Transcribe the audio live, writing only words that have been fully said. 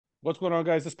What's going on,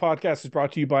 guys? This podcast is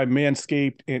brought to you by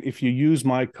Manscaped. And if you use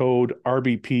my code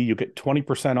RBP, you'll get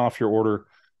 20% off your order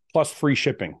plus free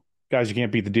shipping. Guys, you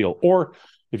can't beat the deal. Or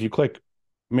if you click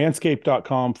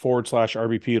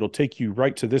manscaped.com/RBP, it'll take you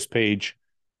right to this page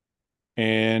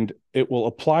and it will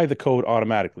apply the code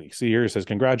automatically. See here, it says,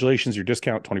 congratulations, your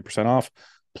discount 20% off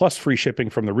plus free shipping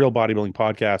from the Real Bodybuilding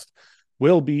Podcast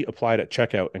will be applied at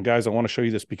checkout. And guys, I want to show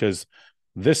you this because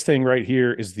this thing right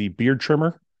here is the beard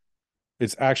trimmer.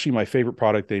 It's actually my favorite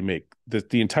product they make.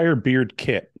 The entire beard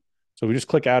kit. So we just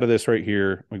click out of this right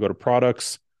here. We go to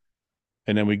products,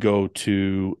 and then we go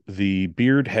to the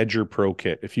Beard Hedger Pro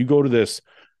Kit. If you go to this,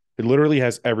 it literally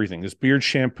has everything. This beard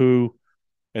shampoo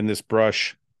and this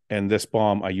brush and this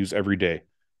balm I use every day.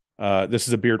 This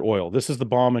is a beard oil. This is the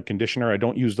balm and conditioner. I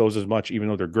don't use those as much, even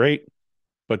though they're great.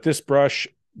 But this brush,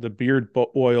 the beard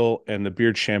oil, and the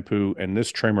beard shampoo, and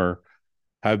this trimmer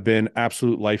have been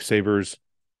absolute lifesavers.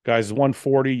 Guys,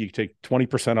 140, you take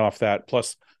 20% off that,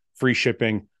 plus free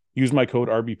shipping. Use my code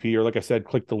RBP, or like I said,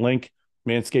 click the link,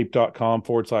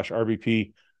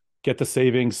 manscaped.com/RBP. Get the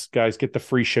savings, guys, get the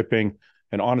free shipping.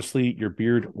 And honestly, your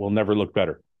beard will never look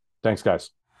better. Thanks,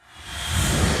 guys.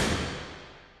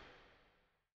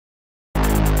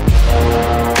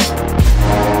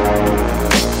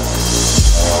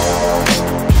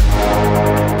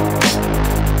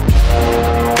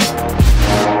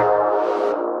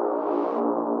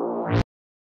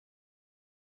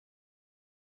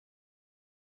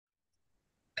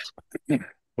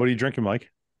 What are you drinking,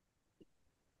 Mike?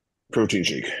 Protein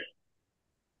shake.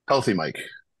 Healthy, Mike.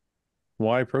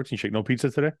 Why protein shake? No pizza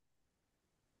today?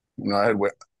 No,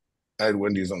 I had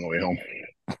Wendy's on the way home.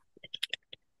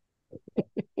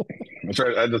 That's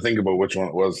right. I had to think about which one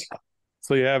it was.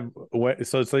 So you have,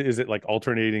 so it's like, is it like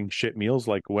alternating shit meals,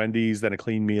 like Wendy's, then a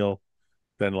clean meal,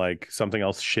 then like something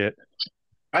else shit?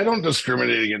 I don't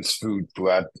discriminate against food,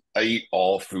 Fouad. I eat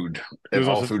all food, and There's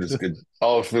no all such, food is good.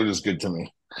 All food is good to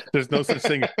me. there's no such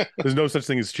thing. There's no such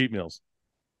thing as cheat meals,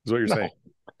 is what you're saying.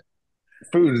 No,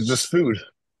 food is just food.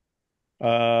 Yeah.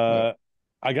 Uh,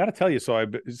 I got to tell you, so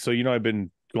I've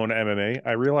been going to MMA.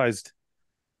 I realized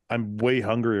I'm way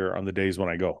hungrier on the days when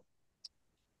I go.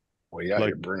 Well, yeah, Like,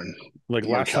 you're burning like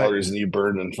more last night, calories than you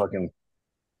burned in fucking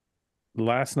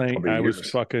probably I was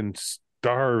years. fucking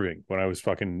starving when I was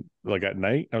fucking like at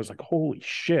night. I was like, holy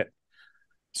shit.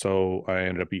 So I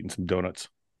ended up eating some donuts.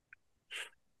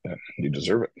 Yeah, you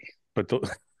deserve it. But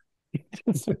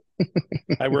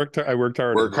I worked hard.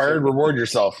 Work hard, reward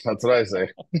yourself. That's what I say.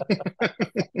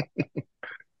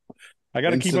 I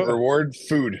got to keep Instant up. reward,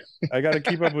 food. I got to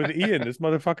keep up with Ian. This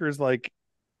motherfucker is like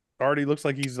already looks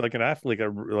like he's like an athlete,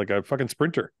 like a fucking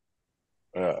sprinter.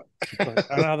 Uh, I don't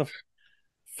know how the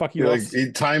fuck he you like else.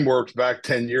 he time warped back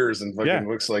 10 years and Yeah, fucking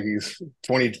looks like he's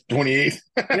 28.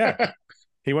 yeah.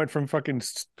 He went from fucking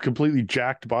completely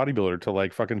jacked bodybuilder to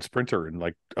like fucking sprinter in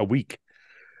like a week.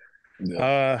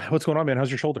 Yeah, What's going on, man? How's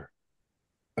your shoulder?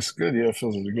 that's good. Yeah, it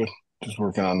feels really good. Just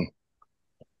working on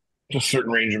just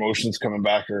certain range of motions coming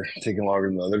back are taking longer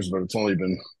than others, but it's only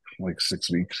been like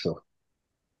 6 weeks, so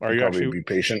Are I'll you probably actually be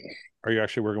patient. are you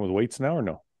actually working with weights now or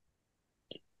no?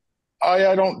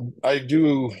 I don't I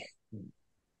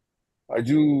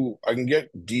can get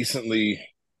decently.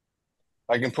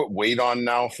 I can put weight on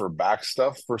now for back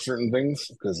stuff for certain things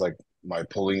because like my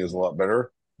pulling is a lot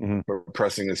better, Mm-hmm. but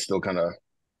pressing is still kind of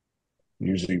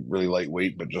usually really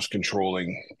lightweight, but just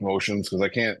controlling motions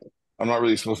because I'm not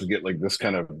really supposed to get like this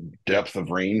kind of Yeah, depth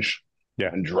of range yeah,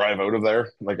 and drive out of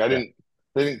there. Like yeah.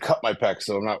 they didn't cut my pec,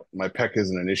 so my pec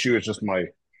isn't an issue. It's just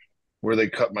where they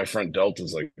cut my front delta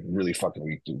is like really fucking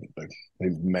weak, dude. Like they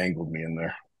mangled me in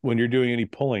there. When you're doing any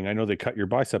pulling, I know they cut your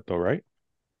bicep though, right?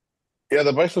 Yeah,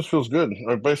 the biceps feels good.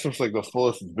 My biceps like the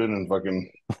fullest it's been in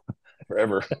fucking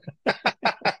forever.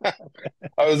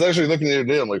 I was actually looking the other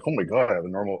day. I'm like, oh my god, I have a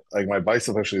normal. Like my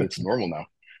bicep actually looks normal now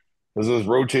because it was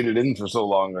rotated in for so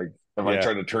long. Like if I Yeah,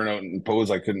 tried to turn out and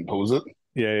pose, I couldn't pose it.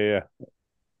 yeah, yeah, yeah.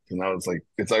 So now it's like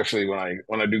it's actually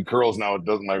when I do curls now, it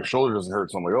doesn't my shoulder doesn't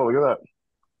hurt. So I'm like, oh look at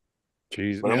that.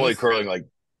 Jeez, But I'm man, only this curling like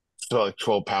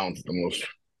 12 pounds at the most.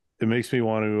 it makes me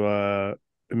want to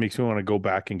it makes me want to go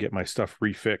back and get my stuff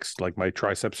refixed, like my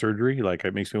tricep surgery. Like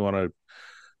it makes me want to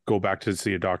go back to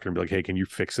see a doctor and be like, hey, can you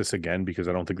fix this again? Because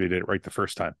I don't think they did it right the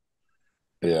first time.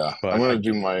 Yeah, I'm But gonna I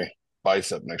do my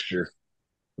bicep next year.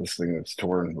 This thing that's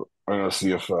torn. I'm gonna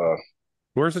see if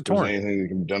where's it there's torn? anything that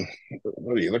can be done.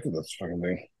 What do you look at this fucking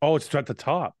thing? Oh, it's at the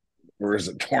top. Where is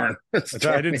it torn? It's I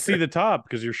torn didn't see here. the top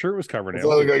because your shirt was covering I it.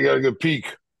 feel Holy, like I got a good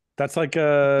peek. that's like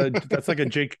a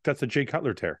Jay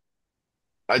Cutler tear.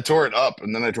 I tore it up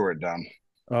and then I tore it down.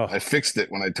 I Oh, fixed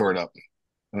it when I tore it up,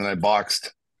 and then I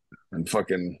boxed and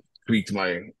fucking tweaked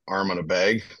my arm on a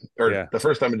bag. Or Yeah. the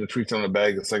first time I did tweaked on a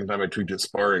bag, the second time I tweaked it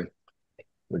sparring.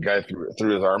 The guy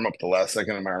threw his arm up the last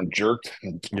second, and my arm jerked.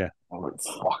 And Yeah. I'm like,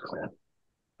 fuck, man.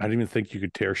 I didn't even think you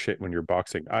could tear shit when you're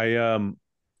boxing. I've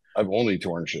only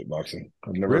torn shit boxing.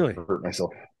 I've never Really? hurt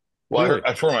myself. Well, Really?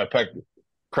 I tore my pec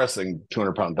pressing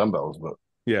 200-pound dumbbells, but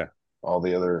Yeah. all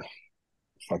the other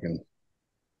fucking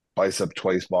bicep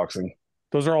twice boxing.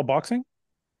 Those are all boxing?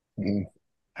 Mhm.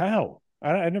 How?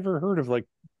 I never heard of like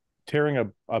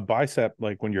tearing a bicep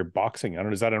like when you're boxing. I don't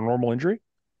know. Is that a normal injury?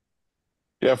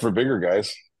 Yeah, for bigger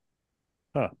guys.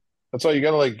 Huh. That's why you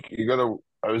gotta.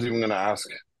 I was even gonna ask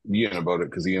Ian about it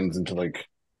because Ian's into like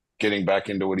getting back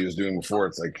into what he was doing before.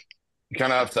 It's like you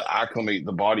kind of have to acclimate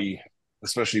the body,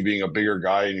 especially being a bigger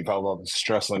guy and you've had a lot of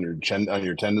stress on your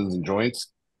tendons and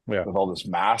joints Yeah. with all this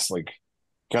mass. Like,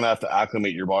 kind of have to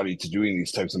acclimate your body to doing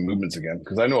these types of movements again.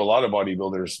 Because I know a lot of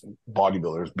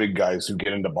bodybuilders, big guys who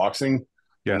get into boxing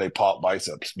Yeah. and they pop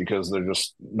biceps because they're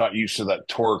just not used to that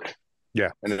torque. Yeah.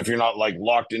 And if you're not like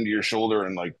locked into your shoulder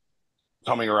and like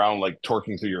coming around like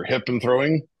torquing through your hip and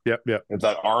throwing, Yep. Yep. if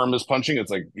that arm is punching, it's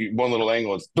like one little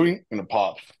angle, it's doing and it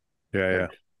pops. Yeah.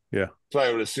 Like, Yeah. so I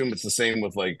would assume it's the same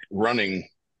with like running.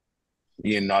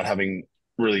 Ian not having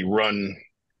really run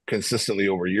consistently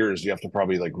over years, you have to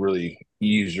probably like really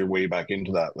ease your way back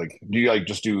into that. Like, do you like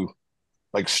just do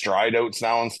like stride outs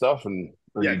now and stuff, and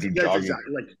or Yeah, you do that's jogging?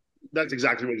 exactly that's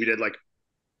exactly what we did. Like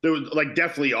there was like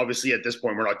definitely obviously at this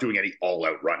point we're not doing any all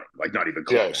out running, like not even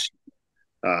close.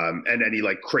 And any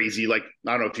like crazy, like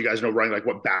I don't know if you guys know running, like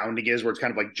what bounding is, where it's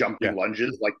kind of like jumping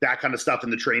lunges, like that kind of stuff in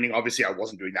the training. Obviously, I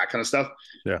wasn't doing that kind of stuff.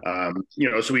 Yeah.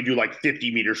 So we do like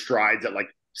 50-meter strides at like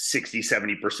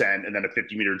 60-70%, and then a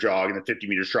 50-meter jog, and then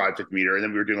 50-meter stride, 50-meter, and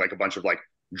then we were doing like a bunch of like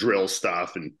drill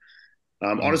stuff. And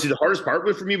honestly, the hardest part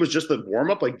for me was just the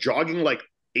warm up, like jogging like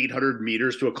 800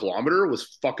 meters to a kilometer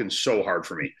was fucking so hard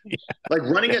for me. Yeah. Like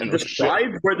running it in the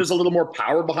stride where there's a little more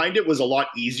power behind it was a lot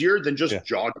easier than just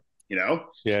jogging. Yeah.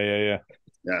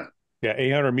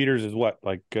 800 meters is what,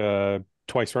 like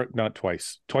twice around the track.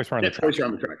 Twice around the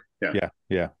track.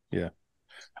 Yeah.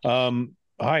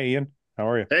 Hi Ian, how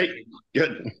are you? Hey,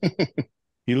 good.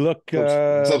 You look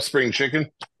what's up, spring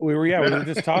chicken? We were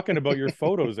just talking about your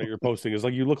photos that you're posting. It's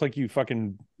like you look like you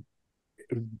fucking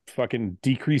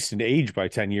decreased in age by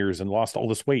 10 years and lost all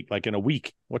this weight like in a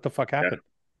week. What the fuck happened?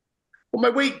 Well,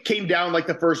 my weight came down like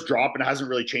the first drop and it hasn't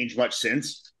really changed much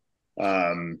since.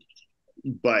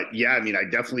 But yeah, I mean, I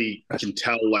definitely can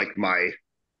tell like I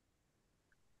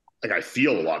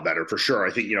feel a lot better for sure.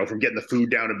 I think, from getting the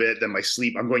food down a bit, then my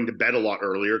sleep, I'm going to bed a lot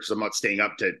earlier because I'm not staying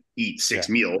up to eat six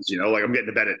meals, like I'm getting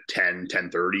to bed at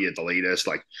 10:30 at the latest.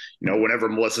 Like, whenever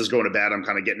Melissa's going to bed, I'm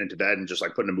kind of getting into bed and just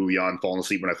like putting a movie on, falling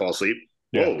asleep when I fall asleep.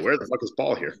 Yeah. Whoa, where the fuck is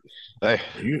Paul here? Hey,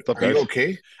 are you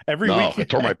okay? Every week I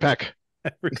tore my pec.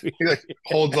 He like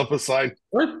holds up a sign.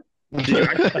 What? Did you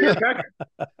actually tear your pec?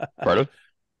 Pardon?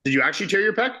 Did you actually tear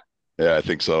your pec? Yeah, I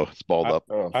think so. It's balled up.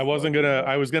 I was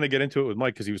gonna get into it with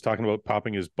Mike because he was talking about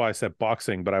popping his bicep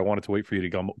boxing, but I wanted to wait for you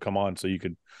to come on so you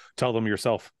could tell them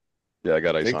yourself. Yeah, I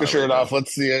got ice. Take the shirt off.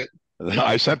 Let's see it.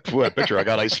 I sent a picture. I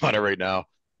got ice on it right now.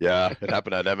 Yeah, it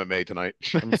happened at MMA tonight.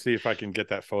 Let me see if I can get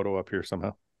that photo up here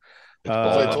somehow.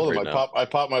 I told him I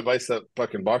popped my bicep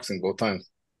fucking boxing both times.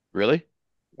 Really?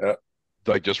 Yeah.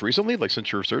 Like just recently? Like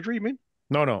since your surgery, you mean?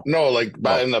 No, like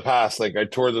in the past, like I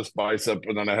tore this bicep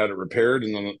and then I had it repaired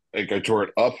and then like I tore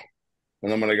it up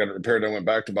and then when I got it repaired, I went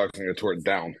back to boxing. I tore it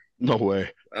down. No way.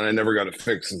 And I never got it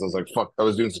fixed since I was like, fuck. I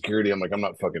was doing security. I'm like, I'm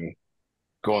not fucking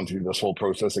going through this whole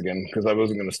process again because I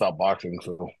wasn't going to stop boxing.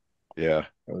 So yeah,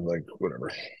 I was like,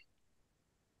 whatever.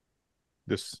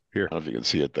 This here. I don't know if you can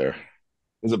see it there.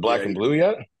 Is it black and blue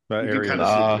yet? That you area. can kind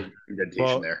of see the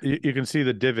indentation there. You can see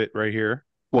the divot right here.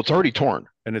 Well, it's already torn,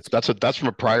 and that's from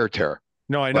a prior tear.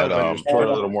 No, I know, but tore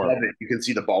a little more. You can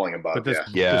see the balling above.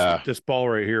 But this ball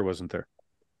right here wasn't there.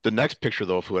 The next picture,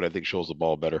 though, Fouad, I think shows the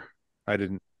ball better. I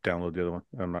didn't download the other one.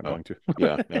 I'm not going to.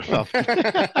 Yeah.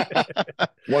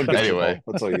 One anyway,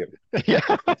 that's all you get. Yeah.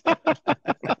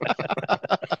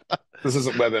 This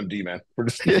isn't WebMD, man. We're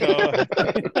just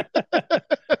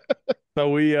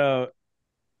so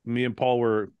me and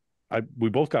Paul we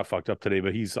both got fucked up today,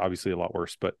 but he's obviously a lot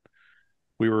worse. But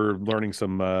we were learning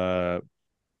some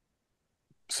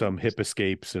hip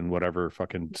escapes and whatever,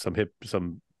 fucking some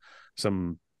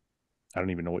I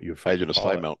don't even know what you Pageant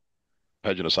side mount.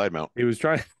 Pageant side mount. He was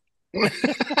trying.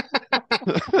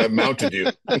 I mounted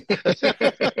you.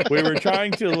 We were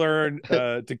trying to learn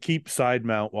to keep side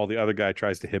mount while the other guy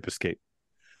tries to hip escape.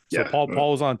 So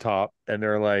Paul was on top, and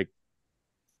they're like,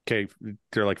 "Okay,"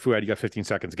 they're like, "Fouad, you got 15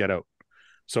 seconds, get out."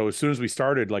 So as soon as we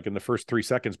started, like in the first 3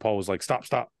 seconds, Paul was like,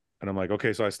 "Stop," and I'm like,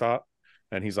 "Okay," so I stopped,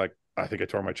 And he's like, I think I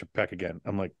tore my pec again.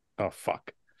 I'm like, oh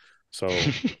fuck. So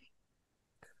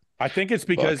I think it's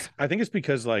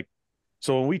because like,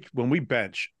 so when we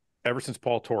bench, ever since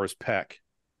Paul tore his pec,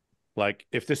 like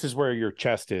if this is where your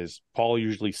chest is, Paul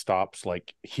usually stops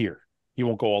like here. He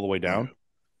won't go all the way down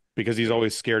because he's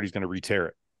always scared he's going to re-tear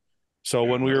it. So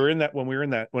when he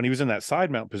was in that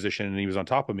side mount position and he was on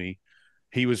top of me,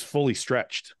 he was fully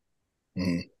stretched.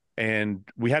 Mm-hmm. And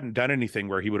we hadn't done anything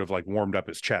where he would have like warmed up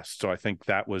his chest. So I think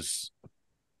that was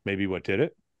maybe what did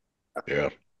it. Yeah.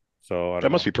 So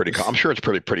that must be pretty. I'm sure it's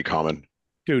pretty common,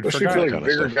 dude. Especially for like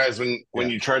bigger guys, when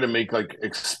you try to make like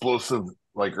explosive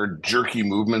like or jerky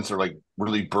movements or like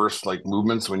really burst like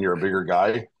movements when you're a bigger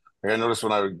guy. Like I noticed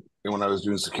when I was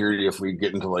doing security, if we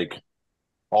get into like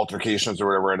altercations or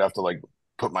whatever, I'd have to like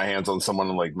put my hands on someone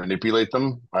and like manipulate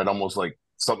them. I'd almost like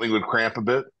something would cramp a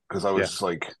bit because I was just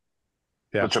like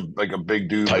such a big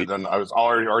dude. But then I was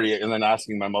already and then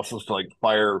asking my muscles to like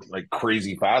fire like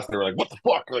crazy fast. They were like, "What the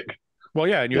fuck?" Like, well,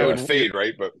 yeah, and you would fade,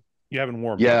 right? But you haven't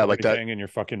warmed up like that, and you're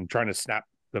fucking trying to snap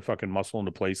the fucking muscle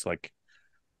into place, like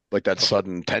that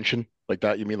sudden tension, like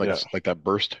that. You mean like that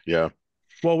burst? Yeah.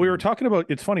 Well, we were talking about.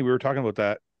 It's funny we were talking about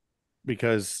that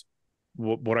because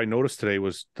what I noticed today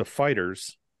was the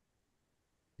fighters.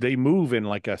 They move in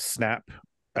like a snap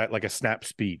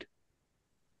speed.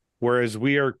 Whereas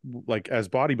we are like, as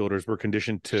bodybuilders, we're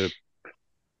conditioned to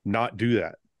not do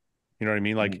that. You know what I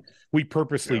mean? Like we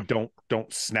purposely don't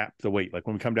snap the weight. Like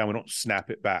when we come down, we don't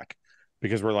snap it back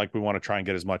because we're like, we want to try and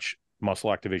get as much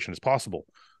muscle activation as possible.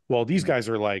 Well, these guys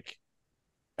are like,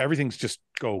 everything's just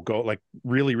go like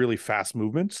really, really fast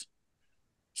movements.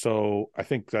 So I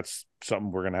think that's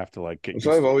something we're going to have to like get.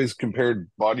 So I've always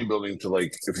compared bodybuilding to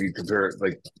like, if you compare it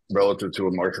like relative to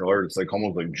a martial art, it's like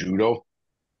almost like judo.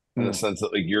 In the sense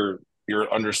that like you're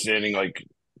understanding like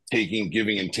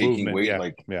giving and taking movement,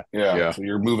 weight, yeah. So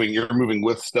you're moving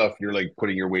with stuff. You're like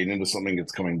putting your weight into something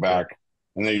that's coming back,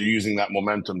 and then you're using that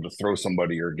momentum to throw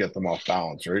somebody or get them off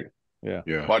balance, right? Yeah.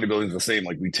 Bodybuilding's the same.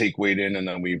 Like we take weight in and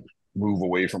then we move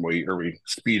away from weight, or we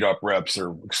speed up reps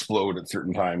or explode at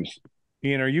certain times.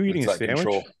 Ian, are you eating a sandwich?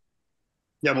 Control.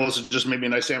 Yeah, Melissa just made me a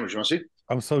nice sandwich. You want to see?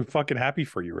 I'm so fucking happy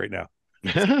for you right now.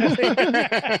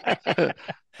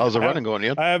 How's the running going,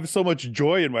 Ian? I have so much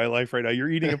joy in my life right now.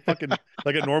 You're eating a fucking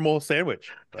like a normal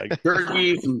sandwich, like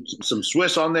turkey, some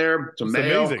Swiss on there, some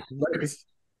mayo. Amazing.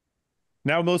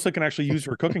 Now Melissa can actually use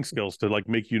her cooking skills to like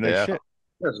make you nice shit.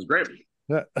 This is great.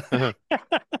 Yeah. Good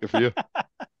for you.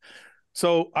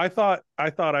 So I thought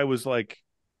I was like,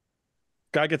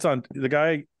 gets on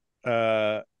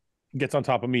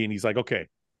top of me and he's like, okay,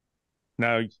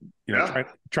 now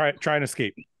try and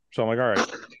escape. So I'm like, all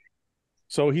right.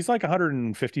 So he's like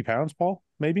 150 pounds, Paul,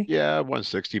 maybe? Yeah,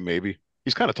 160 maybe.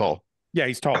 He's kind of tall. Yeah,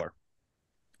 he's taller.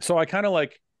 So I kind of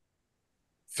like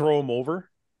throw him over.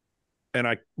 And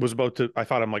I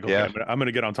thought, I'm like, okay, I'm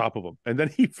gonna get on top of him. And then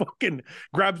he fucking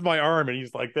grabs my arm and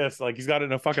he's like this, like he's got it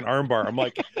in a fucking arm bar. I'm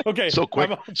like, okay. So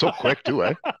quick too,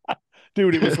 eh?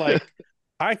 Dude, it was like,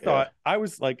 I thought I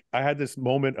was like, I had this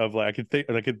moment of like,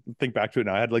 I could think back to it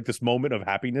now. I had like this moment of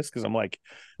happiness because I'm like,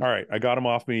 all right, I got him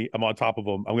off me. I'm on top of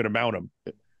him. I'm going to mount him.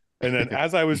 And then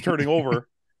as I was turning over,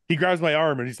 he grabs my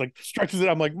arm and he's like, stretches it.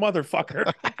 I'm like,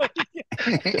 motherfucker.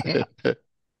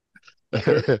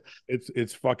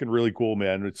 It's fucking really cool,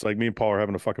 man. It's like me and Paul are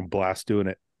having a fucking blast doing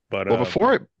it. But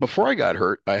before I got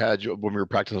hurt, I had you when we were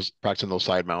practicing those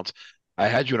side mounts. I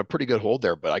had you in a pretty good hold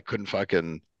there, but I couldn't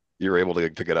fucking. You were able to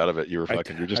get out of it. You're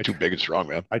just too big and strong,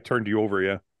 man. I turned you over,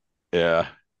 yeah. Yeah.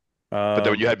 But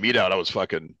then when you had me down, I was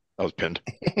pinned.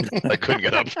 I couldn't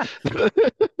get up.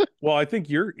 Well, I think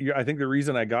I think the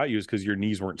reason I got you is because your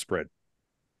knees weren't spread.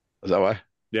 Is that why?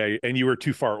 Yeah, and you were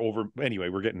too far over. Anyway,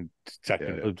 we're getting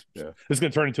technical. Yeah. This is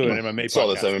going to turn into an MMA. It's all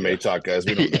this MMA talk, guys.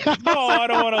 We don't know. No, I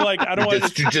don't want to like. I don't want to.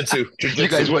 Jujitsu.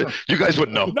 You guys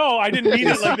wouldn't know. No, I didn't mean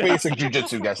it like that. Basic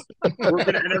jujitsu, guys. We're going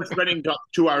to end up spending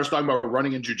 2 hours talking about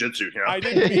running and jujitsu. You know? I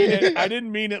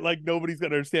didn't mean it like nobody's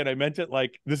going to understand. I meant it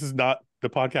like this is not the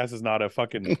podcast. Is not a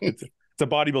fucking. It's a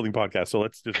bodybuilding podcast. So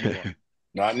let's just move on.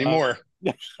 Not anymore.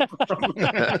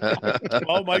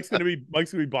 Well, Mike's gonna be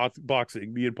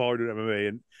boxing. Me and Paul are doing MMA,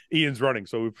 and Ian's running.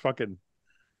 So we fucking.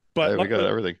 But we got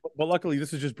everything. But luckily,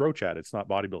 this is just bro chat. It's not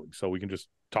bodybuilding, so we can just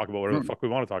talk about whatever the fuck we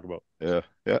want to talk about. Yeah.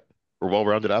 We're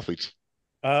well-rounded athletes.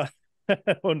 Well,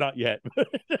 not yet.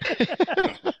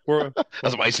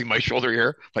 That's icing my shoulder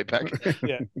here, my back.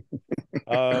 Yeah.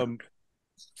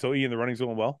 So Ian, the running's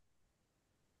going well.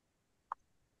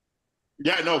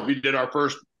 Yeah, no, we did our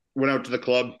first. Went out to the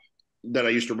club that I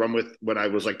used to run with when I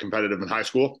was like competitive in high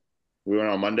school. We went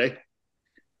on Monday.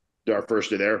 Did our first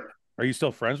day there. Are you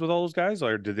still friends with all those guys,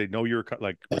 or did they know you were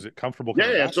like? Was it comfortable?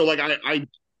 Yeah. So like I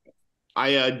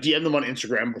DM'd them on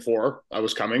Instagram before I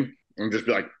was coming and just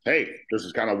be like, hey, this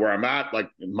is kind of where I'm at, like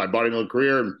in my bodybuilding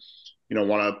career, and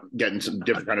want to get in some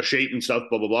different kind of shape and stuff,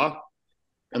 blah blah blah.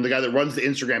 And the guy that runs the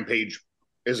Instagram page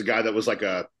is a guy that was like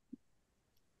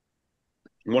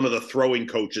one of the throwing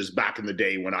coaches back in the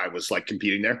day when I was like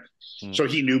competing there. So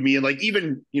he knew me, and like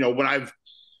even when I've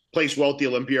placed well at the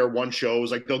Olympia or won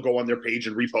shows, like they'll go on their page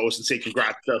and repost and say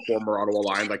congrats to former Ottawa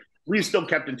Lion. Like we've still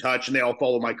kept in touch, and they all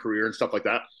follow my career and stuff like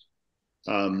that.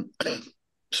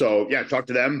 So yeah, talk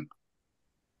to them.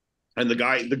 And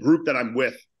the group that I'm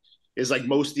with is like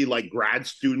mostly like grad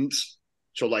students,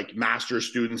 so like master's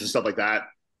students and stuff like that.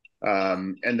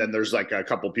 And then there's like a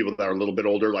couple of people that are a little bit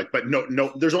older, like, but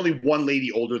no, there's only one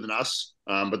lady older than us.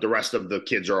 But the rest of the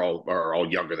kids are all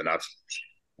younger than us.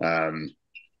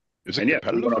 Is it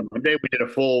competitive? On Monday we did a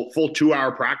full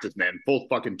 2-hour practice, man, full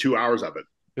fucking 2 hours of it.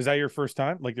 Is that your first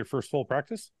time, like your first full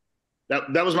practice?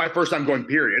 That was my first time going,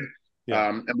 period. Yeah.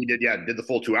 And we did the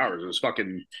full 2 hours.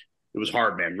 It was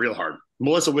hard, man, real hard.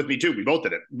 Melissa with me too. We both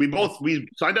did it. We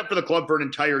signed up for the club for an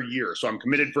entire year, so I'm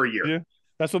committed for a year. Yeah,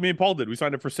 that's what me and Paul did. We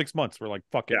signed up for 6 months. We're like,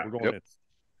 fuck it, we're going in.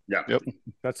 Yeah. Yep.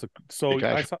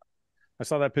 I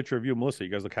saw that picture of you and Melissa.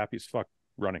 You guys look happy as fuck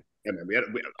running. Yeah, man.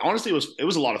 Honestly, it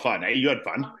was a lot of fun. You had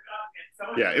fun.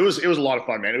 Yeah, it was a lot of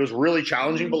fun, man. It was really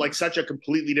challenging, but like such a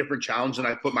completely different challenge than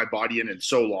I put my body in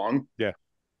so long. Yeah.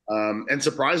 And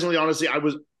surprisingly, honestly,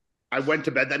 I went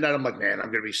to bed that night. I'm like, man,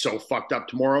 I'm gonna be so fucked up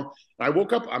tomorrow. And I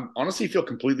woke up. I'm honestly feel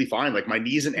completely fine. Like my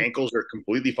knees and ankles are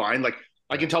completely fine. Like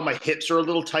I can tell my hips are a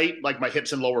little tight. Like my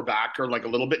hips and lower back are like a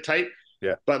little bit tight.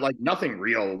 Yeah. But like nothing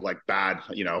real like bad.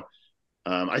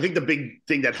 I think the big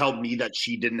thing that helped me that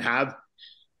she didn't have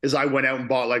is I went out and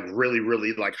bought like really,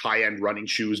 really like high end running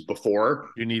shoes before.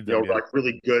 You need them, like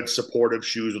really good supportive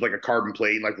shoes with like a carbon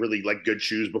plate, like really like good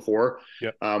shoes before.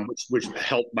 Yeah. Which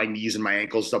helped my knees and my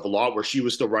ankles stuff a lot. Where she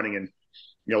was still running in,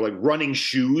 like running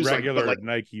shoes, regular like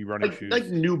Nike running shoes, like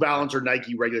New Balance or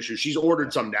Nike regular shoes. She's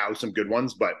ordered some now, some good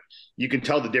ones, but you can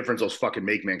tell the difference those fucking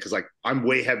make, man. Because like I'm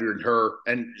way heavier than her,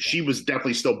 and she was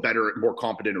definitely still better, more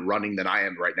competent at running than I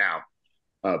am right now.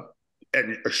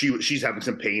 And she's having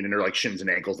some pain in her like shins and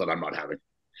ankles that I'm not having.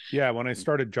 Yeah, when I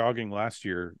started jogging last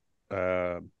year,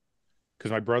 because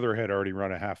my brother had already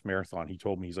run a half marathon, he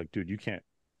told me, he's like, dude, you can't.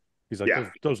 He's like,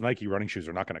 those Nike running shoes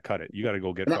are not going to cut it. You got to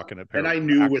go get fucking a pair. And I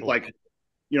knew with like,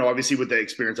 obviously with the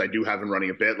experience I do have in running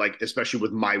a bit, like especially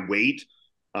with my weight,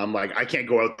 like I can't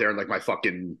go out there and like my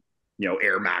fucking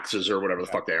Air Maxes or whatever the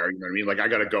fuck they are. You know what I mean? Like I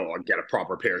got to go and get a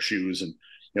proper pair of shoes and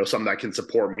something that can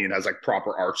support me and has like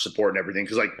proper arch support and everything.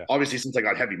 Cause like, obviously since I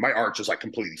got heavy, my arch is like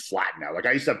completely flat now. Like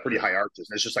I used to have pretty high arches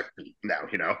and it's just like now,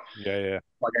 Yeah.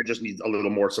 Like I just need a little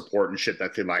more support and shit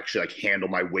that can actually like handle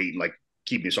my weight and like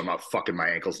keep me so I'm not fucking my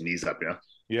ankles and knees up,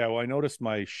 Yeah. Well, I noticed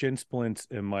my shin splints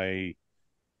and my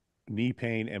knee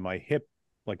pain and my hip,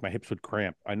 like my hips would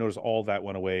cramp. I noticed all that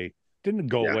went away. Didn't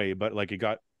go away, but like it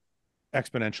got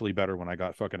exponentially better when I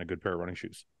got fucking a good pair of running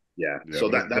shoes. Yeah. So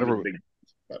that was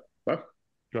big.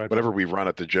 Whenever we run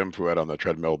at the gym, Fouad, on the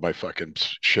treadmill, my fucking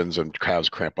shins and calves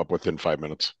cramp up within 5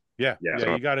 minutes. Yeah.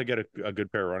 You got to get a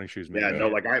good pair of running shoes, man. Yeah, no,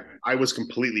 like I was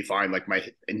completely fine. Like my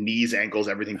knees, ankles,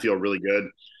 everything feel really good.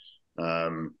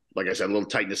 Like I said, a little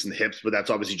tightness in the hips, but that's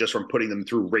obviously just from putting them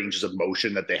through ranges of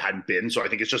motion that they hadn't been. So I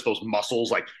think it's just those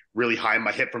muscles like really high in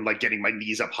my hip from like getting my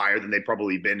knees up higher than they've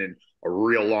probably been in a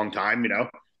real long time,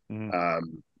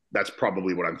 That's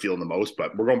probably what I'm feeling the most,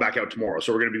 but we're going back out tomorrow.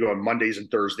 So we're going to be going Mondays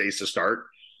and Thursdays to start.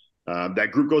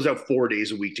 That group goes out 4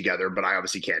 days a week together, but I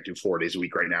obviously can't do 4 days a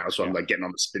week right now. So I'm like getting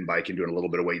on the spin bike and doing a little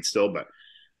bit of weight still, but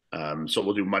so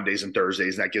we'll do Mondays and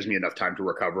Thursdays, and that gives me enough time to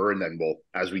recover. And then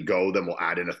as we go, then we'll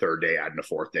add in a third day, add in a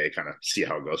fourth day, kind of see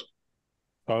how it goes.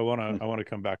 I want to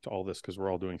come back to all this because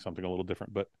we're all doing something a little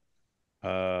different, but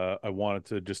I wanted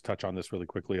to just touch on this really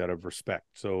quickly out of respect.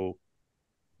 So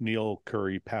Neil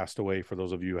Currey passed away. For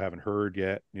those of you who haven't heard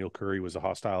yet, Neil Currey was a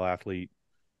HOSSTILE athlete.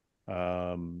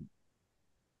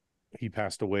 He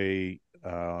passed away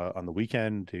on the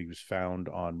weekend. He was found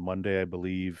on Monday, I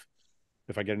believe.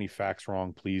 If I get any facts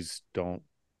wrong, please don't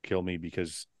kill me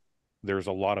because there's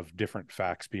a lot of different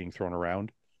facts being thrown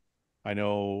around. I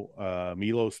know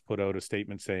Milos put out a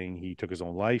statement saying he took his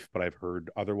own life, but I've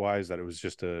heard otherwise, that it was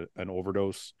just an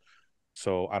overdose.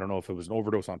 So I don't know if it was an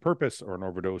overdose on purpose or an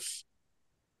overdose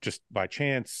just by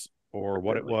chance or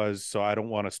what it was. So I don't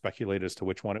want to speculate as to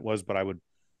which one it was, but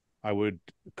I would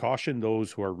caution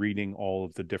those who are reading all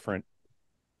of the different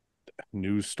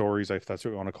news stories, if that's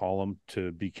what you want to call them,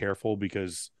 to be careful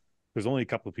because there's only a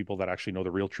couple of people that actually know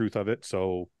the real truth of it.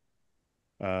 So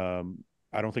I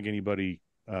don't think anybody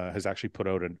has actually put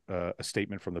out a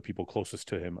statement from the people closest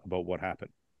to him about what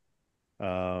happened.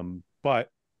 But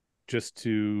just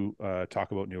to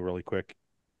talk about Neil really quick,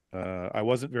 I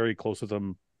wasn't very close with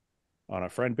him on a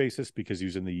friend basis because he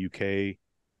was in the UK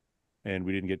and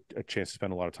we didn't get a chance to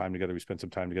spend a lot of time together. We spent some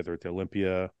time together at the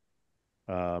Olympia.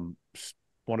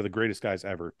 One of the greatest guys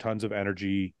ever, tons of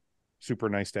energy, super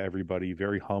nice to everybody,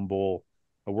 very humble,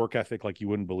 a work ethic like you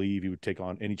wouldn't believe. He would take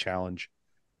on any challenge.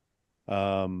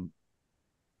 Becky,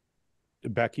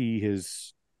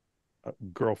 his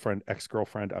girlfriend,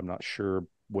 ex-girlfriend, I'm not sure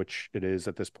which it is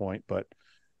at this point, but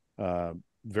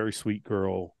very sweet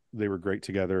girl. They were great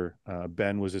together.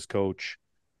 Ben was his coach.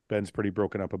 Ben's pretty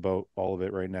broken up about all of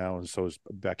it right now, and so is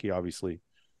Becky, obviously.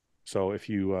 So if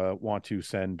you want to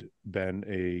send Ben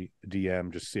a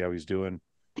DM, just see how he's doing.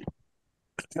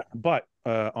 But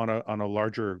on a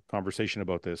larger conversation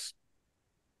about this,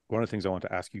 one of the things I want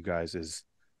to ask you guys is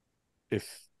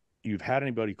if you've had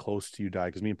anybody close to you die,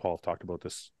 because me and Paul have talked about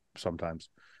this sometimes.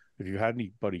 If you had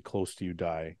anybody close to you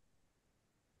die,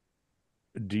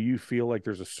 do you feel like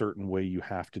there's a certain way you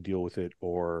have to deal with it,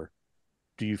 or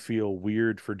do you feel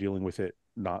weird for dealing with it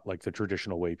not like the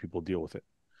traditional way people deal with it?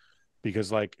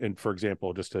 Because like, and for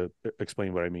example, just to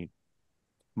explain what I mean,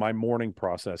 my mourning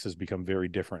process has become very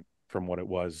different from what it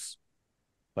was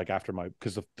like after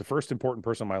because the first important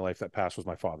person in my life that passed was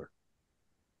my father.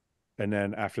 And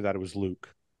then after that, it was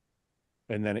Luke.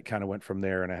 And then it kind of went from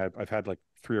there. And I've had like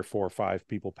 3 or 4 or 5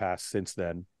 people pass since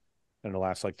then in the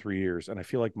last like 3 years. And I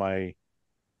feel like my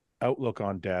outlook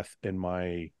on death and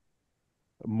my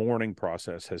mourning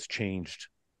process has changed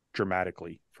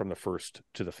dramatically from the first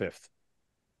to the 5th.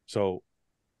 So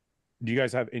do you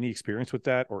guys have any experience with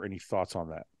that or any thoughts on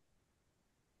that?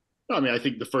 No, I mean, I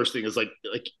think the first thing is like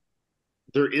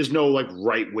there is no like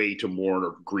right way to mourn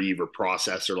or grieve or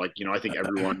process, or like, I think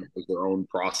everyone has their own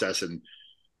process. And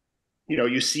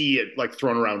you see it like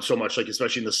thrown around so much, like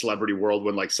especially in the celebrity world,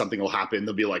 when like something will happen,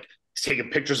 they'll be like taking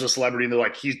pictures of celebrity and they're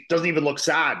like, he doesn't even look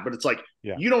sad, but it's like,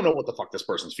 you don't know what the fuck this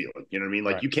person's feeling. You know what I mean?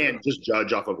 Like, you can't just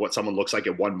judge off of what someone looks like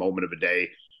at one moment of a day,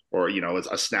 or it's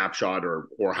a snapshot,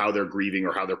 or how they're grieving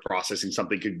or how they're processing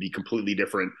something could be completely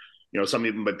different. Some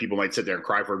people might sit there and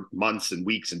cry for months and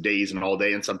weeks and days and all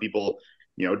day, and some people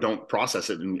don't process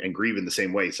it and grieve in the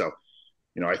same way. So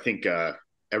I think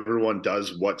everyone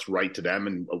does what's right to them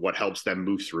and what helps them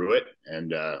move through it.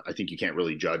 And I think you can't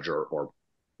really judge or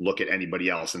look at anybody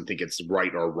else and think it's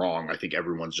right or wrong. I think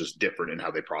everyone's just different in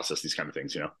how they process these kind of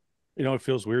things. What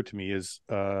feels weird to me is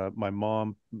my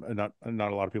mom, not a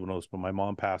lot of people know this, but my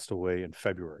mom passed away in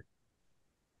February.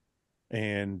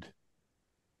 And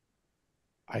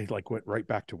I like went right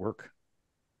back to work.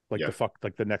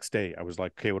 Like the next day I was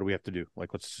like, okay, what do we have to do?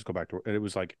 Like, let's just go back to work. And it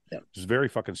was like, it was very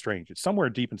fucking strange. It's somewhere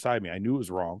deep inside me. I knew it was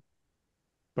wrong,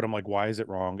 but I'm like, why is it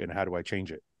wrong? And how do I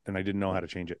change it? And I didn't know how to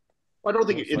change it. I don't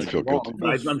think it's wrong.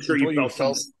 I'm sure you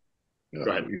felt. Go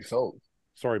ahead. You felt.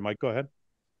 Sorry, Mike, go ahead.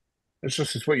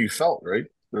 It's what you felt, right?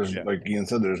 There's like Iain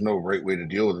said, there's no right way to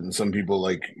deal with it. And some people,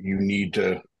 like, you need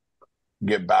to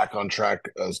get back on track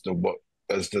as to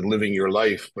living your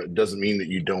life, but it doesn't mean that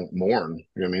you don't mourn.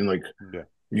 You know what I mean? Like,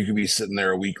 you could be sitting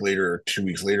there a week later or 2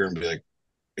 weeks later and be like,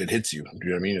 it hits you. Do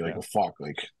you know what I mean? You're like, oh fuck,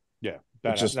 like,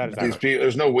 there's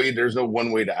no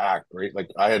one way to act, right? Like,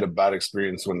 I had a bad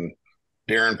experience when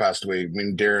Darren passed away. I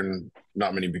mean, Darren,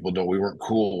 not many people know, we weren't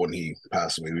cool when he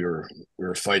passed away. We were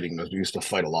fighting. We used to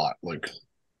fight a lot. Like,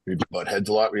 we butt heads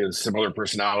a lot. We had similar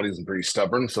personalities and pretty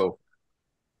stubborn. So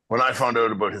when I found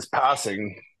out about his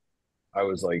passing, I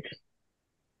was like,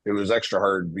 it was extra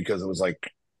hard because it was like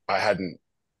we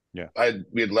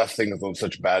had left things on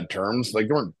such bad terms. Like,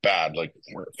 they weren't bad. Like,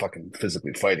 we weren't fucking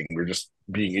physically fighting. We were just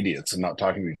being idiots and not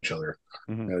talking to each other.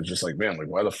 Mm-hmm. And it was just like, man, like,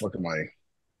 why the fuck am I?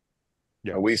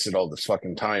 I wasted all this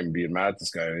fucking time being mad at this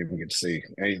guy. I didn't even get to see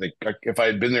anything. If I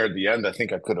had been there at the end, I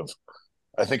think I could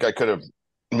have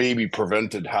maybe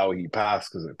prevented how he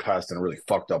passed, because it passed in a really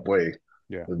fucked up way.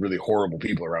 Yeah, with really horrible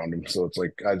people around him. So it's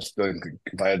like, I just think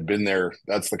if I had been there,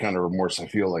 that's the kind of remorse I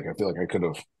feel like. I feel like I could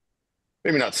have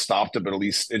maybe not stopped it, but at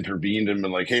least intervened and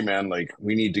been like, hey man, like,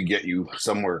 we need to get you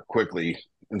somewhere quickly,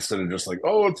 instead of just like,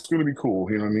 oh, it's going to be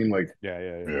cool. You know what I mean? Like,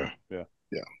 yeah.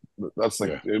 That's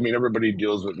like, I mean, everybody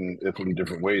deals with it in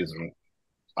different ways. And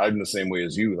I'm the same way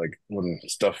as you. Like, when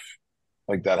stuff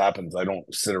like that happens, I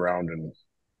don't sit around and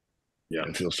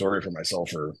feel sorry for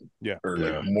myself or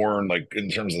like mourn, like, in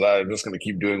terms of that. I'm just going to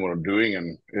keep doing what I'm doing,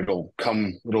 and it'll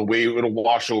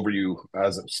wash over you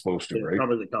as it's supposed to, right?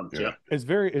 It comes. It's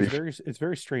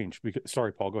very strange because,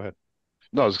 sorry, Paul, go ahead.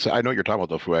 No, I know what you're talking about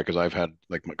though, Fouad, because I've had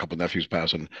like a couple of nephews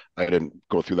pass, and I didn't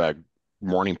go through that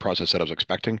mourning process that I was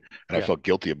expecting, and I felt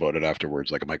guilty about it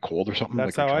afterwards. Like, am I cold or something?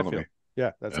 That's like, how I feel.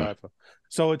 Yeah, that's how I feel.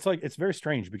 So it's like, it's very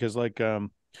strange because like, so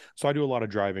I do a lot of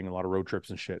driving, a lot of road trips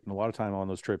and shit. And a lot of time on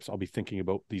those trips, I'll be thinking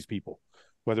about these people,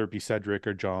 whether it be Cedric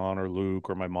or John or Luke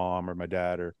or my mom or my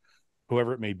dad or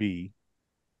whoever it may be.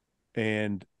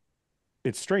 And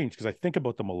it's strange because I think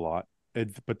about them a lot.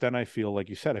 But then I feel, like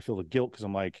you said, I feel the guilt because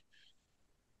I'm like,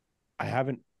 I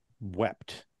haven't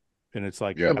wept. And it's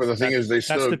like, yeah, but the thing is, they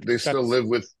still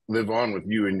live on with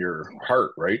you in your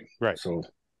heart, right? Right. So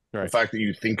right. the fact that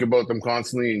you think about them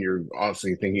constantly and you're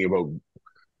honestly thinking about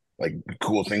like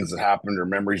cool things that happened or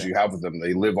memories you have with them,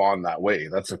 they live on that way.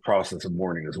 That's a process of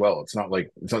mourning as well. It's not like,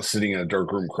 it's not sitting in a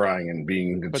dark room crying and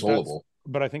being inconsolable.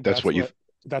 But I think that's what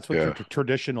the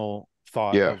traditional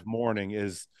thought of mourning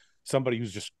is, somebody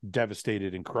who's just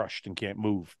devastated and crushed and can't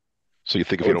move. So you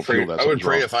think if you don't feel that, I would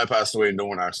pray if I passed away and no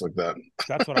one acts like that.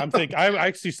 That's what I'm thinking. I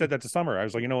actually said that to Summer. I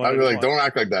was like, you know what? I'd be like, don't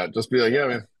act like that. Just be like, yeah,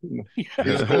 man.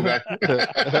 He's a cool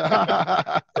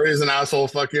guy. Or he's an asshole.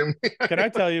 Fuck him. Can I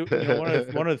tell you,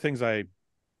 one of the things and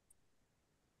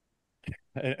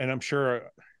I'm sure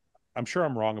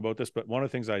I'm wrong about this, but one of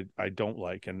the things I don't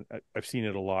like, and I've seen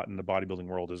it a lot in the bodybuilding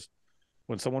world, is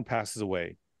when someone passes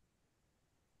away,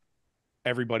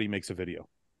 everybody makes a video,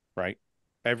 right?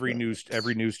 Every news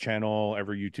channel,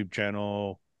 every YouTube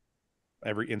channel,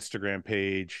 every Instagram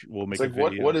page will make a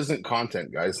video. What isn't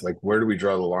content, guys? Like, where do we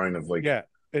draw the line of like, and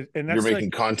that's, you're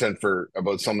making content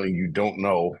about something you don't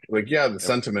know? Like, yeah, the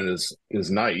sentiment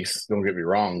is nice. Don't get me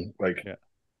wrong. Like,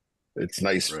 it's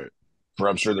nice for,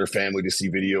 I'm sure, their family to see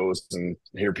videos and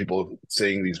hear people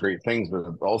saying these great things,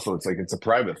 but also it's like, it's a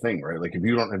private thing, right? Like, if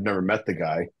you have never met the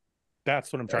guy,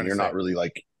 that's what I'm trying to say. You're not really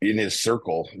like in his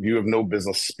circle. You have no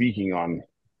business speaking on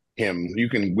him. You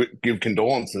can give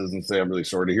condolences and say, I'm really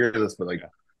sorry to hear this, but like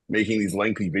making these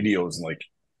lengthy videos and like,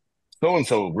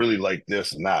 so-and-so really like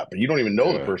this and that, but you don't even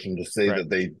know the person to say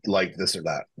that they like this or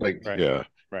that. Like,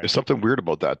 There's something weird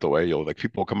about that though, eh? Like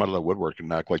people come out of the woodwork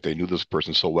and act like they knew this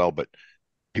person so well, but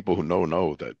people who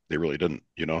know that they really didn't,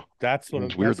 That's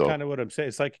weird though. Kind of what I'm saying.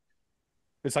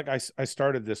 It's like I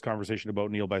started this conversation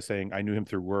about Neil by saying I knew him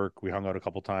through work. We hung out a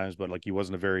couple times, but like he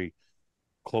wasn't a very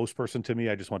close person to me.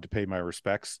 I just wanted to pay my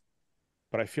respects.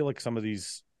 But I feel like some of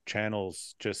these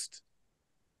channels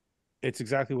it's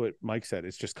exactly what Mike said.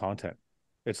 It's just content.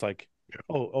 It's like,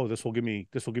 oh, this will give me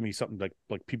something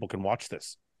like people can watch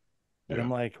this. And I'm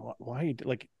like, why?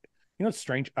 Like, it's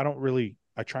strange. I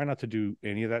try not to do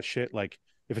any of that shit. Like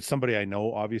if it's somebody I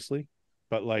know, obviously,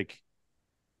 but like,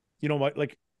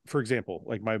 like, for example,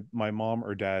 like my mom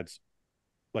or dad's,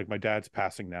 like my dad's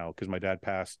passing now because my dad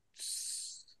passed,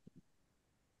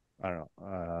 I don't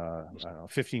know,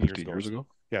 15 years ago.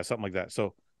 Yeah, something like that.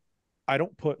 So I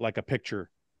don't put like a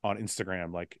picture on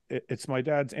Instagram. Like it's my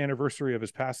dad's anniversary of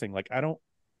his passing. Like I kind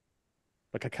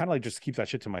of like just keep that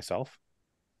shit to myself.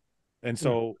 And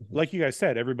so, like you guys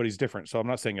said, everybody's different. So I'm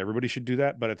not saying everybody should do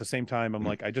that, but at the same time, I'm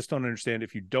like, I just don't understand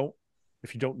if you don't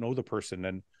know the person,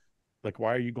 then like,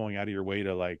 why are you going out of your way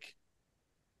to like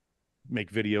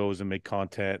make videos and make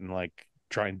content and like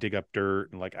try and dig up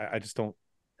dirt? And like, I just don't.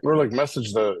 Or like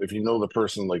message if you know the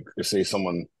person, like say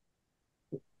someone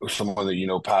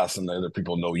that passed and the other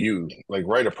people know you, like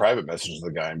write a private message to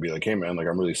the guy and be like, hey man, like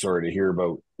I'm really sorry to hear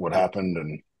about what happened.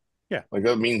 And like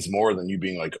that means more than you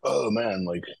being like, oh man,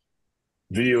 like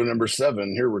video number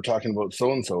 7 here, we're talking about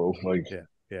so-and-so. Like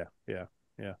yeah.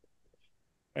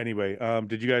 Anyway,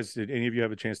 did any of you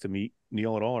have a chance to meet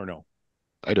Neil at all or no?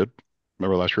 I did.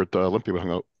 Remember last year at the Olympia we hung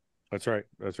out. That's right.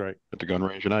 At the gun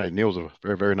range, and Neil's a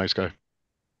very, very nice guy.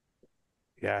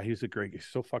 Yeah, he's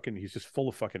just full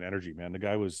of fucking energy, man. The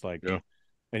guy was like, and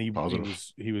he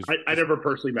was. I never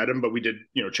personally met him, but we did,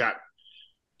 chat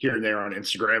here and there on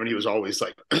Instagram, and he was always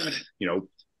like,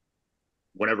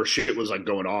 whenever shit was like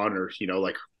going on, or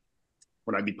like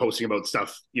when I'd be posting about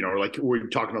stuff, or like we were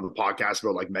talking on the podcast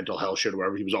about like mental health shit or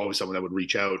whatever, he was always someone that would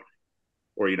reach out.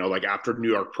 Or, like after New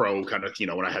York Pro kind of,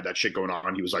 when I had that shit going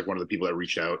on, he was like one of the people that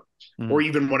reached out. Or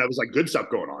even when I was like good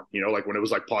stuff going on, like when it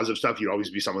was like positive stuff, he'd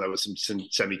always be someone that was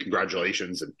send me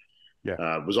congratulations, and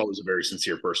was always a very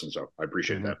sincere person. So I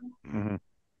appreciate that.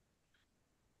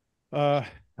 All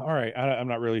right. I'm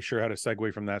not really sure how to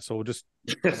segue from that. So we'll just,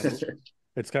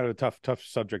 it's kind of a tough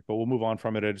subject, but we'll move on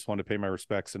from it. I just want to pay my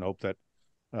respects and hope that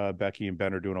Becky and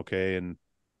Ben are doing okay. And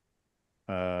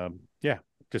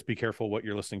just be careful what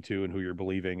you're listening to and who you're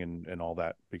believing and all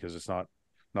that, because it's not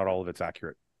all of it's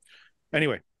accurate.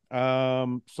 Anyway,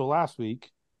 so last week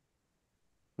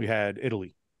we had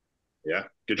Italy. Yeah,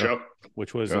 good show.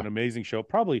 Which was an amazing show.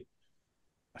 Probably,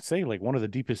 I'd say like one of the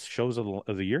deepest shows of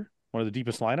the year. One of the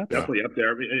deepest lineups. Definitely up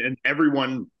there. And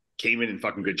everyone came in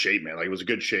fucking good shape, man. Like it was a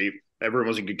good shape. Everyone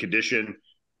was in good condition.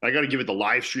 I got to give it, the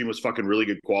live stream was fucking really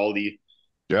good quality.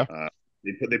 Yeah.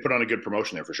 They put on a good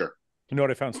promotion there for sure. You know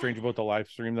what I found strange about the live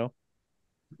stream though?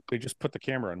 They just put the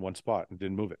camera in one spot and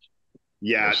didn't move it.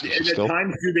 Yeah, and at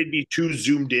times too, they'd be too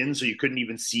zoomed in, so you couldn't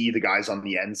even see the guys on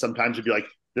the end. Sometimes it'd be like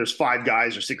there's 5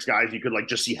 guys or 6 guys, you could like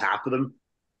just see half of them.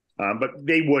 But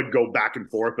they would go back and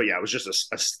forth. But yeah, it was just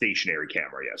a stationary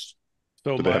camera. Yes.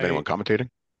 So did they have anyone commentating?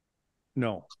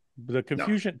 No. The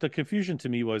confusion to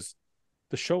me was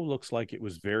the show looks like it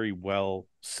was very well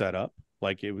set up.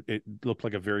 Like it looked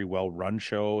like a very well run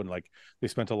show, and like they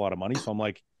spent a lot of money. So I'm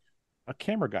like, a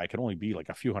camera guy can only be like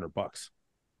a few $100.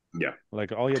 Yeah.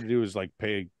 Like all you had to do is like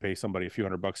pay somebody a few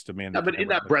 $100 to man. Yeah, but in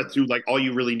that breath too, like all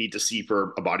you really need to see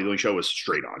for a bodybuilding show is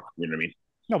straight on. You know what I mean?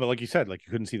 No, but like you said, like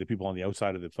you couldn't see the people on the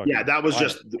outside of the fucking. Yeah, that was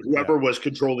just whoever was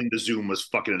controlling the zoom was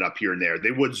fucking it up here and there.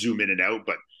 They would zoom in and out,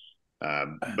 but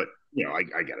you know, I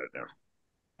get it now.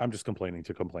 I'm just complaining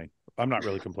to complain. I'm not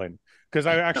really complaining because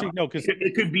I actually know because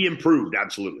it could be improved.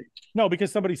 Absolutely. No,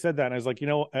 because somebody said that, and I was like, you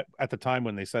know, at the time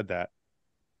when they said that,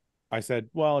 I said,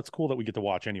 well, it's cool that we get to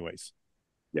watch anyways,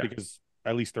 because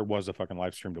at least there was a fucking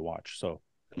live stream to watch. So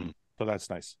that's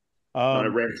nice. It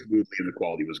ran smoothly and the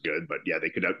quality was good, but yeah, they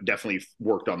could have definitely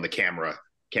worked on the camera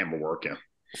work. Yeah.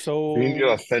 So you can get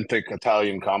authentic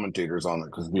Italian commentators on it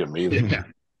because it'd be amazing.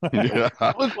 Yeah.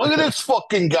 Look at this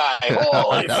fucking guy!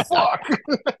 Holy fuck!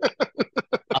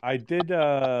 I did.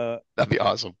 That'd be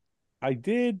awesome. I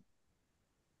did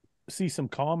see some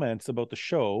comments about the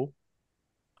show.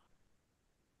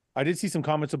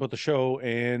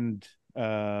 And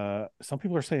some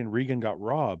people are saying Regan got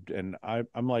robbed, and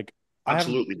I'm like,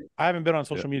 absolutely. I haven't been on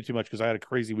social media too much because I had a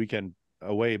crazy weekend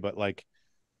away, but like,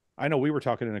 I know we were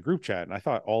talking in a group chat, and I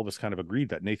thought all of us kind of agreed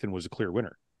that Nathan was a clear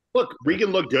winner. Look,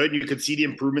 Regan looked good. You could see the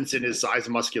improvements in his size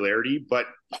and muscularity, but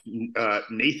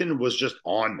Nathan was just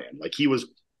on, man. Like he was.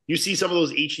 You see some of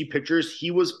those HD pictures.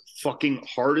 He was fucking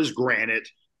hard as granite.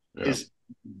 Yeah. Is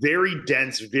very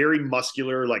dense, very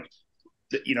muscular. Like,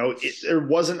 you know, there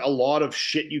wasn't a lot of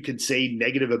shit you could say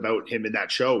negative about him in that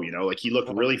show. You know, like he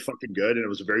looked really fucking good, and it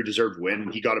was a very deserved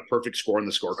win. He got a perfect score on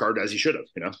the scorecard, as he should have.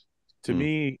 You know, to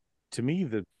me,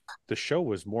 the show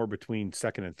was more between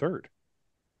second and third.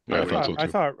 Yeah, I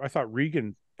thought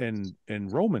Regan and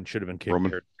Roman should have been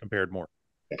compared more.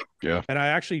 Yeah. And I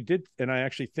actually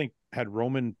think had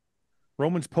Roman's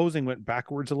posing went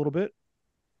backwards a little bit,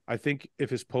 I think if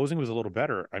his posing was a little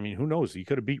better, I mean, who knows? He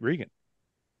could have beat Regan.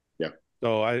 Yeah.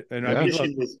 So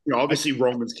obviously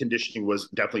Roman's conditioning was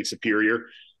definitely superior,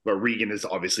 but Regan is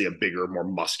obviously a bigger, more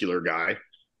muscular guy,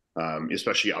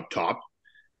 especially up top.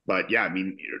 But yeah, I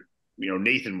mean, you know,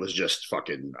 Nathan was just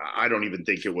fucking. I don't even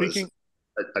think it was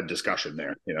a discussion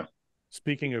there. You know.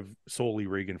 Speaking of solely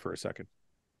Regan for a second,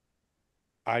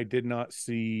 I did not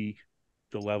see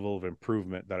the level of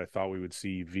improvement that I thought we would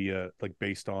see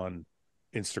based on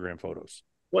Instagram photos.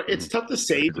 Well, it's tough to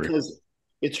say because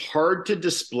it's hard to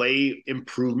display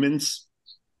improvements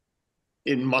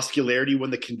in muscularity when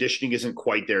the conditioning isn't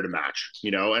quite there to match,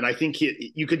 you know? And I think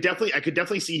I could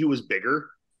definitely see he was bigger.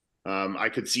 I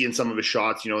could see in some of his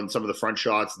shots, you know, in some of the front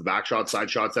shots, the back shots, side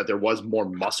shots, that there was more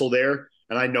muscle there.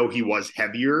 And I know he was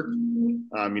heavier. You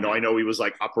know, I know he was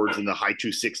like upwards in the high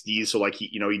 260s. So like, he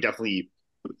definitely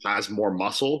has more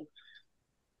muscle,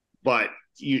 but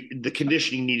the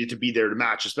conditioning needed to be there to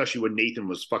match, especially when Nathan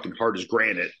was fucking hard as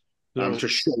granite, to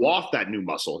show off that new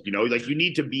muscle. You know, like you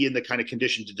need to be in the kind of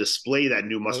condition to display that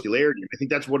new muscularity. I think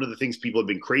that's one of the things people have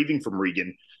been craving from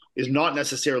Regan, is not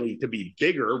necessarily to be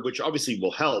bigger, which obviously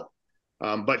will help,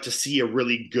 but to see a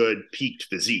really good peaked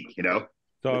physique, you know?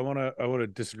 So I want to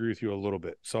disagree with you a little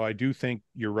bit. So I do think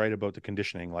you're right about the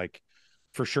conditioning. Like,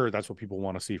 for sure, that's what people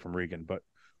want to see from Regan. But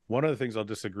one of the things I'll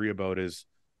disagree about is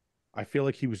I feel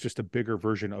like he was just a bigger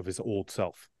version of his old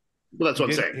self. Well, that's what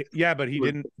I'm saying. Yeah, but he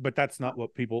didn't. But that's not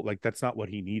what people like. That's not what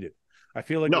he needed. I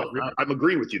feel like I'm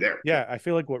agreeing with you there. Yeah, I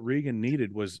feel like what Regan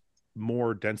needed was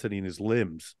more density in his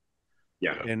limbs.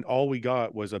 Yeah, and all we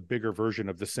got was a bigger version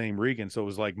of the same Regan. So it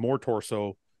was like more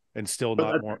torso and still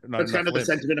not more. That's kind of the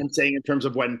sentiment I'm saying in terms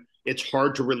of when it's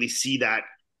hard to really see that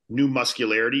new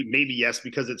muscularity. Maybe yes,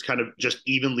 because it's kind of just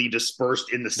evenly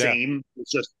dispersed in the same.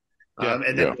 It's just,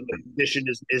 and then the condition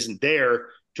isn't there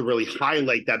to really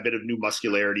highlight that bit of new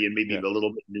muscularity and maybe a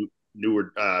little bit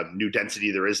new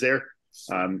density there is there.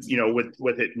 You know,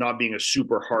 with it not being a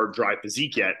super hard, dry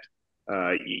physique yet,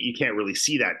 you can't really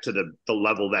see that to the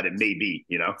level that it may be,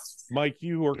 you know? Mike,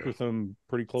 you worked with him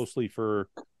pretty closely for,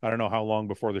 I don't know how long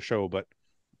before the show, but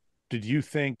did you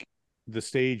think the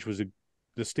stage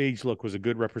look was a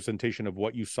good representation of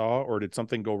what you saw, or did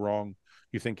something go wrong,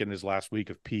 you think, in his last week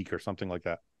of peak or something like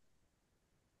that?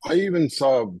 I even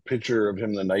saw a picture of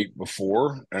him the night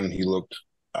before, and he looked,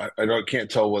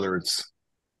 can't tell whether it's,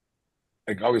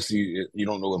 like obviously you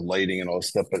don't know with lighting and all this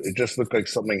stuff, but it just looked like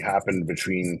something happened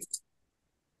between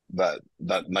that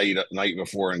night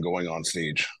before and going on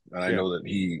stage. And I know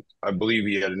that I believe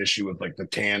he had an issue with like the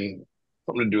tan,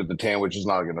 something to do with the tan, which is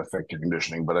not going to affect your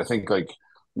conditioning. But I think like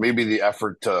maybe the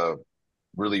effort to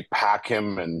really pack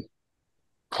him and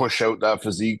push out that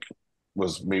physique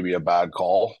was maybe a bad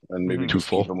call, and maybe Too just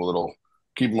full. keep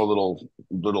him a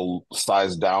little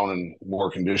sized down and more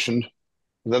conditioned.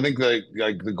 Because I think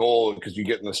like the goal, because you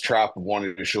get in this trap of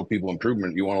wanting to show people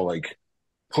improvement, you want to like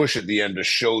push at the end to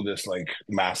show this like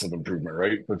massive improvement,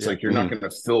 right? But it's like you're not going to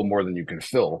fill more than you can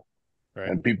fill. Right.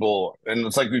 And people, and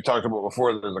it's like we talked about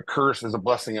before, there's a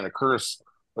blessing and a curse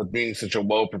of being such a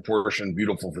well proportioned,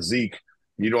 beautiful physique.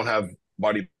 You don't have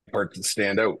body parts that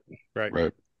stand out.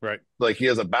 Right. Like he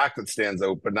has a back that stands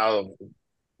out, but now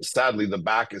sadly the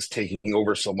back is taking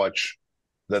over so much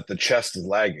that the chest is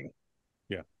lagging.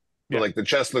 Yeah. Like the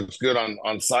chest looks good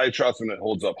on side shots when it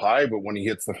holds up high, but when he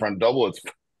hits the front double,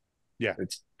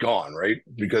 it's gone, right?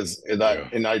 Because and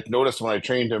I noticed when I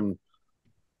trained him,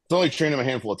 I only trained him a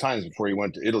handful of times before he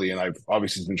went to Italy, and I've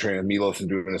obviously been training Milos and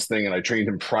doing his thing, and I trained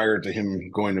him prior to him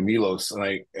going to Milos,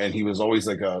 and he was always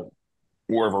like a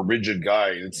more of a rigid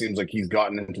guy, and it seems like he's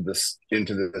gotten into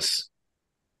this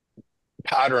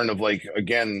pattern of like,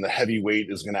 again, the heavy weight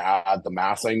is going to add the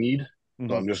mass I need,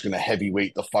 so I'm just going to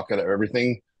heavyweight the fuck out of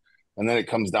everything. And then it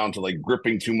comes down to like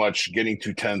gripping too much, getting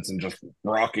too tense, and just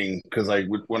rocking. Because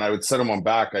when I would set him on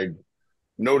back, I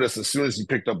noticed as soon as he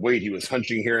picked up weight, he was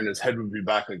hunching here, and his head would be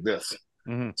back like this.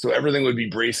 So everything would be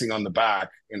bracing on the back,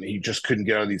 and he just couldn't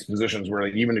get out of these positions where,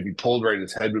 like, even if he pulled right,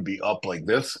 his head would be up like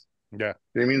this. Yeah, you know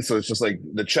what I mean. So it's just like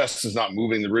the chest is not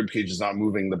moving, the rib cage is not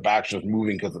moving, the back's just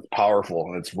moving because it's powerful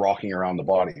and it's rocking around the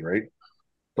body, right?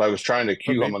 So I was trying to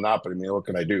cue him on that, but I mean, what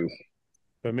can I do?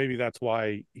 But maybe that's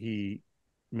why he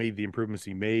made the improvements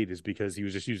he made, is because he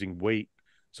was just using weight,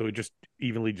 so it just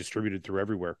evenly distributed through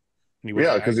everywhere.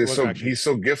 Because he's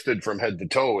so gifted from head to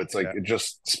toe. It's like it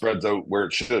just spreads out where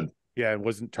it should. Yeah, it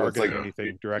wasn't targeting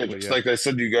anything directly. It's like I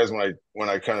said to you guys when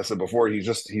I kind of said before, he's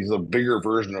a bigger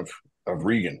version of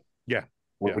Regan.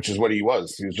 Which is what he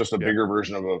was. He was just a bigger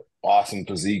version of an awesome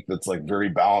physique that's like very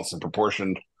balanced and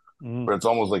proportioned. But it's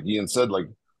almost like Iain said, like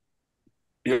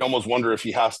you almost wonder if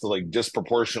he has to like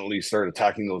disproportionately start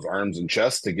attacking those arms and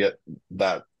chest to get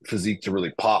that physique to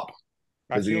really pop.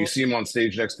 Because you see him on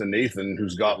stage next to Nathan,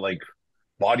 who's got like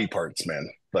body parts, man.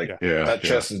 Like that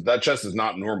chest is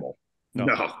not normal. No.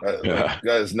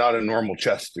 That is not a normal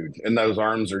chest, dude. And those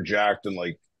arms are jacked, and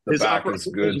like the back is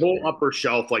good. His whole upper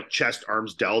shelf, like chest,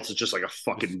 arms, delts, is just like a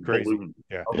fucking balloon.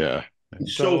 Yeah.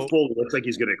 He's so full, it looks like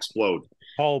he's gonna explode.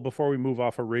 Paul, before we move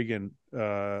off of Regan,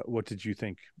 what did you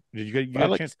think? Did you get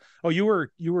a chance? Oh, you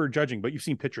were judging, but you've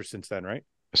seen pictures since then, right?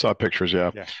 I saw pictures,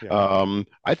 yeah.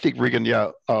 I think Regan,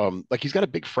 like he's got a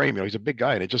big frame, he's a big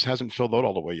guy, and it just hasn't filled out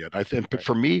all the way yet. I think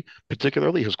for me,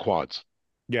 particularly his quads.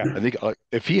 Yeah, I think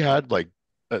if he had like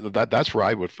that's where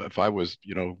I would, if I was,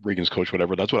 Regan's coach,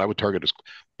 whatever, that's what I would target, is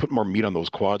put more meat on those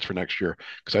quads for next year.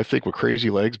 Because I think with crazy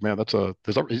legs, man,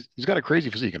 he's got a crazy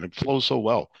physique and it flows so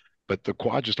well, but the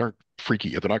quads just aren't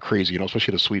freaky. They're not crazy,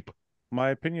 especially the sweep.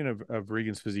 My opinion of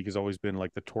Regan's physique has always been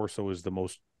like the torso is the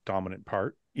most dominant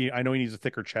part. I know he needs a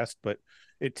thicker chest, but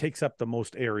it takes up the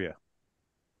most area.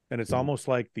 And it's almost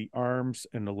like the arms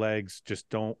and the legs just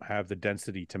don't have the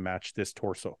density to match this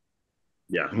torso.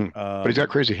 Yeah. But he's got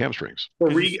crazy hamstrings.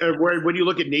 When you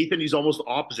look at Nathan, he's almost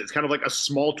opposite. It's kind of like a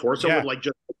small torso with like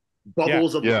just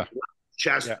bubbles of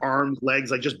chest, arms,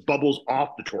 legs, like just bubbles off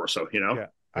the torso, Yeah.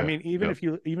 I mean, even if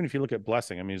you look at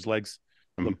Blessing, I mean, his legs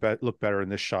look better in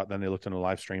this shot than they looked in the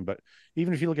live stream. But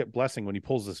even if you look at Blessing, when he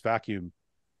pulls this vacuum,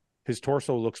 his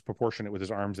torso looks proportionate with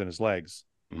his arms and his legs.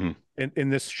 In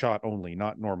this shot only,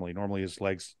 not normally. Normally his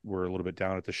legs were a little bit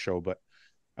down at the show, but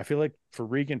I feel like for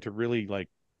Regan to really like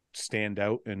stand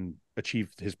out and achieve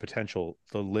his potential,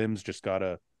 the limbs just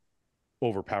gotta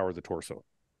overpower the torso.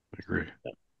 I agree.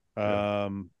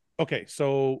 Okay,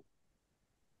 so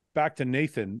back to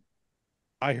Nathan.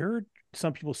 I heard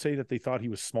some people say that they thought he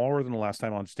was smaller than the last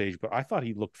time on stage, but I thought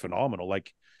he looked phenomenal.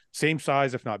 Like same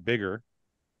size, if not bigger,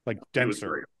 like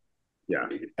denser. Yeah.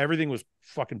 Everything was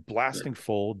fucking blasting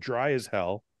full, dry as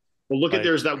hell. Well, look at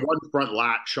there's that one front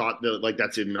lat shot that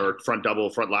that's in, or front double,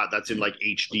 front lat that's in like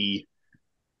HD.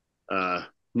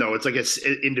 No, it's like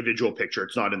an individual picture.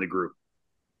 It's not in the group.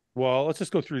 Well, let's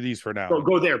just go through these for now.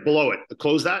 Go there below it.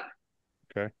 Close that.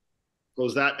 Okay.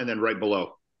 Close that, and then right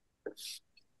below.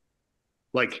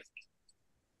 Like,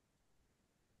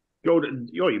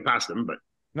 you passed them, but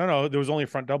no, there was only a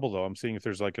front double though. I'm seeing if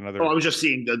there's like another. Oh, I was just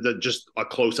seeing just a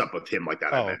close up of him like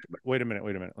that. Oh, wait a minute.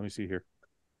 Let me see here.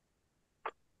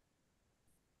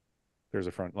 There's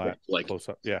a front lat like close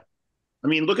up. Yeah. I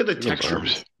mean, look at the Those texture of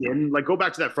his arms. skin. Like, go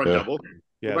back to that front Yeah. double.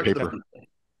 Yeah. Go back to the Paper. front.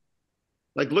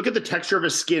 Like, look at the texture of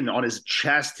his skin on his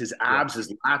chest, his abs,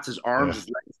 his lats, his arms, his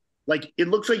legs. Like, it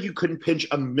looks like you couldn't pinch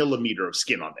a millimeter of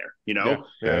skin on there, you know?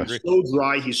 Yeah, I He's agree. so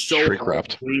dry. He's so Shrink hard,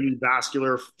 wrapped. veiny,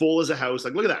 vascular, full as a house.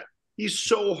 Like, look at that. He's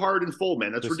so hard and full,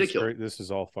 man. That's This is ridiculous. great. This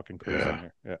is all fucking crazy Yeah. in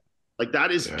here. Yeah. Like,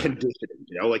 that is Yeah. conditioning,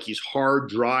 you know? Like, he's hard,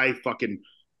 dry, fucking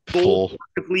full Full.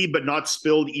 perfectly, but not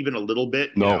spilled even a little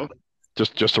bit, you No. know?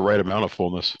 Just the right amount of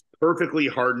fullness. Perfectly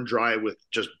hard and dry with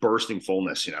just bursting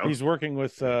fullness, you know? He's working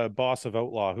with Boss of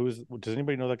Outlaw. Does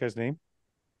anybody know that guy's name?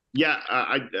 Yeah,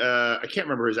 I can't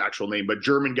remember his actual name, but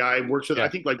German guy works with. Yeah. I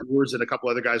think like Wurs and a couple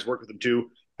other guys work with him too.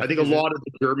 I think a he's lot of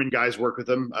the German guys work with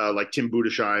him, like Tim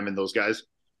Budesheim and those guys.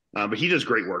 But he does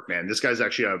great work, man. This guy's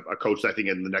actually a coach that I think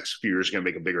in the next few years is going to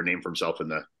make a bigger name for himself in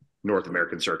the North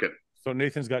American circuit. So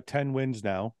Nathan's got 10 wins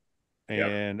now,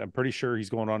 and I'm pretty sure he's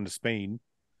going on to Spain.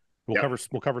 We'll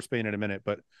cover Spain in a minute,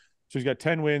 but so he's got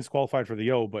 10 wins, qualified for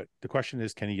the O. But the question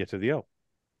is, can he get to the O?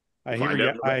 I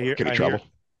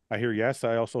hear yes.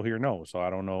 I also hear no. So I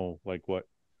don't know like what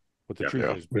the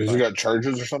truth is. Has he got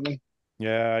charges or something?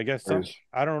 Yeah, I guess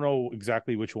I don't know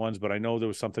exactly which ones, but I know there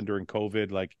was something during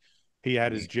COVID. Like he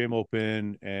had his gym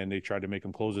open and they tried to make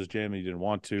him close his gym and he didn't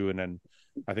want to. And then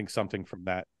I think something from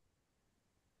that,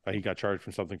 he got charged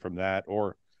for something from that,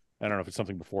 or I don't know if it's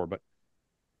something before, but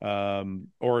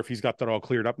or if he's got that all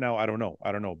cleared up now. I don't know.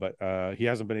 But he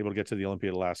hasn't been able to get to the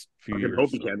Olympia the last few years. I hope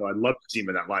he can, though. I'd love to see him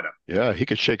in that lineup. Yeah, he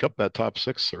could shake up that top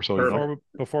 6 or so.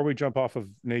 Before we jump off of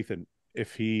Nathan,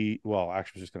 actually, I was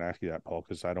just going to ask you that, Paul,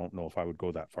 because I don't know if I would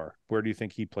go that far. Where do you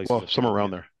think he places? Well, somewhere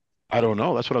around there. I don't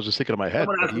know. That's what I was just thinking in my head.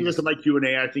 Someone asked me this in my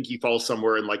Q&A. I think he falls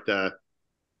somewhere in like the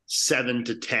 7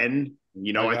 to 10.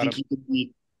 You know, I think he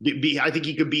could I think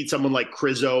he could beat someone like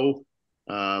Krizo.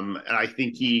 And I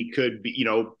think he could be, you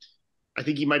know, I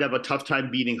think he might have a tough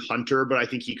time beating Hunter, but I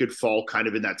think he could fall kind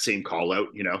of in that same call out,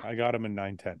 you know. I got him in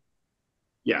 9-10.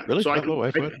 Yeah. Really?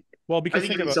 So because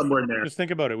think somewhere in there. Just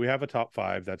think about it. We have a top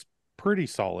 5 that's pretty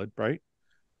solid, right?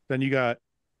 Then you got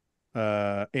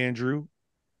Andrew,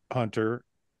 Hunter,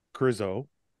 Krizo.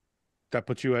 That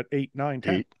puts you at 8, 9,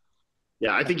 10. 8.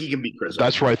 Yeah, I think he can beat Krizo.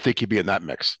 That's where I think he'd be in that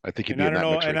mix. I think he'd be in that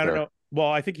mix. And I don't know. Well,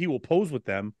 I think he will pose with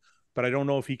them, but I don't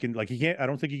know if he can. Like he can't. I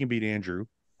don't think he can beat Andrew.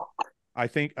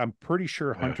 I'm pretty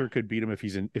sure Hunter could beat him if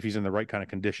he's in the right kind of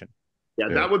condition. Yeah,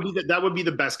 that would be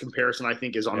the best comparison. I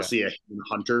think is honestly a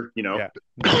Hunter. You know,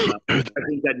 I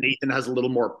think that Nathan has a little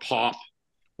more pop.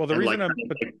 Well, the reason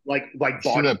like body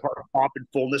pop and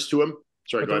fullness to him.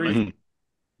 Sorry, go ahead, Mike.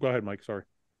 Go ahead, Mike. Sorry.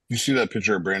 You see that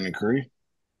picture of Brandon Currey?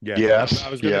 Yeah. Yes.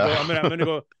 I was gonna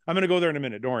go. I'm gonna go there in a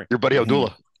minute. Don't worry. Your buddy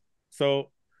Abdullah.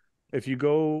 So, if you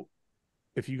go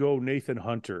Nathan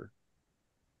Hunter,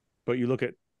 but you look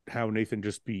at how Nathan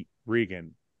just beat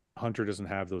Regan, Hunter doesn't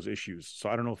have those issues. So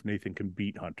I don't know if Nathan can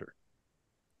beat Hunter.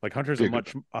 Like Hunter's a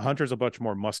much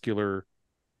more muscular,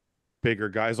 bigger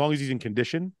guy. As long as he's in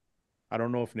condition, I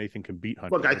don't know if Nathan can beat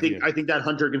Hunter. Look, I think that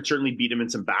Hunter can certainly beat him in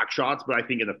some back shots, but I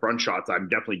think in the front shots, I'm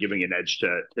definitely giving an edge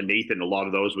to Nathan. A lot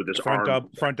of those with his front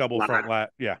double, front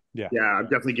lat. Yeah. I'm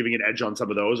definitely giving an edge on some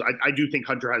of those. I do think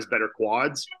Hunter has better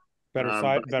quads, better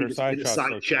side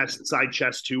shots, side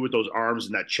chest too, with those arms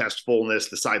and that chest fullness,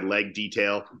 the side leg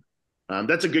detail.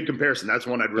 That's a good comparison. That's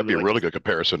one I'd really. That'd be a really good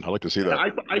comparison. I like to see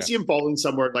that. I see him falling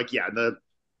somewhere like in the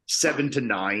 7 to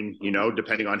 9. You know,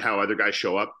 depending on how other guys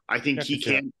show up. I think he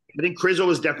can. I think Krizo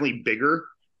is definitely bigger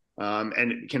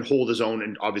and can hold his own,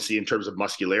 and obviously in terms of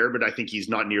muscularity, but I think he's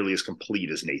not nearly as complete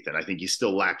as Nathan. I think he's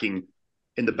still lacking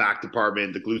in the back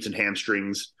department, the glutes and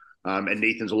hamstrings, and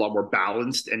Nathan's a lot more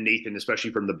balanced. And Nathan,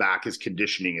 especially from the back, his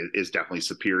conditioning is definitely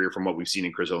superior from what we've seen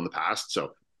in Krizo in the past.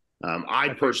 So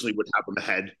I personally would have him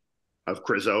ahead of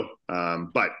Krizo,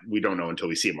 but we don't know until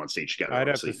we see him on stage together. I'd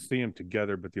have to see him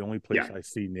together, but the only place I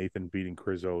see Nathan beating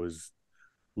Krizo is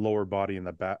lower body on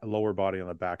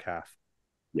the back half.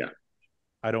 Yeah.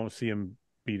 I don't see him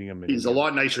beating him. He's a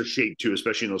lot nicer shape too,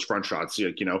 especially in those front shots.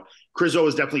 You know, Krizo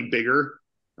is definitely bigger,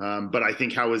 but I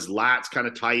think how his lats kind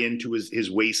of tie into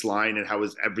his waistline and how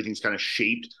everything's kind of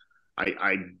shaped,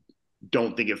 I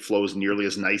don't think it flows nearly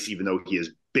as nice, even though he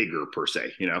is bigger per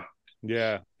se, you know?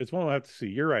 Yeah. It's one we'll have to see.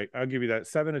 You're right. I'll give you that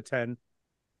 7 to 10.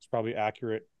 It's probably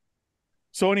accurate.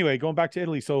 So anyway, going back to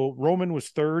Italy. So Roman was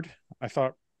 3rd. I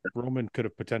thought Roman could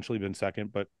have potentially been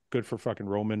 2nd, but good for fucking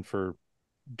Roman for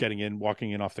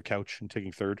walking in off the couch and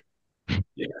taking 3rd.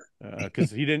 Yeah.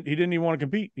 Because he didn't even want to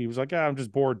compete. He was like, I'm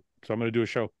just bored, so I'm going to do a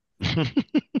show.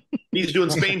 He's doing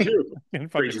Spain too.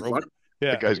 Crazy Roman.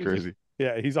 Yeah, that guy's crazy.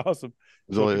 Yeah, he's awesome.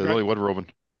 There's only one Roman.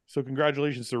 So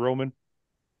congratulations to Roman.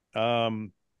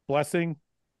 Blessing.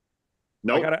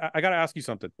 Nope. I gotta ask you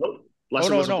something. Nope. Oh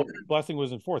no, Blessing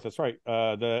was in fourth. That's right.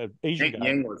 The Asian guy.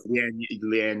 Yang was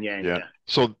Lian Yang. Yeah.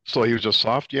 So he was just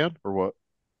soft, Yan, or what?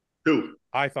 Who?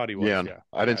 I thought he was. Yan. Yeah.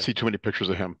 I didn't see too many pictures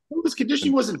of him. His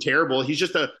conditioning wasn't terrible.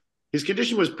 His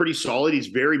condition was pretty solid. He's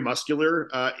very muscular.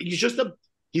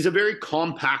 He's a very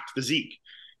compact physique.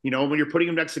 You know, when you're putting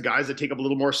him next to guys that take up a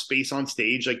little more space on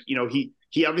stage, like, you know,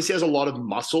 he obviously has a lot of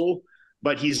muscle,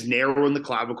 but he's narrow in the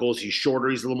clavicles. He's shorter.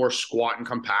 He's a little more squat and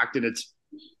compact. And it's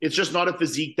just not a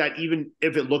physique that, even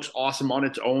if it looks awesome on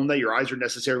its own, that your eyes are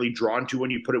necessarily drawn to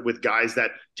when you put it with guys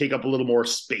that take up a little more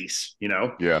space, you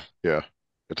know? Yeah. Yeah.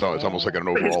 It's almost like an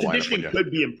But his overall conditioning lineup.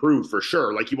 could be improved for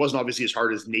sure. Like, he wasn't obviously as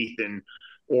hard as Nathan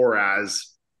or as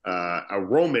a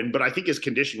Roman, but I think his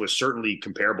conditioning was certainly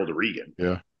comparable to Regan.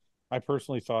 Yeah. I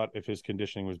personally thought if his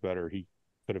conditioning was better, he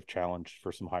could have challenged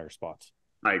for some higher spots.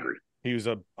 I agree. He was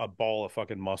a ball of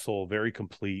fucking muscle, very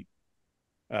complete,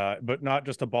 but not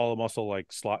just a ball of muscle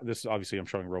like slot. This is obviously, I'm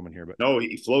showing Roman here, but no,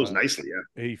 he flows nicely.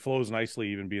 Yeah, he flows nicely,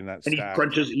 even being that. And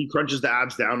he crunches the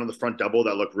abs down on the front double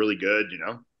that look really good. You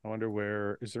know. I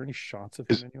wonder is there any shots of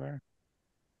him anywhere?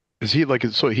 Is he like,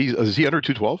 so is he under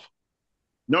 212?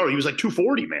 No, he was like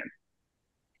 240, man.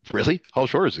 Really? How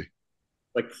short is he?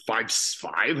 Like 5'5".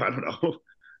 I don't know.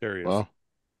 There he is. Wow.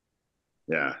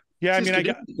 Yeah. Yeah, I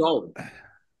mean,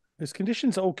 his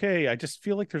condition's okay. I just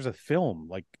feel like there's a film.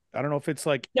 Like, I don't know if it's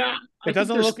like, it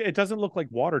doesn't look like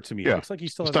water to me. Yeah. It looks like he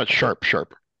still has. It's not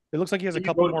sharp. It looks like he has a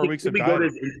couple more weeks of diving.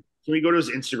 Can we go to his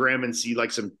Instagram and see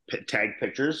like some tag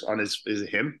pictures on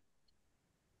him?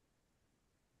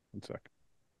 1 sec.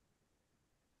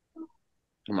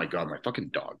 Oh my God, my fucking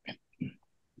dog, man.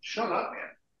 Shut up,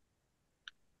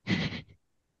 man.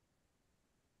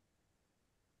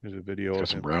 There's a video of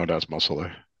some round ass muscle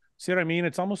there. See what I mean?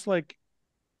 It's almost like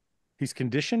he's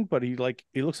conditioned, but it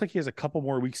looks like he has a couple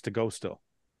more weeks to go still.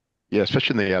 Yeah,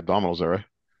 especially in the abdominals there, right?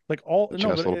 Like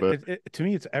to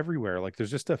me, it's everywhere. Like,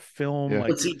 there's just a film. Yeah. Like,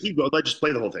 let's see. Keep going. Let's just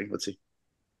play the whole thing. Let's see.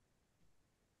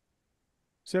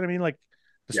 See what I mean? Like,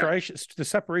 the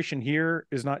separation here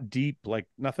is not deep. Like,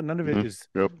 nothing. None of it is.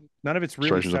 Yep. None of it's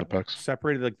really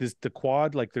separated. Like the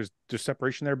quad. Like, there's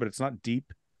separation there, but it's not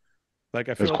deep. Like,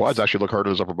 I feel his quads actually look harder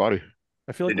than his upper body.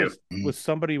 I feel like with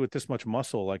somebody with this much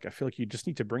muscle, like, I feel like you just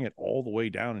need to bring it all the way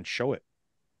down and show it.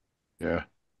 Yeah.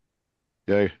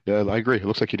 Yeah, I agree. It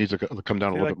looks like he needs to come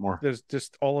down a little bit more. There's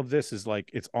just all of this is like,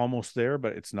 it's almost there,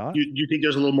 but it's not. Do you think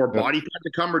there's a little more body fat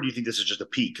to come, or do you think this is just a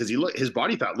peak? Because his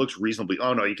body fat looks reasonably.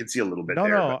 Oh no, you can see a little bit.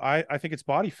 No, I think it's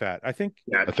body fat. I think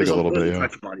a little bit. Yeah,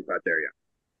 body fat there.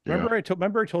 Yeah.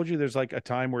 Remember I told you there's like a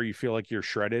time where you feel like you're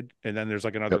shredded, and then there's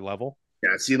like another level.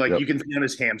 Yeah, see, like you can see on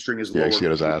his hamstring, his lower. You see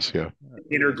his ass. Yeah.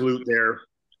 Inner glute there.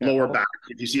 Lower back.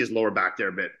 If you see his lower back there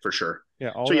a bit, for sure.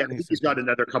 Yeah. So I think he's got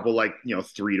another couple,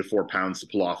 3 to 4 pounds to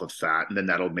pull off of fat, and then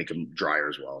that'll make him drier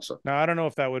as well. So now I don't know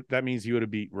if that means he would have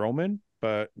beat Roman,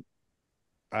 but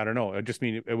I don't know. I just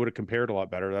mean it would have compared a lot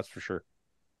better. That's for sure.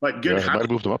 But good. Might have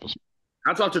moved him up.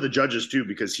 Hats off to the judges too,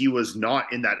 because he was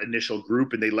not in that initial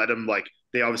group, and they let him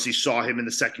they obviously saw him in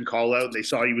the second call out. They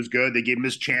saw he was good. They gave him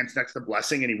his chance next to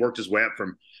Blessing, and he worked his way up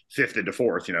from 5th into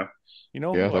 4th. You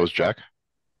know. Yeah, that was Jack.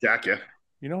 Jack, yeah.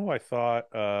 You know who I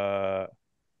thought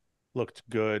looked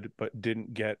good but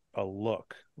didn't get a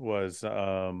look was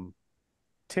Tim.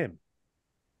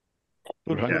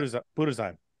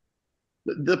 Budazime.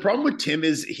 The problem with Tim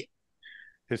is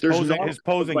his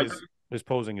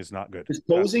posing is not good. His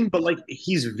posing, but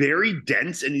he's very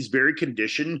dense and he's very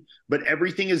conditioned, but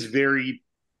everything is very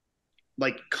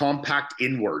compact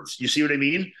inwards. You see what I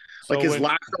mean? His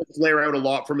lats don't flare out a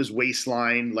lot from his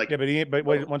waistline. But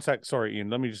wait 1 sec. Sorry, Ian.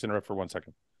 Let me just interrupt for 1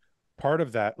 second. Part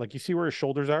of that, you see where his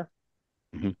shoulders are?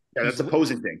 Mm-hmm. Yeah, that's a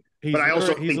posing thing. But I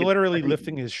also he's literally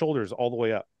lifting his shoulders all the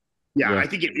way up. Yeah, I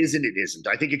think it is and it isn't.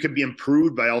 I think it could be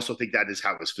improved, but I also think that is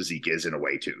how his physique is in a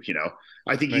way too.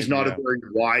 I think he's not a very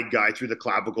wide guy through the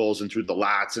clavicles and through the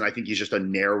lats, and I think he's just a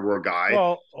narrower guy.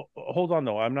 Well, hold on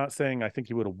though. I'm not saying I think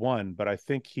he would have won, but I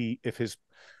think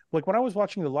when I was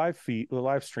watching the live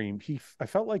stream, I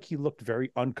felt like he looked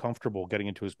very uncomfortable getting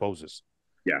into his poses.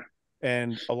 Yeah.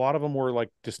 And a lot of them were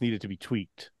just needed to be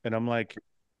tweaked. And I'm like,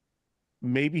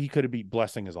 maybe he could have beat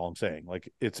Blessing is all I'm saying.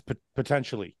 It's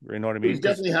potentially, you know what I mean? He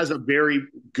definitely has a very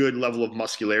good level of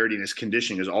muscularity, and his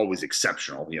conditioning is always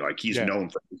exceptional. He's known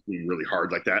for being really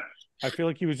hard like that. I feel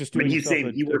like he was just doing he's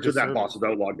saying he works with that Boss of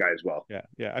Outlaw guy as well. Yeah.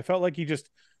 Yeah. I felt like he just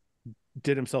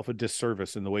did himself a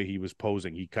disservice in the way he was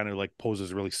posing. He kind of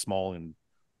poses really small and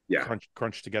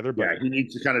crunch together. But he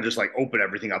needs to kind of just open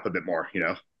everything up a bit more,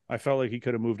 I felt like he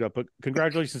could have moved up, but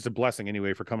congratulations to Blessing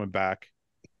anyway for coming back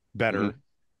better. Mm-hmm.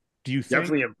 Do you think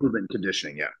definitely improvement in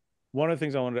conditioning? Yeah. One of the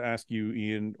things I wanted to ask you,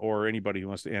 Ian, or anybody who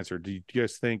wants to answer, do you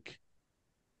guys think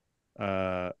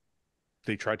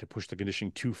they tried to push the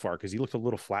conditioning too far? Because he looked a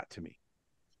little flat to me.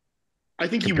 I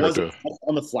think he was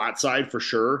on the flat side for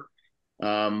sure.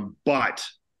 But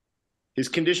his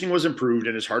conditioning was improved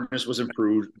and his hardness was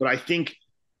improved. But I think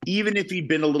even if he'd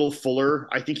been a little fuller,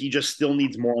 I think he just still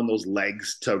needs more on those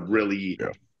legs to really,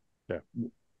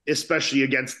 especially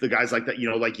against the guys like that, you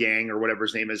know, like Yang or whatever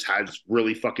his name is, has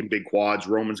really fucking big quads.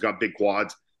 Roman's got big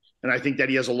quads. And I think that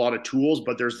he has a lot of tools,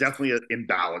 but there's definitely an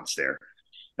imbalance there.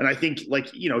 And I think,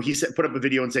 like, you know, he put up a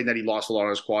video and saying that he lost a lot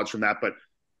of his quads from that, but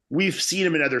we've seen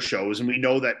him in other shows, and we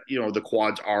know that, you know, the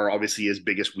quads are obviously his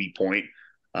biggest weak point.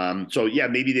 So yeah,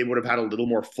 maybe they would have had a little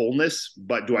more fullness,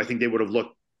 but do I think they would have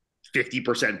looked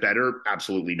 50% better?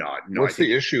 Absolutely not. No, What's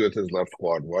the issue with his left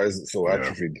quad? Why is it so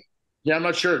atrophied? Yeah, I'm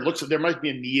not sure. It looks like there might be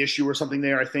a knee issue or something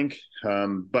there, I think.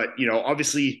 But, you know,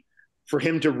 obviously for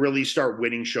him to really start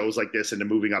winning shows like this and to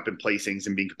moving up in placings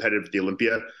and being competitive at the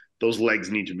Olympia, those legs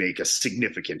need to make a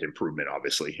significant improvement,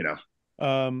 obviously, you know?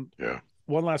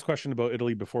 One last question about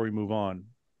Italy before we move on.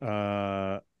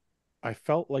 I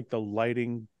felt like the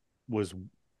lighting was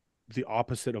the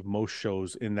opposite of most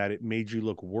shows in that it made you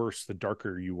look worse the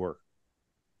darker you were.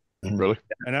 Really?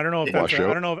 And I don't know if that's I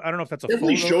don't know if that's a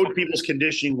definitely showed people's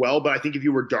conditioning well, but I think if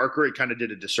you were darker, it kind of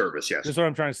did a disservice. Yes, that's what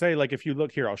I'm trying to say. Like, if you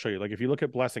look here, I'll show you. Like, if you look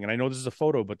at Blessing, and I know this is a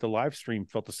photo, but the live stream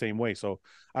felt the same way. So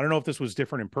I don't know if this was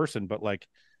different in person, but like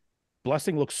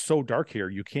Blessing looks so dark here,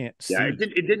 you can't see. Yeah,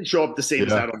 it didn't show up the same as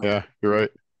that on Yeah, you're right.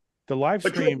 The live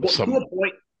stream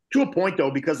to a point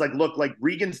though, because like look, like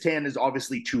Regan's tan is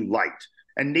obviously too light,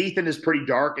 and Nathan is pretty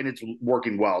dark, and it's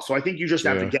working well. So I think you just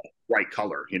have to get the right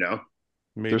color, you know.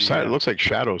 Maybe, it looks like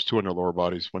shadows too on their lower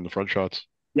bodies when the front shots.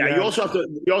 Yeah, you also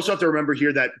have to remember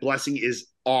here that Blessing is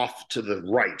off to the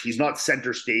right. He's not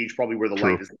center stage, probably where the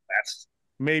light is the best.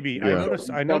 Maybe I noticed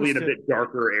probably in a bit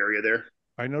darker area there.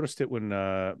 I noticed it when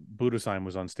Budasheim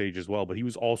was on stage as well, but he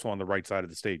was also on the right side of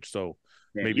the stage. So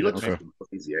maybe he looks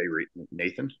crazy,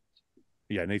 Nathan.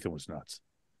 Yeah, Nathan was nuts.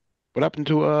 What happened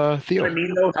to Theo? You know what I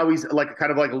mean, though, how he's like kind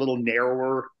of like a little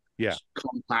narrower,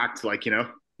 compact, like, you know.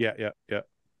 Yeah.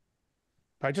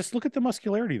 I just look at the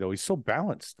muscularity though. He's so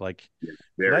balanced. Like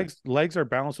legs are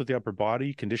balanced with the upper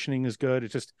body. Conditioning is good.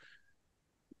 It's just,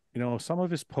 you know, some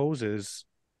of his poses.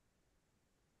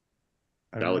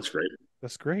 That looks great.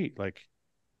 That's great. Like,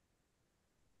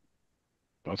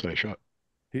 that's a nice shot.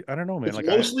 I don't know, man. It's like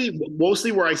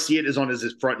mostly where I see it is on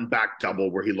his front and back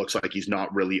double, where he looks like he's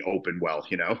not really open well.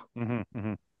 You know,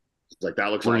 like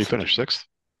that looks. Where did he finish? 6th,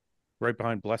 right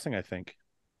behind Blessing, I think.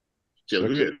 Yeah,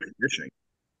 look at conditioning.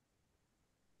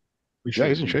 Yeah,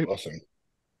 he's in shape.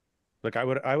 Like I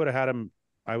would have had him.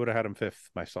 I would have had him 5th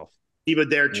myself. Even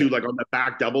there too, like on the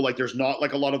back double, like there's not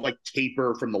like a lot of like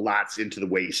taper from the lats into the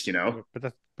waist, you know.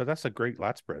 But that's a great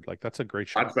lat spread. Like that's a great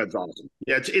shot. Lat spread's awesome.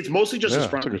 Yeah, it's mostly just his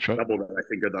front double that I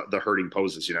think are the hurting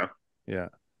poses, you know. Yeah.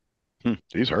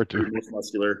 He's hard too. Most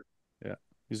muscular. Yeah,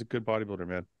 he's a good bodybuilder,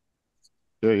 man.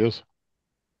 Yeah, he is.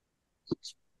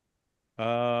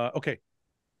 Okay,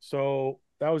 so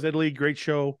that was Italy. Great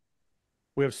show.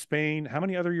 We have Spain. How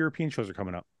many other European shows are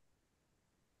coming up?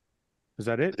 Is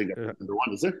that it? I think that's the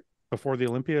one, is it? Before the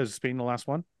Olympia, is Spain the last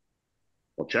one?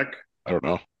 I'll check. I don't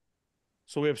know.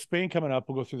 So we have Spain coming up.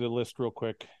 We'll go through the list real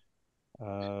quick.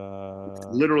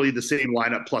 Literally the same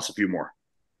lineup plus a few more.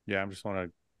 Yeah, I just want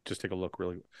to take a look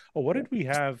really. Oh, what did we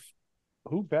have?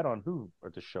 Who bet on who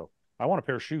at the show? I want a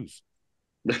pair of shoes.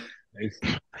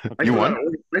 You won?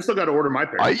 I still got to order my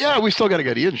pair. Yeah, we still got to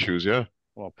get Ian shoes. Yeah.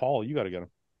 Well, Paul, you got to get them.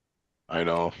 I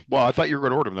know. Well, I thought you were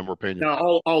going to order them. Then we're paying you.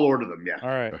 No, I'll order them. Yeah. All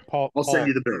right, Paul. I'll send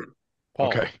you the bill. Paul.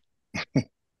 Okay.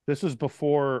 This is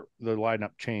before the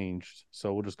lineup changed,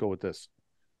 so we'll just go with this.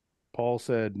 Paul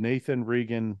said Nathan,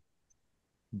 Regan,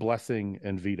 Blessing,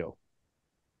 and Vito.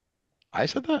 I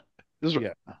said that?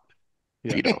 Yeah.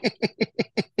 Vito.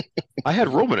 I had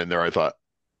Roman in there, I thought.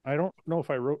 I don't know if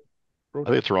I wrote I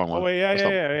think it's the wrong one. Oh, yeah,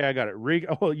 I got it.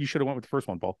 Regan. Oh, you should have went with the first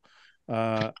one, Paul.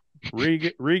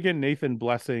 Regan, Nathan,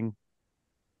 Blessing,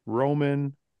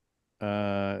 Roman,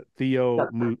 Theo,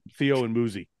 and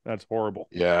Muzi. That's horrible.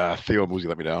 Yeah, Theo and Muzi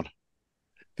let me down.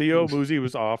 Theo Muzi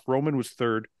was off. Roman was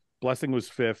 3rd. Blessing was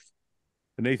 5th.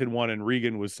 Nathan won, and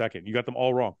Regan was 2nd. You got them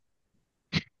all wrong.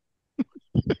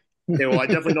 Okay, well, I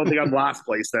definitely don't think I'm last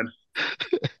place then.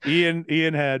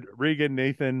 Ian had Regan,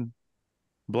 Nathan,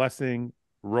 Blessing,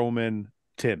 Roman,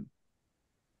 Tim.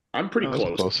 I'm pretty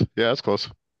close. Yeah, that's close.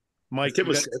 Mike, Tim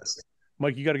was 6th.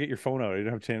 Mike, you got to get your phone out. I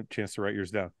didn't have a chance to write yours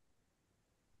down.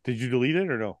 Did you delete it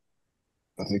or no?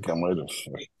 I think I might have.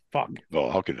 Fuck. Oh,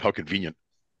 how convenient.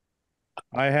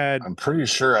 I'm pretty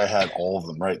sure I had all of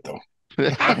them right though.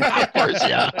 Of course,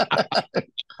 yeah.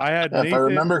 I had If I Nathan.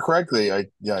 remember correctly, I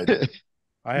did.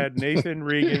 I had Nathan,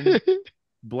 Regan,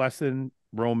 Blessin,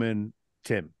 Roman,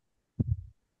 Tim.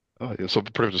 Oh, yeah, so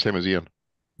pretty much the same as Ian.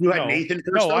 You had No. Nathan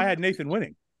first, No, though? I had Nathan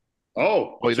winning.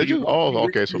 Oh, Oh, did you? Oh,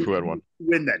 okay. So who had one?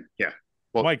 Win then. Yeah.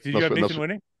 Well, Mike, did you have Nathan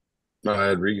winning? No, I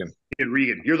had Regan. You had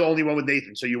Regan. You're the only one with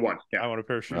Nathan, so you won. I Yeah. want a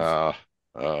pair of shoes.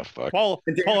 Fuck. Paul,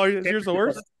 yours the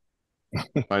worst?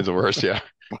 Mine's the worst, yeah.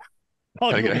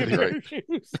 Paul, I you think want a pair right. of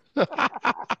shoes?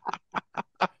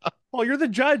 Paul, you're the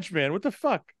judge, man. What the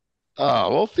fuck?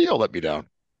 Well, Theo let me down.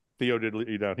 Theo did let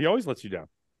you down. He always lets you down.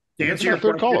 To That's answer my your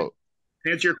third question, call out.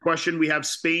 to answer your question, we have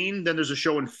Spain, then there's a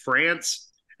show in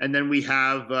France, and then we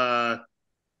have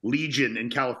Legion in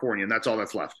California, and that's all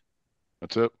that's left.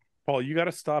 That's it. Paul, you got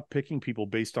to stop picking people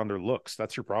based on their looks.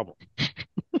 That's your problem.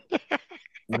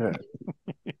 Yeah.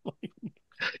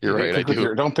 You're right. I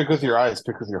do. Don't pick with your eyes.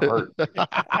 Pick with your heart.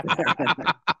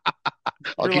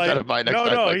 I'll You're keep like, that in mind next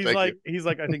time. No, Mike. he's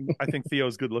like, I think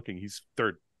Theo's good looking. He's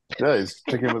third. Yeah, he's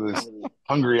picking with his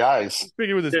hungry eyes.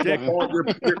 Picking with his dick. Paul,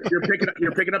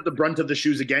 you're picking up the brunt of the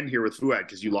shoes again here with Fouad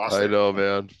because you lost. I know,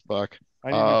 man. Fuck.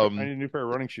 I need a new pair of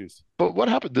running shoes. But what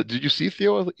happened? Did you see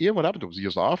Theo? Ian, what happened? Was he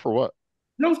just off or what?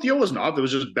 No, Theo wasn't off. It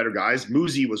was just better guys.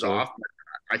 Muzi was off.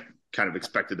 I kind of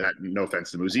expected that. No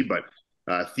offense to Muzi, but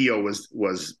Theo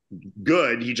was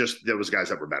good. There was guys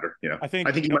that were better. You know, I think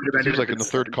he might have He was like in the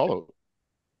third call out.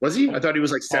 Was he? I thought he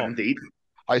was like seventh, eighth.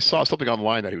 I saw something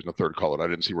online that he was in the third call out. I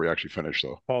didn't see where he actually finished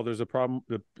though. Paul, there's a problem.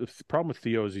 The problem with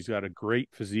Theo is he's got a great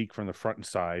physique from the front and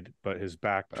side, but his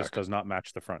back just does not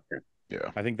match the front.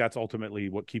 Yeah. I think that's ultimately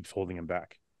what keeps holding him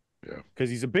back. Yeah. Because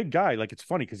he's a big guy. Like, it's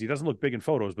funny because he doesn't look big in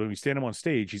photos, but when you stand him on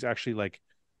stage, he's actually like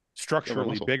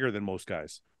structurally bigger than most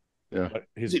guys. Yeah. But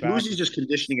his Muzi's just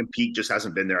conditioning and peak just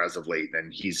hasn't been there as of late.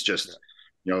 And he's just,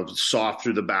 soft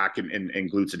through the back and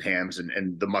glutes and hams,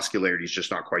 and the muscularity is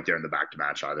just not quite there in the back to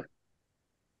match either.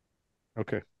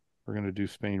 Okay. We're going to do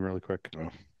Spain really quick. Oh. We're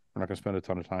not going to spend a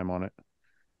ton of time on it.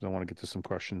 I want to get to some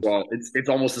questions. Well, it's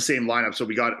almost the same lineup. So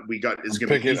we got is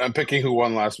going to be. I'm picking who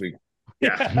won last week.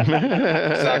 Yeah.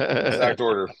 exact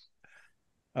order.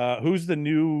 Who's the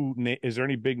new? Is there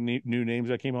any big new names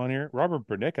that came on here? Robert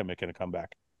Bernicka making a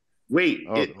comeback. Wait.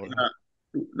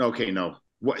 Okay. No.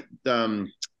 What?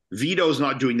 Vito's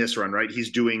not doing this run, right? He's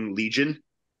doing Legion.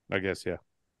 I guess. Yeah.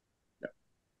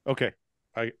 Okay.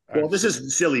 Well, this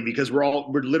is silly because we're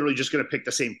literally just going to pick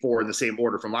the same four in the same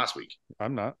order from last week.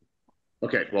 I'm not.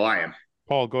 Okay. Well, I am.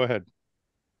 Paul, go ahead.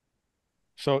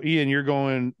 So, Ian, you're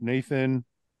going Nathan.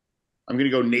 I'm going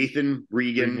to go Nathan,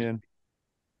 Regan,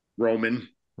 Roman,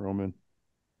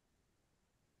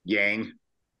 Yang.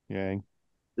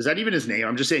 Is that even his name?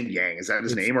 I'm just saying Yang. Is that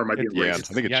his name, or am I being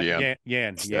racist? I think it's Yan.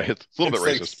 Yan. Yeah, it's a little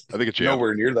bit racist. I think it's Yan.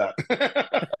 Nowhere near that.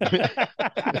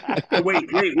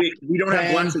 Wait. We don't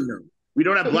have Blessing though. We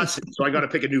don't have Blessing, so I got to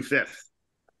pick a new fifth.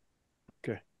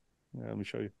 Okay. Yeah, let me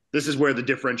show you. This is where the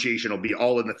differentiation will be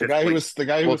all in the fifth. The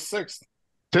guy who was sixth.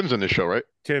 Tim's in this show, right?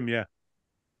 Tim, yeah.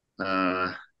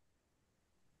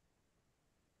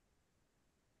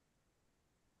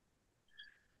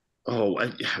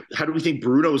 How do we think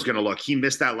Bruno's going to look? He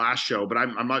missed that last show, but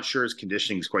I'm not sure his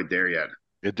conditioning is quite there yet.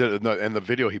 It did, and the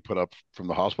video he put up from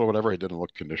the hospital, or whatever, it didn't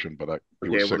look conditioned, but he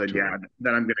was sick too.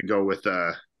 Then I'm going to go with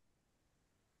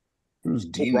Who's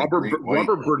Dean? Robert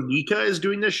Bernicka is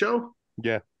doing this show.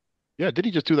 Yeah. Did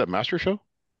he just do that master show?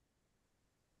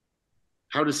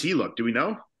 How does he look? Do we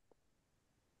know?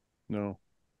 No.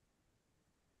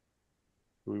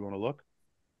 Do we want to look?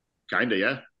 Kinda,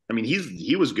 yeah. I mean,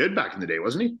 he was good back in the day,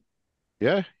 wasn't he?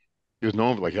 Yeah, he was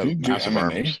known for like having massive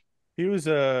arms. He was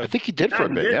I think he did for a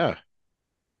bit. Yeah.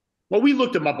 Well, we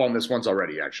looked him up on this once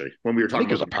already, actually, when we were talking. I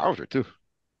think he was a powerlifter too.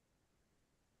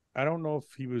 I don't know if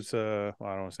he was. Well,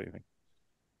 I don't want to say anything.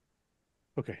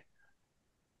 Okay.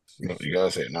 No, you gotta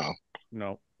say it now.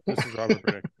 No, this is Robert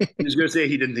Bernicka. He was going to say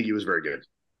he didn't think he was very good.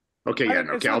 Okay, yeah,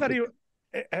 no, okay.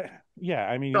 Yeah,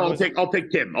 I mean, no, I'll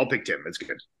pick Tim. I'll pick Tim. It's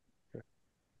good.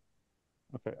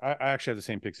 Okay, I actually have the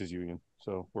same picks as you, Ian,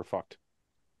 so we're fucked.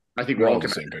 I think we're all the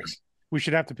same picks. We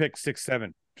should have to pick 6,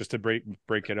 7 just to break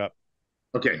it up.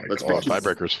 Okay, let's pick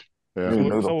tiebreakers. Yeah, I don't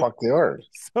know the fuck they are.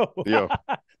 So yeah,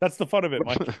 that's the fun of it,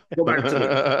 Mike. Go back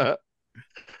to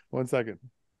 1 second.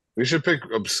 We should pick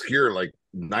obscure, like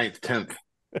 9th, 10th.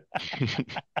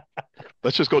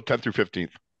 Let's just go 10th through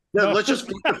 15th. Yeah, let's just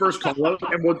pick the first call out,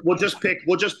 and we'll just pick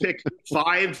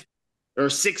 5 or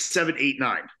 6, 7, 8,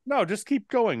 9. No, just keep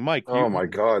going, Mike. Oh my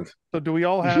god! So do we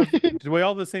all have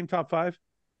the same top 5?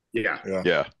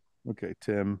 Yeah. Okay,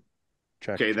 Tim.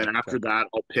 Check. Okay, then after that,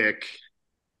 I'll pick.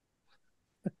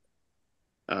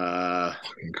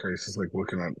 Fucking Christ! It's like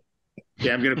looking at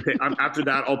Yeah, I'm gonna pick. After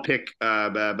that, I'll pick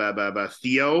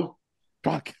Theo,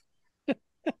 Fuck.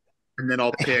 and then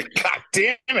I'll pick. God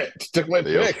damn it! Took my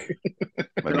Theo. pick.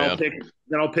 My Then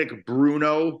man. I'll pick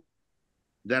Bruno.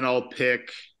 Then I'll pick.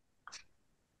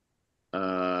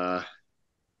 Tomas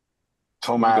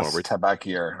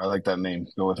Tabakier. I like that name.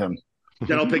 Go with him.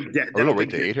 Then I'll pick. Are we going right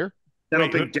to 8 here? Then I'll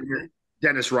pick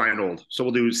Dennis Reinhold. So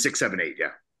we'll do 6, 7, 8. Yeah.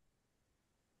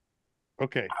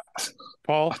 Okay.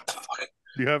 Paul,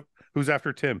 do you have who's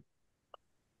after Tim?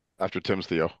 After Tim's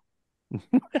Theo.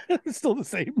 It's still the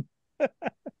same.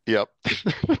 Yep.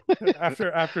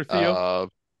 After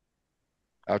Theo.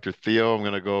 After Theo, I'm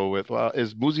gonna go with.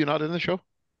 Is Muzi not in the show?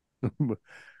 You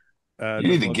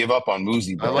need to give up on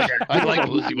Muzi, bro. I like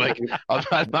Muzi, Mike.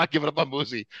 I'm not giving up on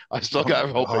Muzi. I still got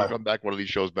hope to come back one of these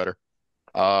shows better.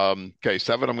 Okay,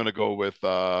 7. I'm gonna go with.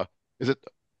 Is it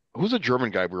who's the German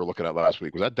guy we were looking at last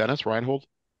week? Was that Dennis Reinhold?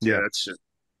 Yeah, that's.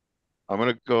 I'm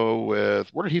gonna go with.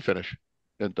 Where did he finish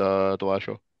at the last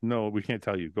show? No, we can't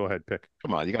tell you. Go ahead, pick.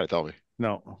 Come on, you got to tell me.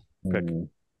 No, pick.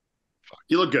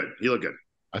 He looked good. He looked good.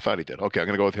 I thought he did. Okay, I'm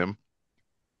gonna go with him.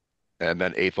 And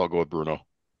then 8th, I'll go with Bruno.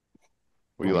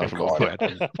 What are you laughing about, Brad?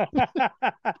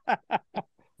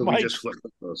 So we just flipped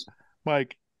those.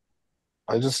 Mike,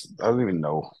 I don't even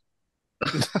know.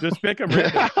 just pick him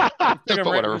random. Just put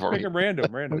whatever for pick me. him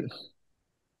random.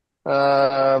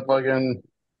 Fucking.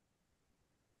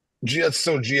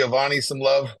 So Giovanni, some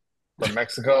love from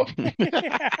Mexico.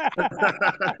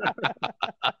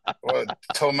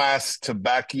 Tomas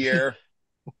Tabakier.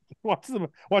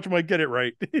 Watch Mike get it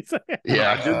right.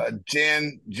 Yeah.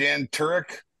 Jan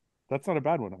Turek. That's not a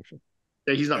bad one, actually.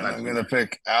 Yeah, he's not And bad. I'm gonna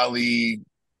pick Ali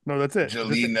No, that's it.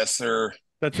 Jalil Nasser.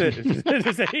 That's it.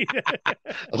 Just 8. I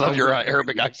love your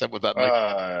Arabic accent with that,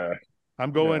 Mike.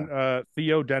 I'm going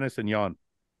Theo, Dennis, and Jan.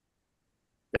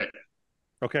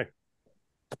 Okay.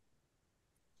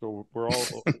 So we're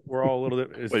all a little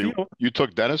bit. Wait, you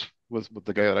took Dennis with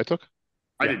the guy that I took?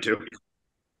 I did too.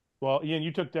 Well, Ian,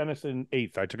 you took Dennis in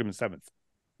 8th. I took him in 7th.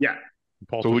 Yeah.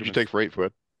 Paul So who'd you take for 8, Fouad?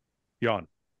 Jan.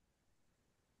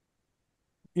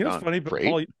 You know, it's funny,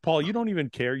 but Paul, you don't even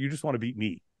care. You just want to beat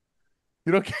me.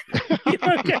 You don't care. You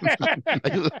don't care.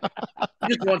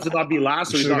 He just wants to not be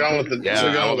last. So he's Should not have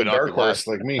gone with the dark horse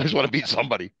like me. I just want to beat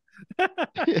somebody.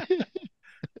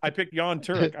 I picked Jan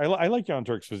Turek. I like Jan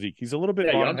Turek's physique. He's a little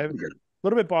bit bottom heavy. A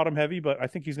little bit bottom heavy, but I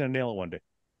think he's going to nail it one day.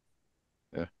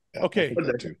 Yeah. Okay.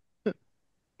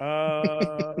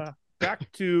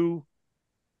 Back to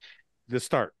the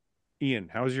start. Ian,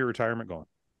 how's your retirement going?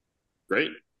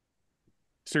 Great.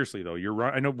 Seriously though,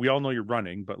 I know we all know you're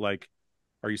running, but like,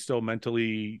 are you still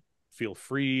mentally feel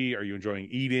free? Are you enjoying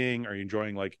eating? Are you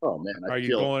enjoying like? Oh man, are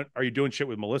you doing shit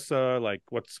with Melissa? Like,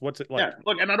 what's it like? Yeah,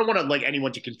 look, and I don't want to like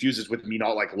anyone to confuse this with me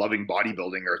not like loving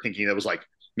bodybuilding or thinking that was like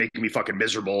making me fucking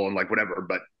miserable and like whatever.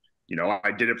 But you know,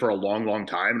 I did it for a long, long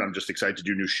time, and I'm just excited to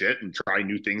do new shit and try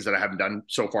new things that I haven't done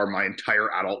so far my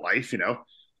entire adult life. You know,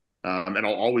 and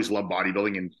I'll always love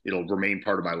bodybuilding, and it'll remain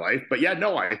part of my life. But yeah,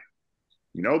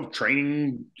 no,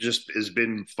 training just has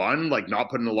been fun, like not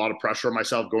putting a lot of pressure on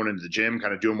myself, going into the gym,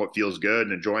 kind of doing what feels good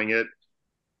and enjoying it,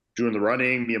 doing the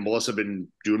running. Me and Melissa have been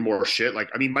doing more shit. Like,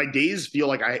 I mean, my days feel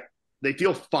like they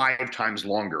feel 5 times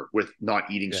longer with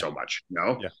not eating so much, you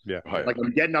know? Yeah. Like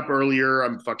I'm getting up earlier.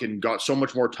 I'm fucking got so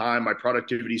much more time. My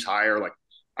productivity's higher. Like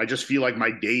I just feel like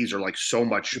my days are like so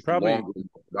much longer and more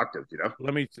productive, you know?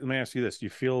 Let me ask you this. Do you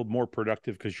feel more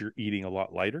productive because you're eating a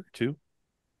lot lighter too?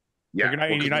 Yeah,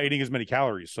 like you're not eating as many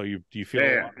calories, so do you feel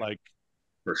a lot like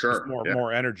for sure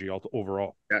more energy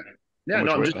overall? Yeah.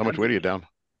 How much weight are you down?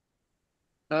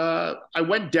 I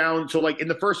went down. So like in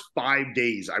the first 5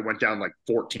 days, I went down like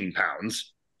 14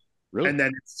 pounds. Really? And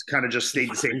then it's kind of just stayed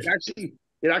the same.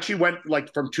 It actually went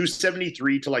like from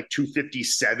 273 to like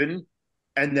 257,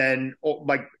 and then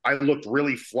like I looked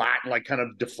really flat and like kind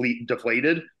of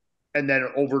deflated. And then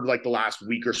over like the last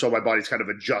week or so, my body's kind of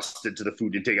adjusted to the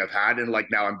food intake I've had. And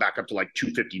like now I'm back up to like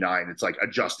 259. It's like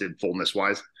adjusted fullness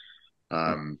wise.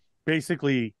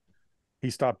 Basically, he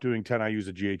stopped doing 10 IUs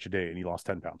of GH a day and he lost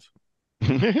 10 pounds.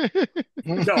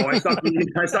 No, I stopped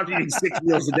eating 6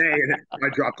 meals a day and I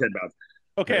dropped 10 pounds.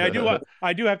 Okay,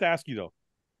 I do have to ask you though.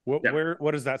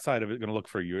 What is that side of it going to look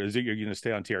for you? Is it you're going to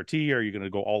stay on TRT or are you going to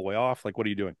go all the way off? Like, what are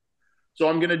you doing? So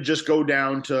I'm going to just go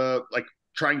down to like,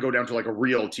 try and go down to like a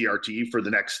real TRT for the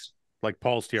next, like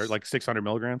Paul's TRT, like 600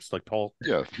 milligrams, like Paul.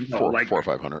 Yeah, 400 or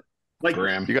 500. Like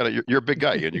gram. You're a big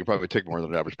guy, and you can probably take more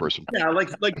than an average person. Yeah, like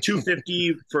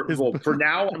 250 for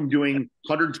now. I'm doing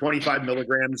 125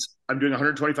 milligrams. I'm doing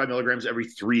 125 milligrams every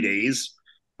 3 days,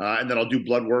 and then I'll do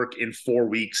blood work in 4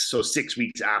 weeks. So 6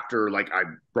 weeks after like I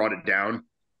brought it down,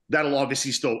 that'll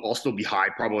obviously I'll still be high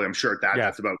probably. I'm sure at that. Yeah.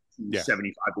 That's about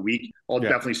 75 a week. I'll Yeah.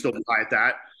 definitely still be high at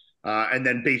that. And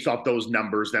then based off those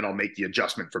numbers, then I'll make the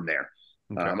adjustment from there.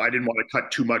 Okay. I didn't want to cut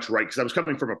too much, right? Because I was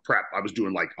coming from a prep. I was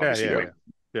doing like obviously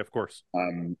yeah, of course.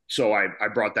 So I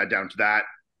brought that down to that.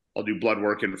 I'll do blood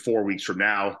work in 4 weeks from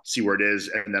now, see where it is,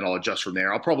 and then I'll adjust from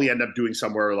there. I'll probably end up doing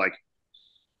somewhere like,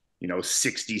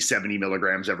 60, 70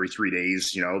 milligrams every 3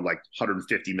 days, like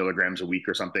 150 milligrams a week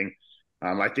or something.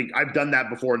 I think I've done that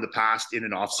before in the past in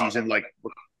an off season, like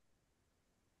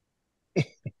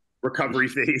recovery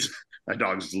phase. My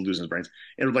dog's losing his brains.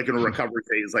 And like in a recovery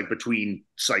phase, like between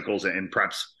cycles and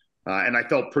preps. And I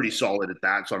felt pretty solid at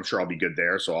that. So I'm sure I'll be good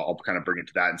there. So I'll kind of bring it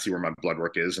to that and see where my blood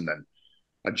work is and then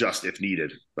adjust if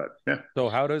needed. But yeah. So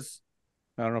I don't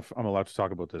know if I'm allowed to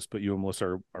talk about this, but you and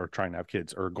Melissa are trying to have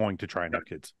kids or going to try and have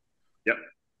kids. Yep.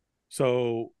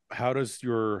 So how does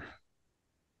I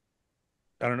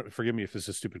don't know, forgive me if this is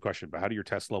a stupid question, but how do your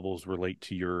test levels relate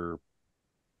to your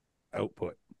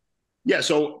output? Yeah.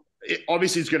 So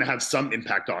obviously it's going to have some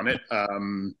impact on it.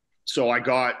 So I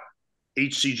got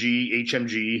HCG,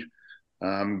 HMG.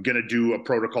 I'm going to do a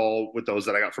protocol with those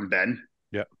that I got from Ben.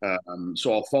 Yeah.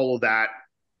 So I'll follow that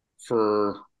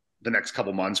for the next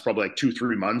couple months, probably like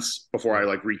 2-3 months before I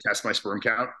like retest my sperm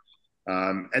count.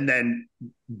 And then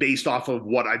based off of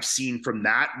what I've seen from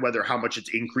that, whether how much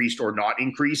it's increased or not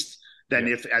increased, then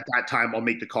if at that time I'll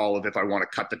make the call of if I want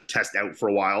to cut the test out for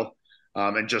a while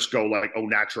and just go like au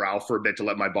natural for a bit to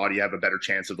let my body have a better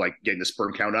chance of like getting the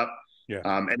sperm count up. Yeah.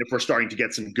 And if we're starting to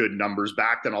get some good numbers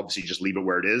back, then obviously just leave it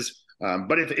where it is.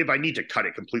 But if I need to cut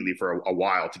it completely for a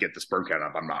while to get the sperm count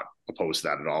up, I'm not opposed to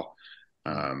that at all.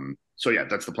 So yeah,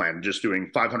 that's the plan. Just doing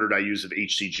 500 IUs of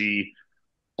HCG,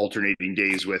 alternating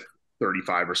days with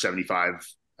 35 or 75,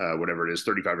 whatever it is,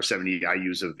 35 or 70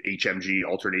 IUs of HMG,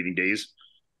 alternating days.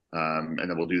 And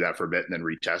then we'll do that for a bit and then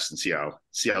retest and see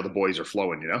how the boys are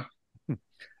flowing,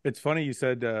 It's funny you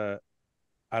said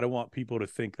I don't want people to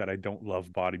think that I don't love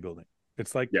bodybuilding.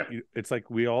 It's like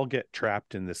we all get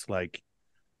trapped in this, like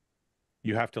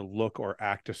you have to look or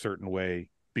act a certain way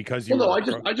because you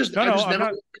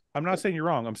I'm not saying you're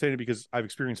wrong. I'm saying it because I've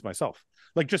experienced myself.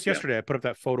 Like just yesterday I put up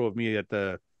that photo of me at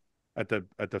the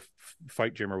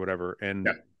fight gym or whatever, and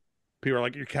people are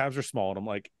like, your calves are small, and I'm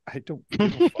like, I don't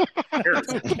give a fuck.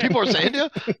 People are saying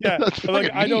to you? Yeah.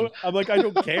 I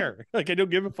don't care. Like I don't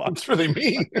give a fuck. That's really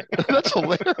mean. That's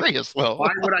hilarious, though.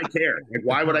 Why would I care? Like,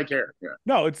 why would I care? Yeah.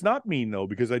 No, it's not mean though,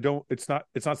 because it's not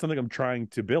something I'm trying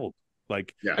to build.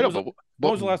 Like, I know, but why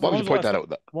would you point that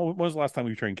out? When was the last time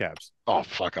we trained calves? Oh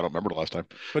fuck, I don't remember the last time.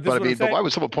 But I mean, but why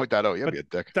would someone point that out? Yeah, be a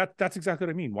dick. That's exactly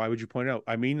what I mean. Why would you point it out?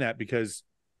 I mean that because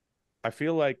I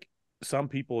feel like some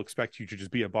people expect you to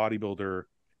just be a bodybuilder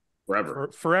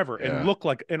forever and look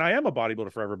like, and I am a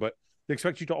bodybuilder forever, but they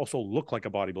expect you to also look like a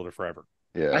bodybuilder forever.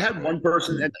 Yeah. I had one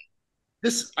person, and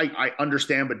this I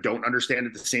understand but don't understand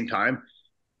at the same time,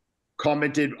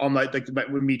 commented on like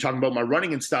with me talking about my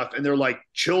running and stuff, and they're like,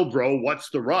 chill bro,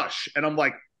 what's the rush? And I'm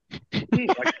like,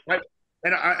 and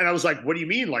I was like, what do you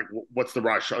mean, like what's the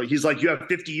rush? He's like, you have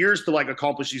 50 years to like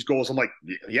accomplish these goals. I'm like,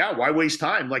 yeah, why waste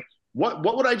time? Like what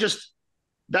would I just,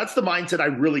 that's the mindset I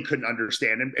really couldn't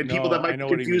understand. And people that might be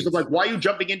confused of like, why are you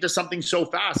jumping into something so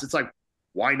fast? It's like,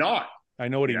 why not? I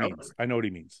know what he means. I know what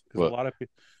he means. Because a lot of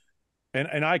people,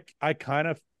 and I kind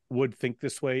of would think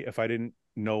this way if I didn't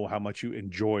know how much you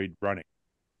enjoyed running.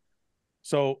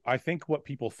 So I think what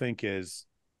people think is,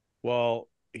 well,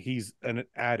 he's an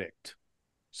addict,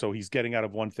 so he's getting out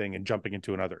of one thing and jumping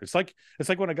into another. It's like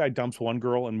when a guy dumps one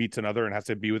girl and meets another and has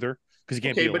to be with her because he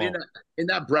can't be alone. But in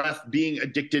that breath, being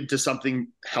addicted to something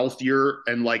healthier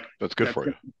and like that's good for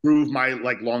you, improve my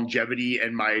like longevity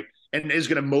and is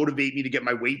going to motivate me to get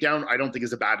my weight down, I don't think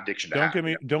is a bad addiction. Don't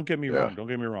get me wrong. Don't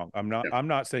get me wrong. I'm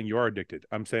not saying you are addicted.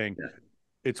 I'm saying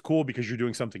it's cool because you're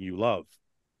doing something you love.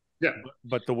 Yeah.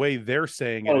 But the way they're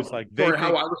saying it is like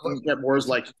how I was looking at more is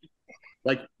like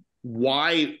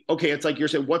why? Okay, it's like you're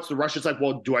saying, what's the rush? It's like,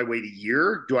 well, do I wait a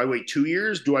year? Do I wait 2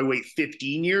 years? Do I wait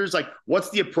 15 years? Like, what's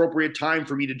the appropriate time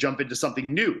for me to jump into something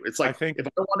new? It's like, if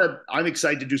I'm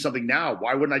excited to do something now,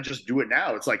 why wouldn't I just do it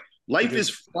now? It's like, life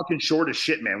is fucking short as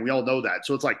shit, man. We all know that.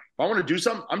 So it's like, if I want to do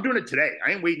something, I'm doing it today.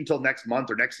 I ain't waiting until next month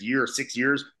or next year or 6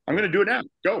 years. I'm going to do it now.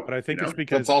 Go. But I think it's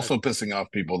because that's also pissing off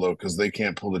people though, because they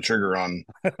can't pull the trigger on.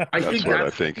 I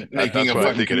think making a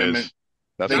fucking commitment.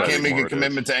 They can't make a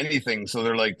commitment to anything, so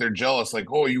they're jealous. Like,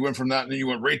 oh, you went from that and then you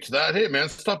went right to that. Hey, man,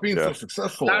 stop being so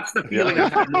successful. That's the feeling.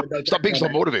 Stop being so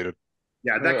motivated.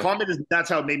 Yeah, that comment that's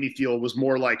how it made me feel. Was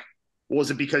more like,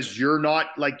 was it because you're not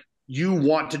like you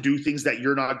want to do things that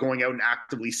you're not going out and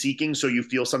actively seeking, so you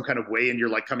feel some kind of way and you're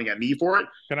like coming at me for it.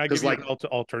 Can I give you an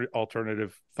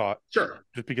alternative thought? Sure.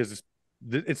 Just because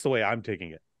it's the way I'm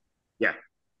taking it. Yeah.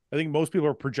 I think most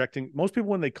people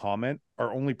when they comment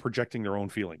are only projecting their own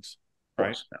feelings,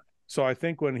 right? Yeah. So I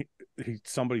think when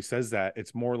somebody says that,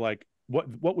 it's more like,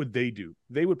 what would they do?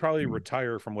 They would probably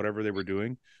retire from whatever they were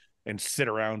doing and sit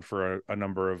around for a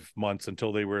number of months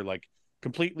until they were like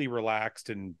completely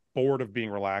relaxed and bored of being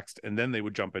relaxed, and then they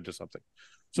would jump into something.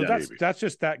 So that's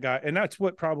just that guy, and that's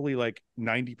what probably like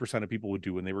 90% of people would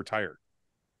do when they retire.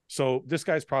 So this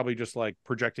guy's probably just like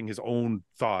projecting his own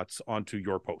thoughts onto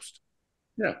your post.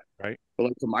 Yeah. Right. But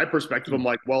like, from my perspective, I'm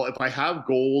like, well, if I have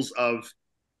goals of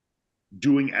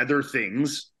doing other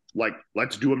things, like,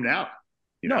 let's do them now.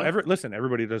 Listen,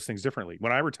 everybody does things differently.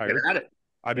 When I retired,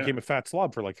 I became a fat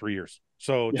slob for like 3 years.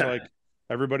 So it's like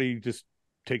everybody just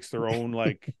takes their own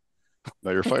like.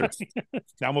 Now you're a fighter.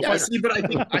 Now I'm a fighter. See, but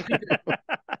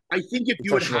I think if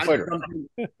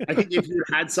you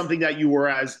had something that you were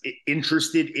as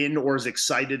interested in or as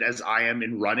excited as I am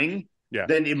in running,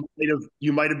 then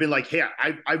you might have been like, hey,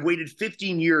 I've waited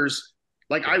 15 years.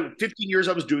 Like 15 years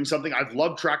I was doing something. I've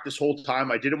loved track this whole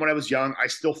time. I did it when I was young. I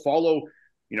still follow,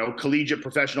 collegiate,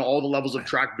 professional, all the levels of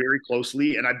track very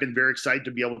closely. And I've been very excited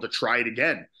to be able to try it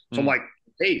again. So I'm like,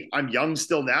 hey, I'm young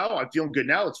still now. I'm feeling good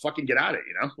now. Let's fucking get at it,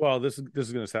 Well, this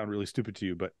is going to sound really stupid to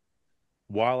you, but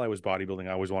while I was bodybuilding,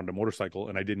 I always wanted a motorcycle,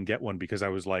 and I didn't get one because I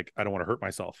was like, I don't want to hurt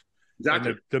myself.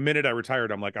 Exactly. And the minute I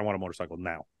retired, I'm like, I want a motorcycle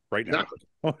now, right now.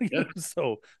 Exactly. Yeah.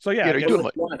 So yeah.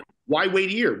 Why wait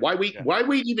a year? Why wait? Yeah. Why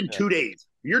wait even 2 days?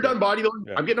 You're done bodybuilding.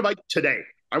 Yeah. I'm getting a bike today.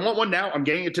 I want one now. I'm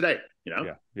getting it today.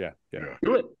 Yeah.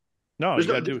 Do it. No, there's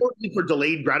no need for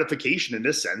delayed gratification in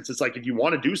this sense. It's like, if you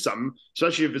want to do something,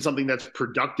 especially if it's something that's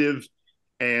productive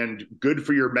and good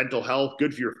for your mental health,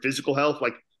 good for your physical health,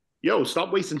 like,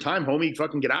 stop wasting time, homie.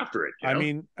 Fucking get after it. I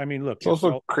mean, look. It's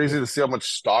also crazy to see how much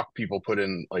stock people put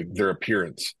in like their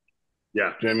appearance.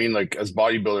 Yeah. Do you know what I mean? Like, as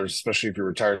bodybuilders, especially if you're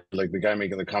retired, like the guy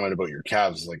making the comment about your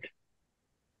calves, like,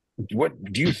 what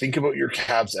do you think about your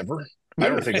calves ever? I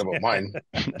don't think about mine.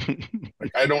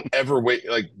 Like, I don't ever wait.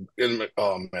 Like,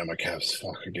 oh man, my calves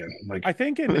fuck again. Like, I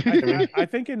think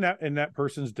in that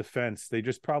person's defense, they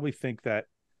just probably think that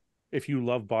if you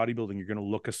love bodybuilding, you're going to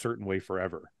look a certain way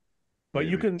forever. But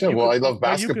you can. Yeah, I love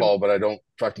basketball, but I don't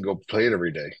fucking go play it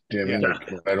every day. Do you know what I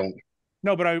mean? Like, I don't.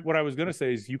 No, but what I was going to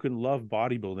say is you can love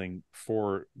bodybuilding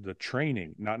for the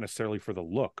training, not necessarily for the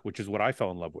look, which is what I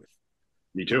fell in love with.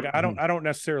 Me too. Like, I don't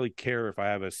necessarily care if I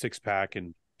have a 6-pack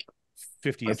and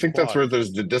 50. I think that's where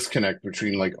there's the disconnect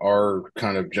between like our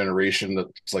kind of generation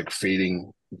that's like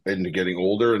fading into getting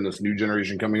older and this new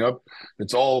generation coming up.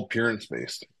 It's all appearance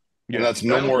based. Yeah, and that's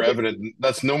no more evident.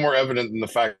 That's no more evident than the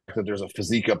fact that there's a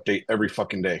physique update every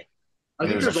fucking day. And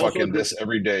there's a fucking this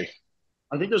every day.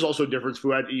 I think there's also a difference,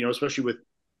 Fouad, especially with,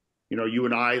 you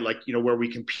and I, like, where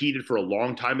we competed for a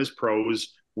long time as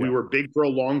pros. We were big for a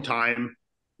long time.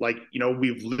 Like,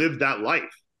 we've lived that life,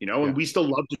 and we still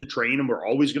love to train, and we're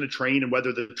always going to train. And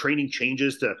whether the training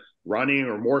changes to running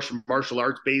or more martial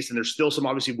arts based, and there's still some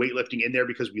obviously weightlifting in there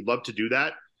because we love to do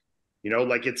that,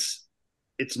 like it's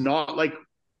not like,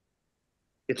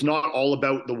 it's not all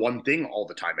about the one thing all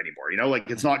the time anymore, like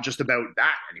it's not just about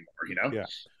that anymore, Yeah.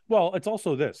 Well, it's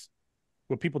also this.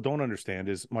 What people don't understand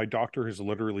is my doctor has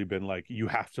literally been like, you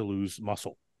have to lose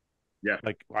muscle. Yeah.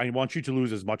 Like, I want you to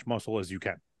lose as much muscle as you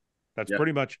can. That's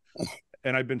pretty much.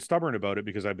 And I've been stubborn about it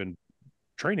because I've been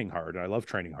training hard, and I love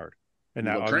training hard. And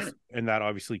that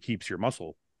obviously keeps your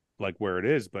muscle like where it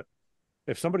is. But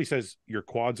if somebody says your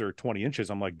quads are 20 inches,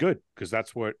 I'm like, good, because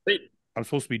that's what I'm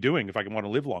supposed to be doing if I want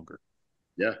to live longer.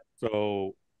 Yeah.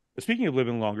 So speaking of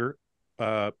living longer,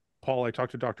 Paul, I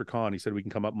talked to Dr. Khan. He said we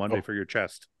can come up Monday for your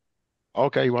chest.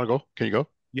 Okay, you want to go? Can you go?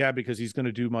 Yeah, because he's going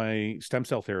to do my stem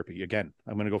cell therapy again.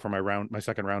 I'm going to go for my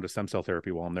second round of stem cell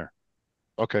therapy while I'm there.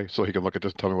 Okay, so he can look at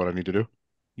this and tell me what I need to do.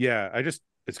 Yeah, it's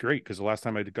great because the last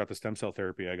time I got the stem cell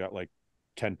therapy, I got like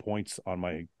 10 points on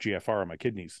my GFR on my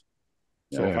kidneys.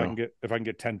 So if I can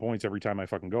get 10 points every time I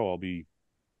fucking go, I'll be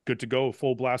good to go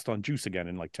full blast on juice again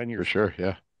in like 10 years. For sure,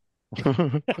 yeah.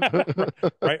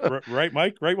 right,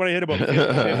 Mike. Right when I hit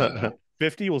about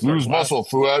 50, we'll start lose muscle,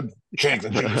 Fouad. Crank the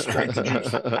juice.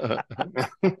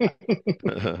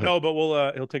 No,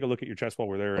 but he'll take a look at your chest while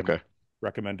we're there. Okay. And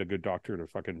recommend a good doctor to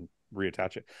fucking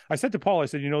reattach it. I said to Paul, I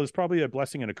said, there's probably a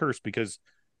blessing and a curse because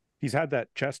he's had that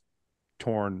chest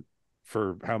torn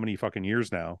for how many fucking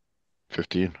years now?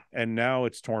 15. And now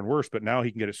it's torn worse, but now he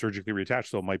can get it surgically reattached,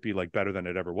 so it might be like better than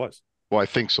it ever was. Well, I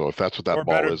think so. If that's what that or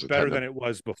ball better, is, better than it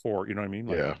was before. You know what I mean?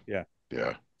 Like, yeah.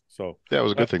 Yeah. So yeah, it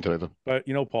was a good thing today, though. But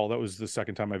Paul, that was the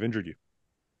second time I've injured you.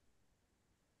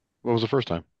 What was the first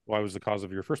time? Well, I was the cause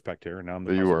of your first pec tear, and now I'm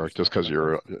the You cause of were your just because second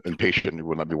you're pec impatient and you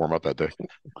would not be warm up that day.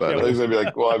 But I was gonna be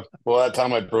like, well, that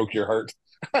time I broke your heart.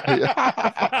 tear.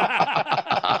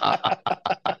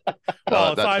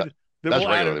 Well, that's aside, then that's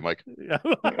we'll add regularly, Mike.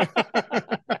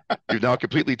 it. You've now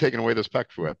completely taken away this pec,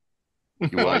 Fouad.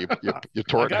 You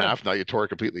tore it in half. Now you tore it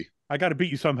completely. I got to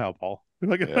beat you somehow, Paul.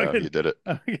 Yeah, you did it.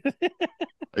 I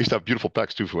used to have beautiful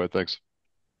pecs too, Fouad. Thanks.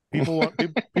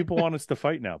 people want us to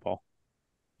fight now, Paul.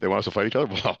 They want us to fight each other.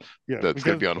 Well, Yeah, that's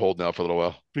gonna be on hold now for a little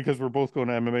while. because we're both going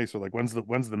to MMA. So like, when's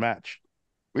the match?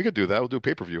 We could do that. We'll do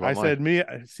pay per view. I said, me.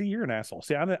 See, you're an asshole.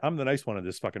 See, I'm the nice one in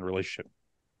this fucking relationship.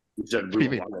 Said, do you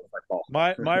mean?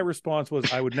 My response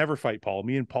was, I would never fight Paul.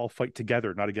 Me and Paul fight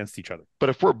together, not against each other. But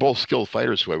if we're both skilled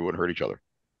fighters, Fouad, we wouldn't hurt each other.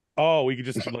 Oh, we could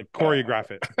just like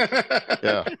choreograph it.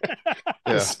 Yeah,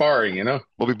 yeah. Sparring, you know.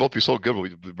 We'll both be so good. We'll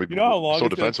be You know how long so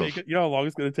it's gonna defensive. take. You know how long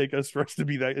it's going to take us for us to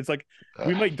be that. It's like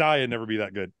we might die and never be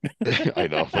that good. I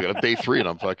know. Like on day 3, and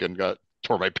I'm fucking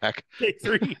tore my pec. Day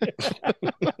 3.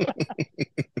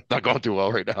 Not going too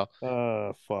well right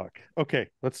now. Fuck. Okay,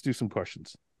 let's do some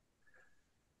questions.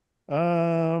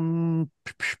 What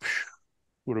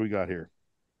do we got here?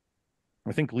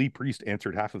 I think Lee Priest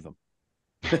answered half of them.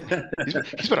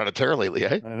 He's been on a tear lately,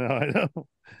 eh? I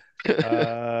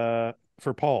know.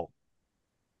 For Paul,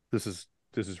 this is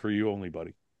for you only,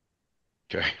 buddy.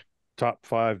 Okay. Top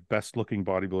 5 best looking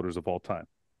bodybuilders of all time.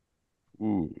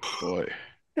 Ooh, boy.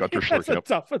 Gunter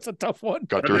Schlurkamp. That's a tough one.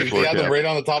 Gunter He had them Schlurkamp. right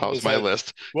on the top of Tops his my head.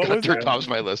 list. What was Gunter it? tops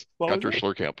my list. What was Gunter it?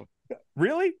 Schlurkamp.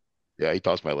 Really? Yeah, he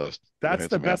tops my list. That's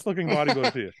the best looking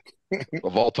bodybuilder to you.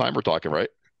 Of all time, we're talking, right?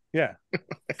 Yeah.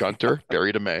 Gunter,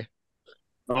 Barry DeMay.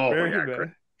 Oh, Very yeah,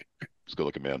 good. He's a good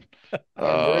looking man.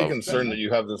 I'm very concerned that you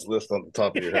have this list on the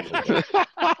top of your head.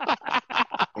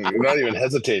 You're not even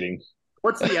hesitating.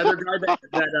 What's the other guy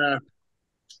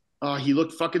that he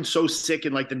looked fucking so sick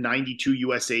in like the 92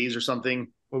 USAs or something?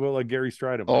 What about like Gary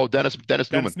Stridham? Oh, Dennis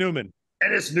Newman.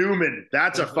 Dennis Newman.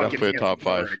 That's a fucking Definitely a top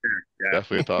 5. right there. Yeah.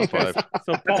 Definitely a top 5.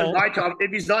 So That's Paul, in my top.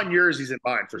 If he's not in yours, he's in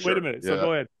mine for sure. wait a minute. So Yeah.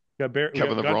 go ahead.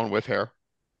 Kevin LeBron with hair.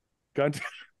 Gunter.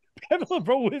 Kevin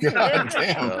LeBron with God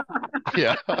hair. damn.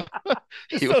 Yeah.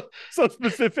 So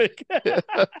specific.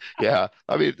 Yeah.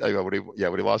 I mean, when he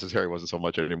lost his hair, he wasn't so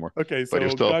much anymore. Okay, so But he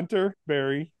was still Gunter,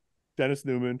 Barry, Dennis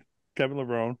Newman, Kevin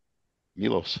LeBron,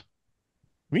 Milos.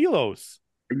 Milos.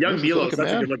 Young He's a Milos. good-looking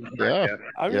That's a man. good looking Yeah. guy.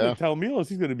 I'm going to tell Milos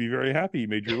he's going to be very happy he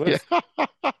made your list. Yeah.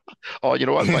 Oh, you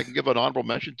know what? If I can give an honorable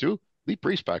mention too, Lee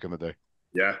Priest back in the day.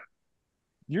 Yeah.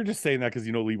 You're just saying that because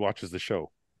you know Lee watches the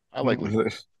show. I like Lee.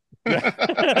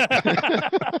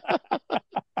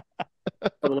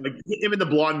 Like him in the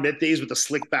blonde mid days with the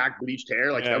slick back bleached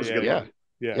hair. Like that was a good one.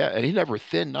 Yeah, and he never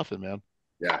thin nothing, man.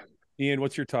 Yeah. Iain,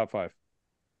 what's your top 5?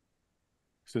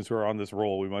 Since we're on this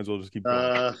roll, we might as well just keep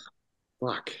going.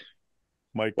 Fuck.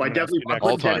 Mike, Well, I I'm gonna ask definitely you next.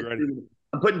 all time.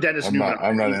 I'm putting Dennis Newman.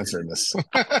 I'm not answering this.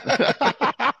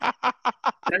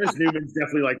 Dennis Newman's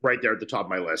definitely like right there at the top of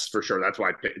my list for sure. That's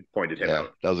why I pointed him Yeah,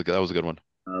 out. that was a good one.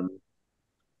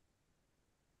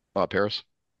 Paris.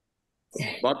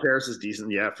 Bob Paris is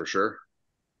decent, yeah, for sure.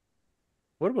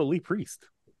 What about Lee Priest?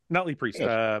 Not Lee Priest.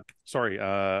 Yeah. Sorry.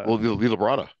 Well, Lee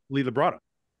Labrada. Lee Labrada.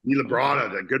 Lee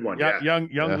Labrada, the good one, yeah. Young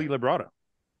Yeah. Lee Labrada.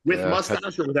 With Yeah.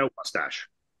 mustache or without mustache?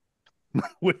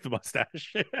 With the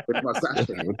mustache. With mustache.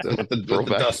 with the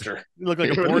Throwback. duster. You look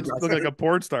like a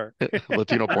porn star.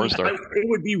 Latino porn star. It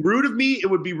would be rude of me. It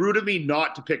would be rude of me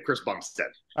not to pick Chris Bumstead.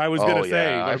 I was gonna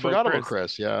say. I forgot about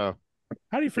Chris. Yeah.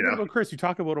 How do you forget Yeah. about Chris? You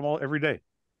talk about him every day.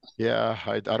 Yeah.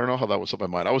 I don't know how that was on my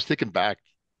mind. I was thinking back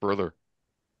further.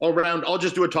 I'll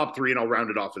just do a top 3 and I'll round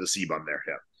it off with a C bum there.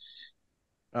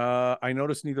 Yeah. I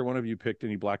noticed neither one of you picked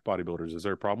any black bodybuilders. Is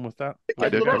there a problem with that? I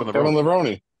did. Kevin Kevin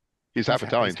Levrone. He's half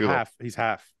Italian too, though. He's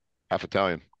half. Half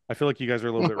Italian. I feel like you guys are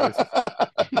a little bit racist.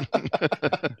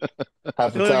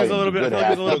 Half feel like Italian. it's a little bit- Good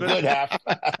I feel like it's a half. little No, bit- good half.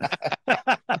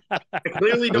 I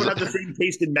clearly don't have the same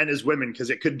taste in men as women because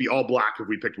it could be all black if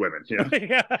we picked women. Yeah.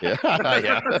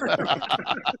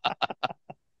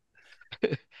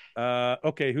 Yeah.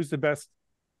 Okay, who's the best?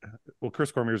 Well,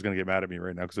 Chris Cormier is going to get mad at me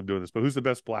right now because I'm doing this. But who's the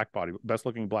best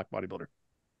looking black bodybuilder?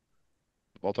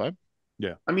 All time.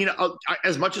 I mean,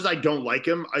 as much as I don't like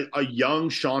him, a young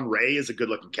Sean Ray is a good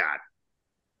looking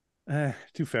cat.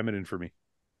 Too feminine for me.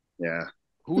 Yeah.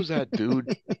 Who's that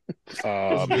dude? He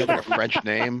had like a French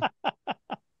name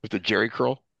with the Jerry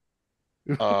curl.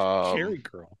 Cherry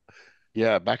curl.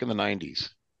 Yeah, back in the 90s.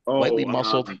 Oh, Lightly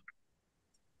muscled.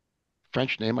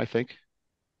 French name, I think.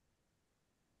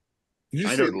 Did you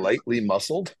I say know. lightly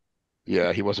muscled?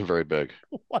 Yeah, he wasn't very big.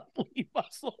 Lightly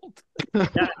muscled.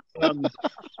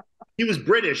 He was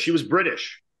British. He was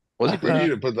British. Was he You British? need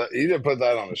to put that. You need to put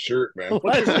that on a shirt, man.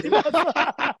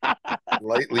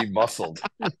 Lightly muscled.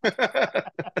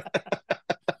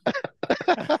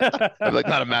 I'm like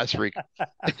not a mass freak.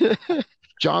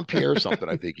 John Pierre something,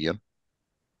 I think, Ian.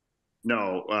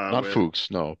 No, Not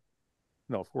Fuchs, no.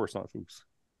 No, of course not, Fuchs.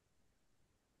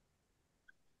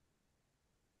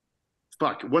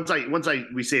 fuck. Once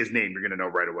we say his name, you're gonna know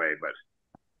right away. But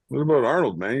What about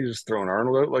Arnold, man? You just throwing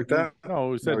Arnold out like that? No,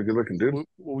 we said Not a good looking dude.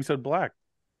 we said black.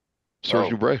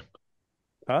 Serge Oh. Nubret.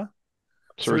 Huh?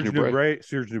 Serge Nubret.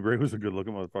 Serge Nubret was a good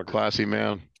looking motherfucker. Classy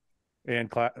man.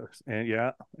 And class, and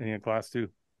yeah, and class too.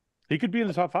 He could be in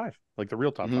the top 5, like the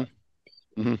real top 5.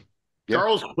 Mm-hmm. Yeah.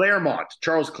 Charles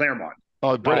Claremont.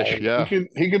 Oh, British, yeah.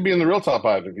 He could be in the real top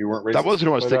 5 if you weren't racist. That wasn't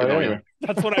who I was thinking. Anyway.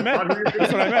 That's what I meant.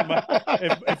 That's what I meant.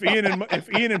 If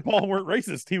Ian and Paul weren't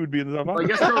racist, he would be in the top 5. I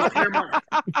guess Charles Claremont.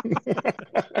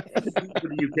 For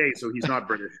the UK, so he's not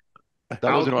British.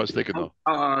 That wasn't who I was thinking though.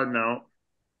 No.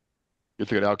 You're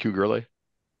thinking Al Q Gurley?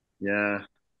 Yeah.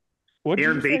 What did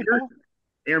Aaron you say, Baker? Paul?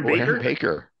 Aaron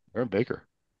Baker? Aaron Baker.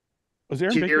 Was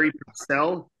Aaron Baker? Jerry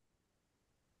Pastel?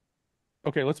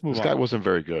 Okay, let's move This on. guy wasn't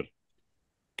very good.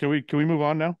 Can we move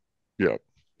on now? Yeah.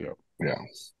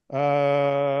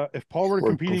 If Paul were to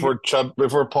compete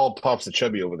before Paul pops the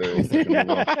chubby over there,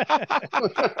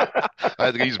 I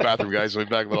had to use the bathroom, guys. So we'll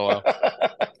be back in a little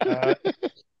while.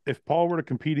 if Paul were to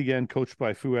compete again, coached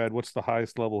by Fouad, what's the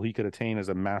highest level he could attain as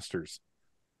a Masters?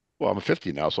 Well, I'm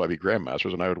 50 now, so I'd be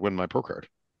Grandmasters, and I would win my pro card.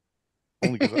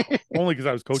 Only because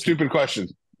I was coaching. Stupid question.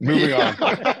 Moving on.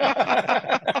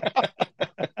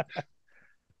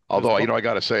 Although, I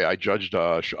got to say, I judged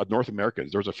North America.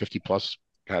 There was a 50-plus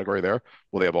category there.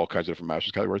 Well, they have all kinds of different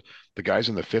Masters categories. The guys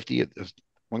in the 50,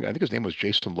 one guy, I think his name was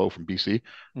Jason Lowe from BC.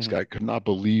 This guy could not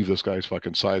believe this guy's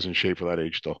fucking size and shape for that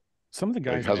age still. Some of the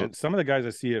guys, some of the guys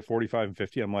I see at 45 and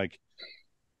 50, I'm like,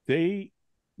 they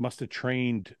must have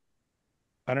trained.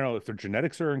 I don't know if their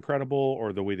genetics are incredible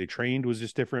or the way they trained was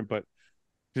just different, but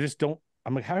they just don't.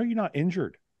 I'm like, how are you not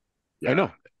injured? Yeah. I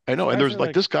know. And there's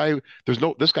like this guy,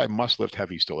 this guy must lift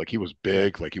heavy still. Like he was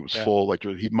big, like he was full, like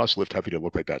he must lift heavy to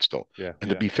look like that still. Yeah. And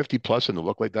to be 50 plus and to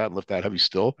look like that and lift that heavy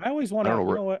still. I always want to,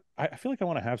 you know what? I feel like I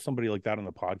want to have somebody like that on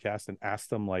the podcast and ask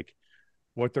them like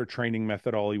what their training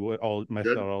methodology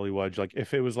was. Like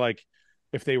if it was like,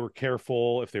 if they were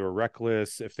careful, if they were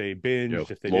reckless, if they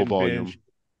binged, if they didn't binge,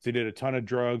 if they did a ton of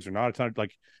drugs or not a ton of,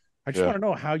 like, I just want to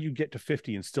know how you get to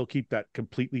 50 and still keep that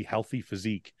completely healthy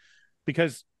physique,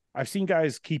 because I've seen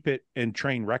guys keep it and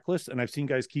train reckless, and I've seen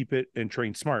guys keep it and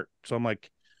train smart. So I'm like,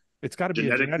 it's got to be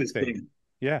a genetic thing.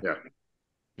 Yeah.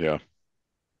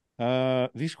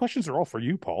 These questions are all for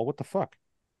you, Paul. What the fuck?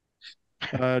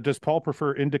 Does Paul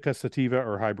prefer indica, sativa,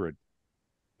 or hybrid?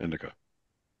 Indica.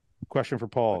 Question for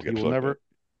Paul. He will never.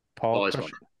 Paul.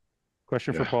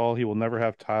 Question for Paul. He will never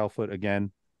have tile foot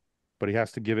again, but he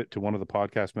has to give it to one of the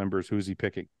podcast members. Who's he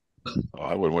picking? Oh,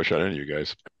 I wouldn't wish on any of you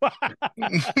guys.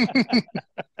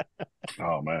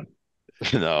 Oh man.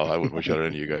 No, I wouldn't wish on any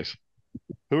of you guys.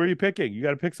 Who are you picking? You got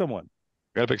to pick someone.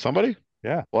 You got to pick somebody?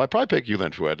 Yeah. Well, I'd probably pick you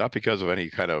then, Fouad, not because of any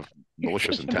kind of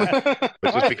malicious intent,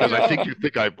 but just because I think you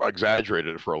think I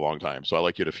exaggerated it for a long time. So I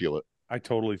like you to feel it. I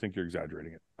totally think you're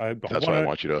exaggerating it. That's why I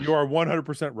want you to. You are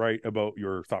 100% right about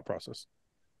your thought process.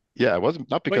 Yeah, it wasn't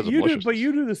not because of maliciousness. But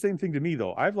you do the same thing to me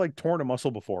though. I've like torn a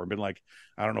muscle before and been like,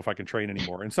 I don't know if I can train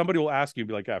anymore. And somebody will ask you,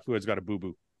 be like, Fouad's got a boo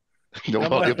boo. No,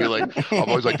 you'll be like, I'm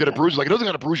always like, did it bruise? Like, it doesn't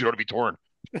got a bruise. You don't want to be torn.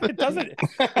 It doesn't.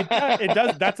 It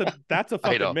does. That's a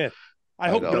fucking myth. I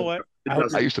hope, you know what?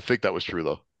 I used to think that was true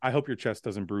though. I hope your chest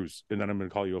doesn't bruise, and then I'm going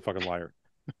to call you a fucking liar.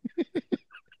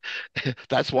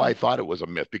 That's why I thought it was a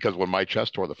myth, because when my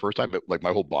chest tore the first time, like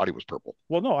my whole body was purple.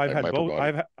 Well, no, I've had both.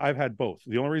 I've had both.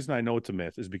 The only reason I know it's a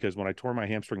myth is because when I tore my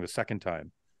hamstring the second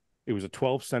time, it was a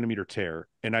 12-centimeter tear,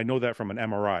 and I know that from an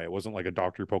MRI. It wasn't like a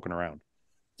doctor poking around.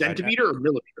 Centimeter or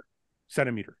millimeter?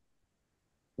 Centimeter.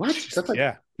 What? That's like...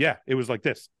 Yeah. It was like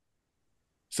this.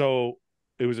 So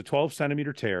it was a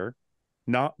 12-centimeter tear,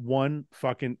 not one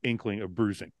fucking inkling of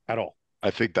bruising at all.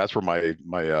 I think that's where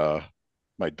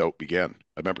my doubt began.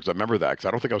 I remember that because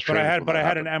I don't think I was training.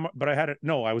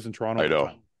 No, I was in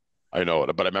Toronto. I know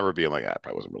it, but I remember being like, it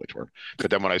probably wasn't really torn.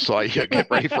 But then when I saw you get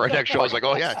ready for our next show, I was like,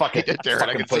 oh yeah, fucking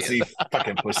pussy,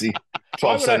 fucking pussy.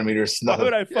 12 centimeters. Why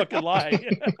would I fucking lie?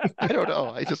 I don't know.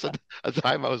 I just at the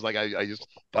time I was like, I just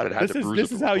thought it had to bruise.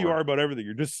 This is how you are about everything.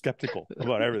 You're just skeptical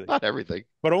about everything. Not everything,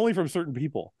 but only from certain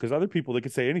people. Because other people, they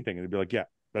could say anything and they'd be like, yeah,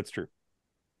 that's true.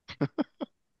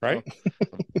 Right?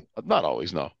 Not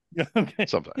always, no. Okay.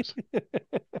 Sometimes.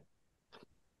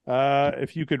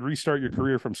 If you could restart your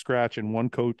career from scratch and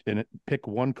pick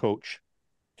one coach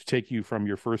to take you from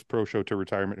your first pro show to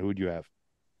retirement, who would you have?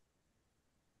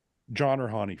 John or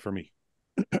Hani for me.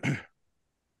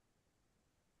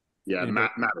 Yeah,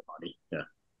 Matt or Hani. Yeah.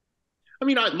 I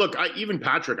mean, even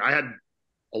Patrick, I had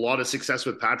a lot of success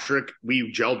with Patrick.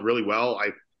 We gelled really well.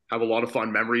 I have a lot of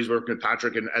fun memories working with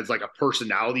Patrick, and as like a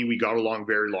personality, we got along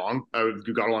very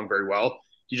well.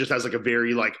 He just has like a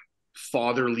very like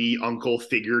fatherly uncle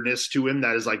figureness to him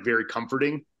that is like very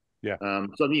comforting. Yeah.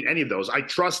 So I mean, any of those, I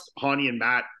trust Hani and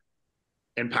Matt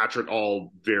and Patrick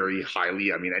all very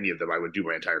highly. I mean, any of them I would do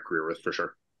my entire career with for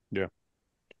sure. Yeah.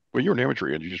 Well, you're an amateur,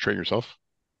 and you just train yourself?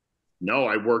 No,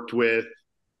 I worked with.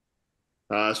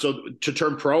 So to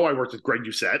turn pro, I worked with Greg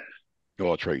Doucette. Oh,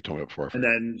 that's right. You told me that before. And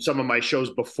then some of my shows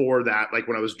before that, like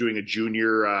when I was doing a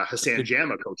junior, Hassan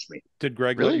Jama coached me. Did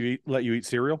Greg Really? let you eat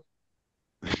cereal?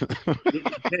 Some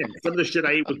of the shit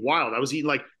I ate was wild. I was eating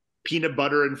like peanut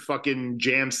butter and fucking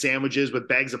jam sandwiches with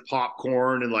bags of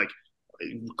popcorn and like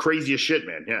craziest shit,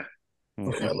 man. Yeah.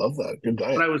 Okay, I love that. Good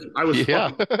diet. But I was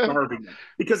fucking starving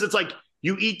because it's like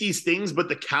you eat these things, but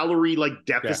the calorie like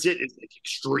deficit is like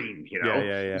extreme, you know?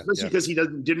 Yeah. Especially because he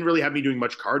didn't really have me doing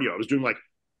much cardio. I was doing like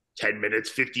 10 minutes,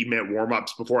 50-minute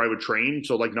warm-ups before I would train.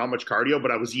 So like not much cardio,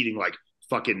 but I was eating like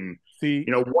fucking,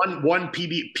 one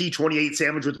P28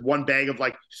 sandwich with one bag of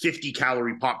like 50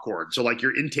 calorie popcorn. So like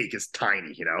your intake is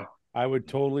tiny, you know? I would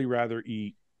totally rather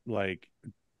eat like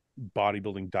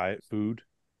bodybuilding diet food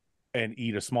and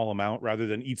eat a small amount rather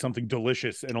than eat something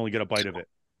delicious and only get a bite of it.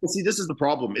 Well, see, this is the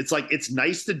problem. It's like it's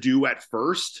nice to do at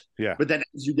first, yeah. But then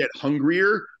as you get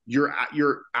hungrier, your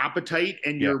appetite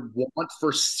and your want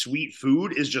for sweet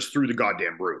food is just through the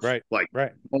goddamn roof. Right. Like,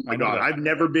 right. Oh my god, I've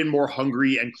never been more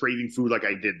hungry and craving food like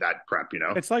I did that prep. You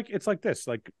know, it's like this.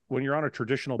 Like when you're on a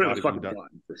traditional bodybuilding diet,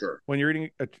 for sure. When you're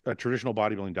eating a traditional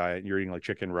bodybuilding diet, and you're eating like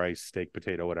chicken, rice, steak,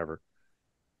 potato, whatever.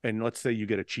 And let's say you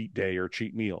get a cheat day or a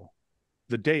cheat meal.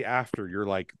 The day after, you're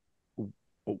like,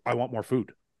 oh, I want more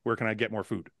food. Where can I get more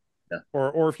food? Yeah.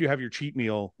 Or if you have your cheat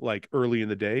meal like early in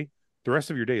the day, the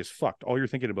rest of your day is fucked. All you're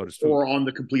thinking about is food. Or on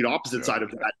the complete opposite side of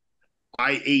that,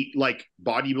 I ate like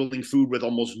bodybuilding food with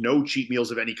almost no cheat meals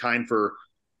of any kind for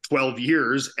 12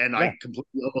 years, and I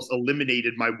completely almost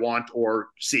eliminated my want or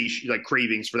like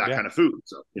cravings for that kind of food.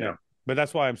 So you know, but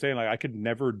that's why I'm saying like I could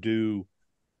never do.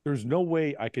 There's no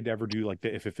way I could ever do like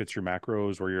the if it fits your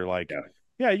macros, where you're like.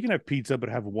 Yeah, you can have pizza, but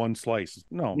have one slice.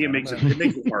 No, it makes it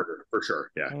harder for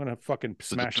sure. Yeah, I'm gonna fucking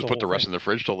smash. Just put the rest in the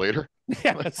fridge till later.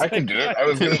 Yeah, I can do it. I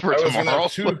was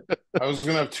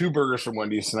gonna have two burgers from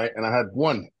Wendy's tonight, and I had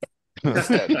one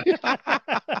instead because I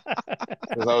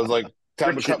was like,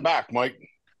 time to cut back, Mike.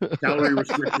 Calorie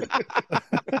restricted.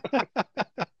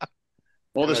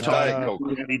 All this time, I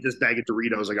eat this bag of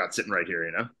Doritos I got sitting right here.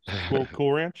 You know,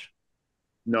 Cool Ranch.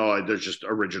 No, there's just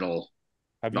original.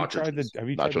 Have you tried the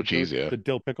nacho cheese? The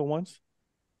dill pickle ones?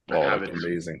 Oh, that's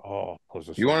amazing. Oh,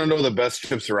 you want to know the best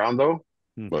chips around though?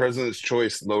 President's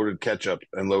Choice loaded ketchup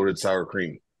and loaded sour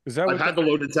cream. Is that I've had the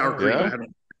loaded sour cream? Yeah.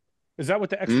 Is that with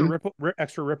the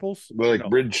extra ripples? Like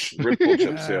Ridge Ripple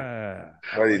chips, yeah.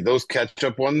 Those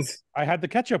ketchup ones? I had the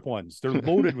ketchup ones. They're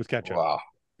loaded with ketchup. Wow.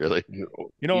 Really? You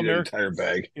know, entire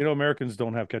bag. You know, Americans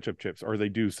don't have ketchup chips, or they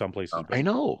do some places. I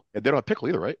know. And they don't have pickle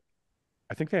either, right?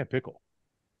 I think they have pickle.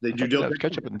 They do dill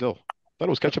ketchup and dill. I thought it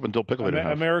was ketchup and dill pickle.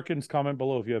 Americans comment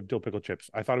below if you have dill pickle chips.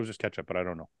 I thought it was just ketchup, but I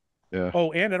don't know. Yeah.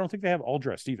 Oh, and I don't think they have all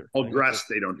dressed either. All dressed,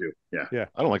 they don't do. Yeah. Yeah.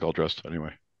 I don't like all dressed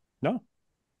anyway. No.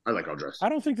 I like all dressed. I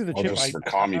don't think there's a chip. For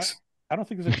commies. I don't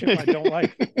think there's a chip I don't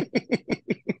like.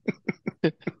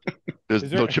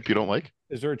 There's no chip you don't like?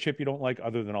 Is there a chip you don't like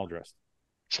other than all dressed?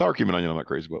 Sour cream and onion, I'm not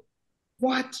crazy about.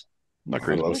 What? I'm not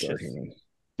crazy about sour cream.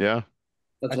 Yeah.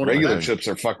 That's regular chips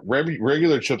are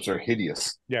regular chips are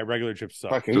hideous. Yeah, regular chips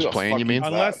suck. Fucking just plain, you mean?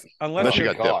 Unless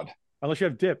you got dip. Unless you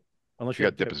have dip. Unless you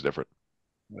got dip is different.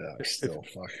 Yeah, still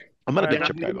fuck. I'm not a big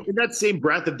chip guy though. In that same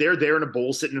breath, if they're there in a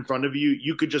bowl sitting in front of you,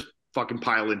 you could just fucking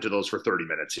pile into those for 30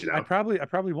 minutes. You know, I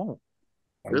probably won't.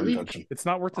 Really? It's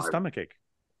not worth the stomachache.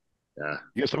 Yeah.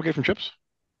 You got stomachache from chips?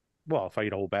 Well, if I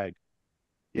eat a whole bag.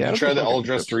 Yeah. Did you try the all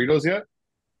dressed Doritos yet?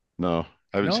 No,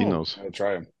 I haven't seen those. I'll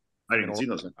try them. I haven't seen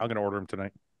those. I'm gonna order them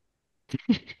tonight.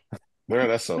 They're at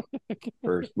Esso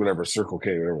or whatever, Circle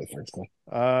K, whatever the fuck's called.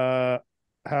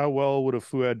 How well would have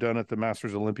Fouad done at the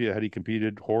Masters Olympia had he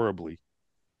competed? Horribly.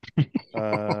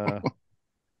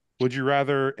 Would you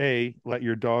rather A, let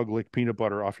your dog lick peanut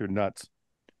butter off your nuts,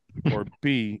 or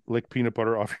B, lick peanut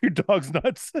butter off your dog's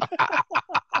nuts?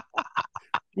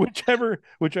 whichever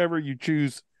you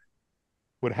choose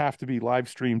would have to be live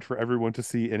streamed for everyone to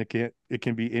see, and it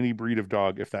can be any breed of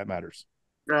dog if that matters.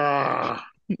 I'll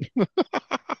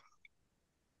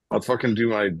fucking do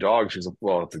my dog. It's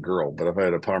a girl, but if I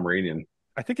had a Pomeranian,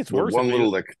 I think it's worse. One little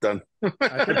lick done.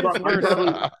 I think it's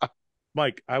worse.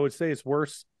 Mike, I would say it's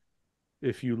worse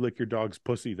if you lick your dog's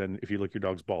pussy than if you lick your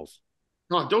dog's balls.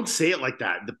 Oh, don't say it like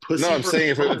that. The pussy. No, I'm saying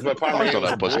if a Pomeranian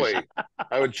was a boy,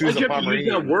 I would choose a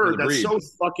Pomeranian. That word. For the That's breed. so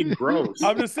fucking gross.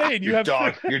 I'm just saying you have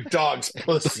your dog's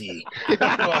pussy.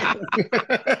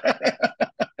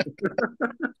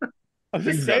 I'm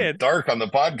just saying dark on the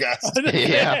podcast.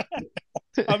 Yeah.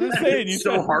 I'm just saying you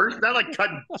so harsh. That like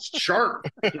cut sharp.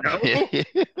 You know.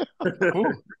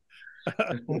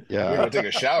 Yeah. I'm gonna take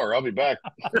a shower. I'll be back.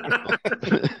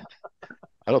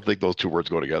 I don't think those two words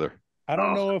go together. I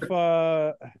don't know if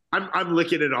I'm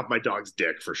licking it off my dog's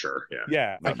dick for sure.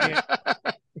 Yeah. I can't.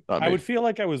 I would feel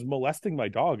like I was molesting my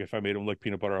dog if I made him lick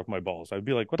peanut butter off my balls. I'd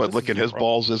be like, what? But licking his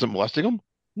balls isn't molesting him?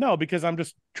 No, because I'm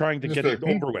just trying to get it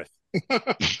over with.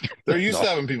 They're used to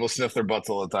having people sniff their butts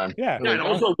all the time. Yeah. And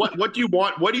also, what do you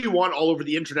want? What do you want all over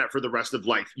the internet for the rest of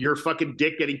life? Your fucking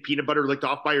dick getting peanut butter licked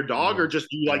off by your dog, or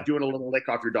just you like doing a little lick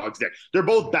off your dog's dick? They're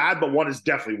both bad, but one is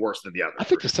definitely worse than the other. I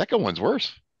think the second one's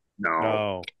worse.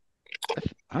 No.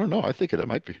 I don't know. I think it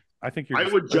might be. I think you're. I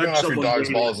would judge off your dog's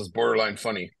balls as borderline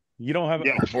funny. You don't have.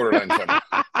 Borderline funny.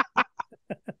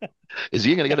 Is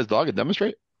he going to get his dog and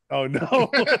demonstrate? Oh no.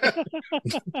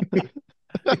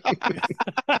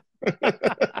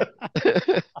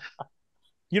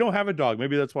 You don't have a dog.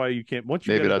 Maybe that's why you can't. Once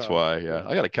you Maybe get that's why. Yeah,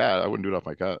 I got a cat. I wouldn't do it off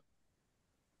my cat.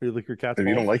 You lick your cat's If balls?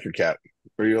 You don't like your cat,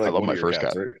 or you like I love my first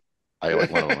cats, cat. right? I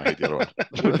like one of them. I hate the other one.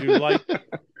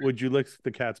 Would you lick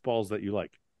the cat's balls that you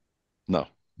like? No.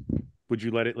 Would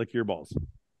you let it lick your balls?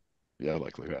 Yeah,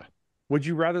 likely. Yeah. Would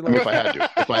you rather? I mean, if I had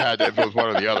to, if it was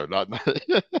one or the other, not.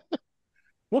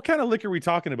 What kind of lick are we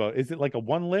talking about? Is it like a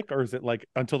one lick, or is it like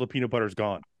until the peanut butter's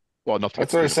gone? Well, enough.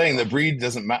 That's what I was saying. The breed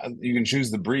doesn't matter. You can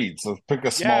choose the breed. So pick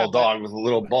a small dog with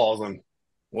little balls and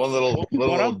one little.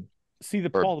 See, the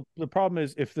problem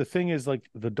is if the thing is like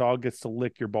the dog gets to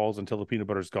lick your balls until the peanut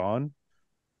butter's gone,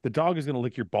 the dog is going to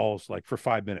lick your balls like for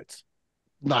 5 minutes.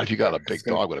 Not if you got a big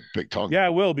dog with a big tongue. Yeah,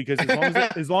 it will, because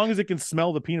as long as it can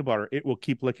smell the peanut butter, it will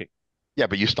keep licking. Yeah,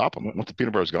 but you stop them. Once the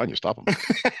peanut butter's gone, you stop them.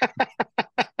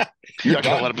 You're not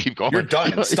going to let them keep going. You're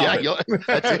done. Stop it.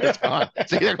 That's it. It's gone.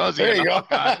 See, there goes There you go.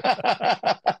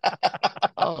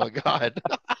 Oh, God.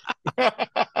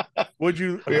 Would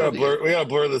you? We gotta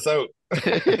blur this out.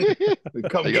 You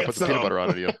gotta put the peanut butter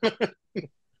on it.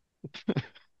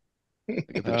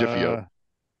 Get the Jiffy out.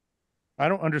 I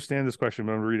don't understand this question,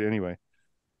 but I'm gonna read it anyway.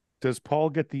 Does Paul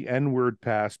get the N-word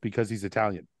pass because he's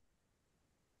Italian?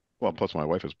 Well, plus my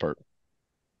wife is part.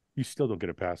 You still don't get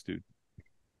a pass, dude.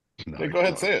 No, hey, go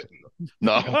ahead, say it.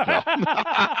 No.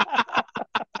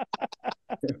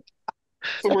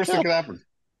 It's the worst that could happen.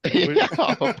 Yeah,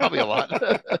 probably a lot.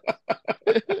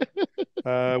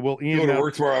 Well, Iain, you go to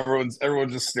work tomorrow,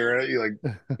 everyone's just staring at you like,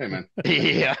 hey man.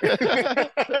 Yeah.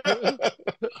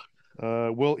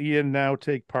 Will Iain now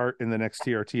take part in the next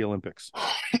TRT Olympics?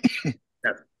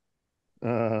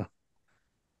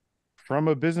 From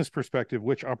a business perspective,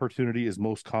 which opportunity is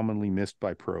most commonly missed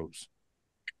by pros?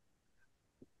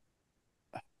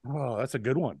 Oh, that's a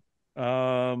good one.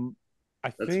 That's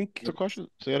the question.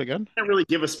 Say it again. I can't really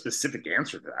give a specific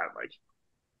answer to that. Like,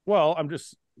 well, I'm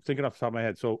just thinking off the top of my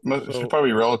head. So it's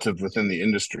probably relative within the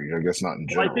industry, I guess, not in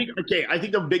general. I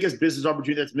think the biggest business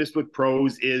opportunity that's missed with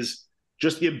pros is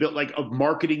just the ability, of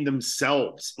marketing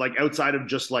themselves, like outside of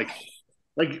just like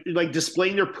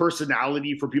displaying their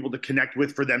personality for people to connect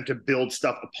with, for them to build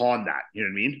stuff upon that. You know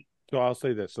what I mean? So I'll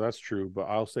say this. So that's true, but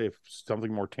I'll say if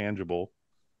something more tangible.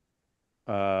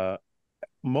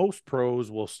 Most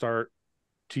pros will start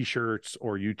t-shirts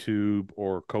or YouTube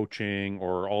or coaching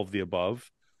or all of the above.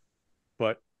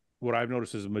 But what I've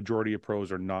noticed is a majority of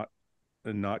pros are not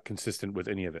consistent with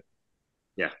any of it.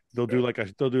 Yeah. They'll do like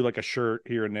a shirt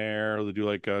here and there.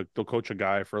 They'll coach a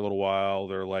guy for a little while.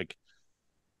 They're like,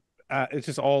 it's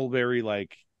just all very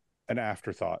like an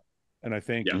afterthought. And I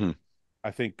think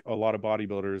a lot of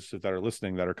bodybuilders that are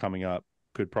listening that are coming up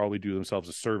could probably do themselves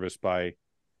a service by,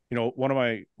 one of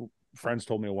my friends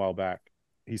told me a while back,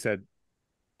 he said,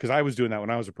 because I was doing that when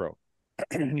I was a pro,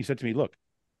 and he said to me, look,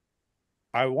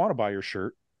 I want to buy your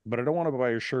shirt, but I don't want to buy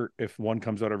your shirt if one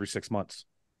comes out every 6 months.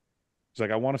 It's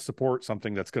like, I want to support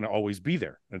something that's going to always be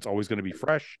there. And it's always going to be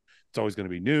fresh. It's always going to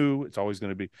be new. It's always going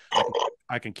to be,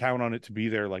 I can count on it to be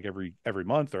there like every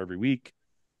month or every week.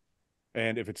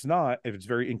 And if it's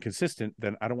very inconsistent,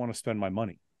 then I don't want to spend my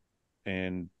money.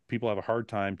 And people have a hard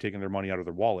time taking their money out of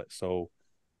their wallet. So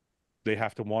they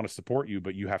have to want to support you,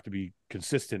 but you have to be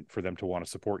consistent for them to want to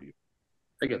support you.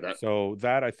 I get that. So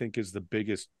that, I think, is the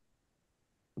biggest,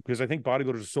 because I think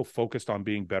bodybuilders are so focused on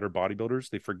being better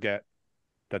bodybuilders, they forget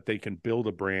that they can build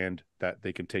a brand that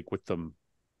they can take with them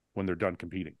when they're done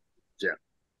competing. Yeah.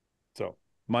 So,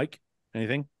 Mike,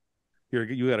 anything?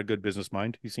 You got a good business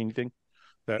mind. You see anything?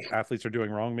 that athletes are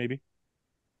doing wrong, maybe?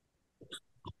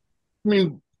 I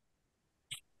mean,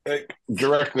 like,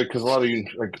 directly, because a lot of you,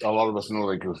 like a lot of us know,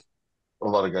 like a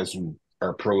lot of guys who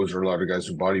are pros or a lot of guys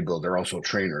who bodybuild, they're also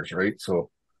trainers, right? So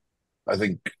I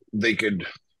think they kind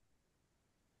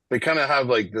of have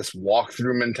like this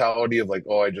walkthrough mentality of like,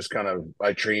 oh,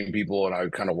 I train people and I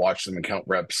kind of watch them and count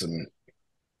reps, and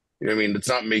you know what I mean? It's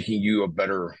not making you a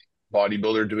better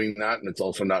bodybuilder doing that, and it's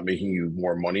also not making you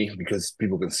more money because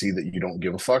people can see that you don't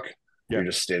give a fuck. Yeah. You're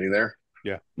just standing there.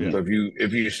 Yeah. So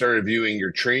if you started viewing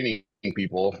your training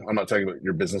people, I'm not talking about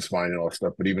your business mind and all that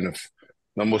stuff, but even if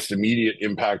the most immediate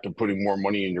impact of putting more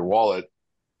money in your wallet,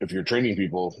 if you're training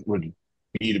people, would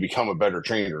be to become a better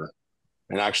trainer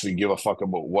and actually give a fuck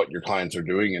about what your clients are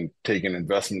doing and take an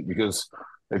investment. Because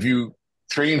if you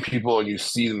train people and you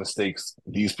see the mistakes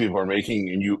these people are making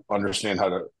and you understand how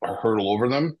to hurdle over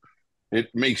them, it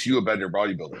makes you a better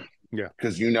bodybuilder. Yeah.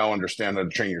 Because you now understand how to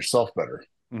train yourself better.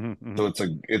 Mm-hmm. So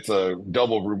it's a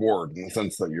double reward in the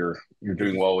sense that you're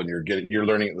doing well and you're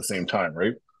learning at the same time,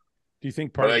 right? Do you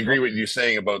think But I agree with you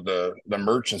saying about the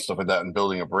merch and stuff like that and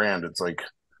building a brand. It's like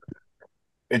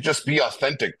it just be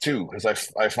authentic too,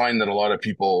 because I find that a lot of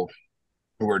people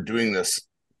who are doing this,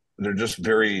 they're just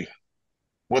very,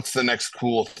 what's the next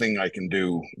cool thing I can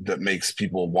do that makes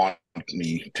people want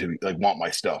me to like want my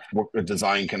stuff? What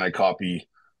design can I copy?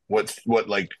 What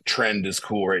like trend is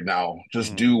cool right now?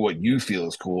 Just do what you feel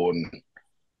is cool and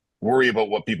worry about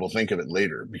what people think of it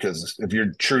later. Because if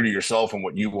you're true to yourself and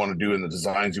what you want to do and the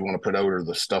designs you want to put out or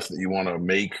the stuff that you want to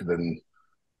make, then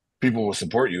people will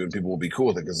support you and people will be cool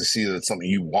with it because they see that it's something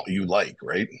you like,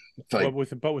 right? It's like,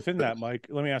 but within that, Mike,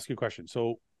 let me ask you a question.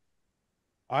 So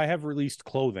I have released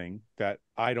clothing that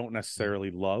I don't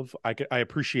necessarily love. I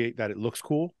appreciate that it looks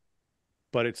cool,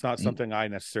 but it's not something I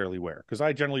necessarily wear because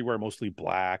I generally wear mostly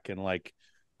black and like,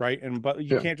 right. And but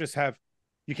you can't just have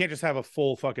a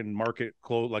full fucking market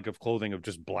of clothing of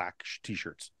just black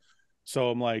t-shirts. So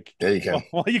I'm like, yeah, you can.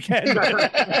 Well, you can.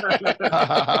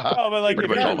 Oh, but like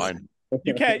pretty much all mine.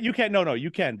 You can't. No,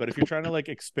 you can. But if you're trying to like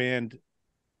expand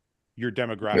your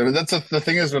demographic, Yeah, but that's the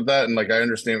thing is with that, and like I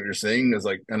understand what you're saying is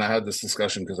like, and I had this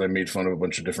discussion because I made fun of a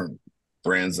bunch of different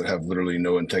brands that have literally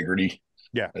no integrity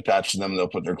attached to them. They'll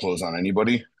put their clothes on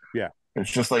anybody. Yeah,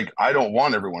 it's just like I don't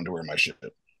want everyone to wear my shit.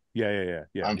 Yeah.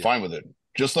 I'm fine with it.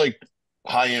 Just like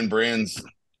high-end brands,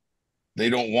 they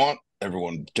don't want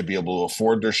everyone to be able to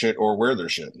afford their shit or wear their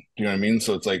shit. Do you know what I mean?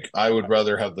 So it's like I would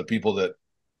rather have the people that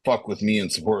fuck with me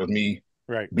and support with me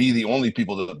be the only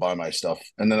people that buy my stuff.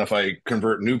 And then if I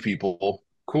convert new people,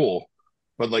 cool.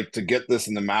 But like to get this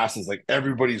in the masses, like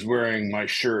everybody's wearing my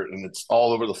shirt and it's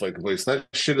all over the fucking place. That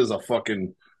shit is a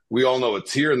fucking, we all know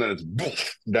it's here and then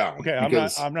it's down. Okay,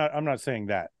 I'm not saying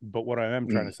that. But what I am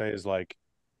trying to say is like,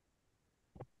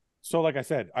 so like I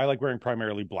said, I like wearing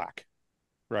primarily black,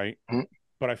 right?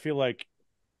 But I feel like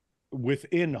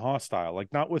within HOSSTILE,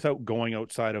 like not without going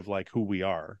outside of like who we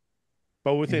are,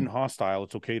 but within HOSSTILE,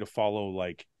 it's okay to follow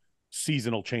like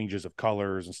seasonal changes of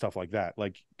colors and stuff like that.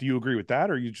 Like, do you agree with that?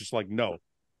 Or are you just like, no,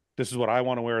 this is what I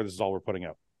want to wear. This is all we're putting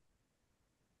out.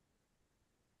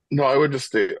 No, I would just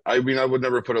stay. I mean, I would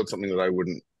never put out something that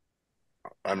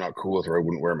I'm not cool with or I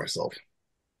wouldn't wear myself.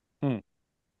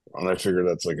 And I figure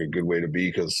that's like a good way to be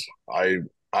because I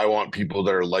want people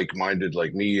that are like-minded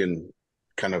like me and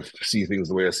kind of see things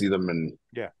the way I see them and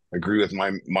agree with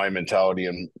my mentality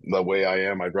and the way I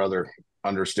am. I'd rather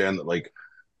understand that like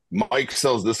Mike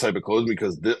sells this type of clothing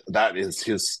because that is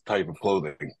his type of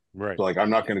clothing. Right. So like I'm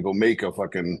not going to go make a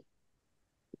fucking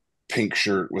pink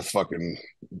shirt with fucking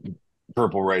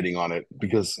purple writing on it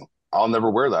because I'll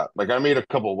never wear that. Like I made a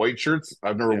couple of white shirts.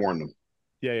 I've never worn them.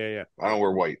 Yeah. I don't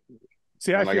wear white.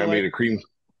 See, I made a cream.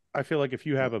 I feel like if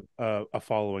you have a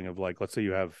following of like, let's say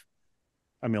you have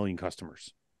 1 million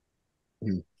customers,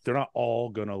 they're not all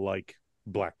gonna like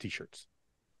black t-shirts.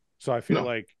 So I feel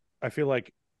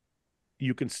like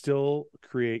you can still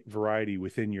create variety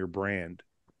within your brand.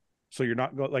 So you're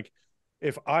not going like,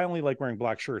 if I only like wearing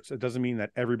black shirts, it doesn't mean that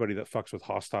everybody that fucks with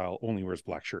HOSSTILE only wears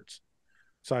black shirts.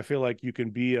 So I feel like you can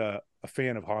be a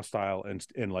fan of HOSSTILE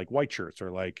and like white shirts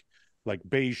or like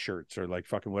beige shirts or like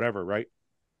fucking whatever, right?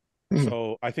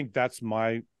 So I think that's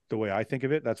the way I think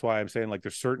of it. That's why I'm saying like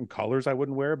there's certain colors I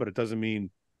wouldn't wear, but it doesn't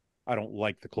mean I don't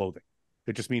like the clothing.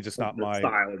 It just means it's not my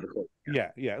style of the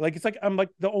clothing. Yeah. Like it's like I'm like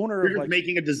the owner You're of just like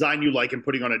making a design you like and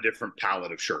putting on a different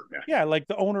palette of shirt. Yeah, like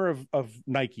the owner of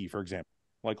Nike, for example.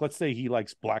 Like let's say he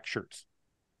likes black shirts.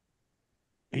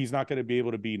 He's not going to be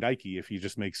able to be Nike if he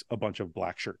just makes a bunch of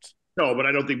black shirts. No, but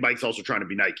I don't think Mike's also trying to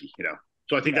be Nike, you know.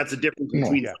 So I think that's the difference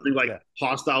between something like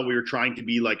HOSSTILE, where you're trying to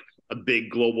be like a big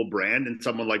global brand, and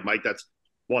someone like Mike that's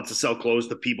wants to sell clothes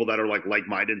to people that are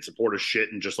like-minded and support his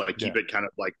shit and just like keep it kind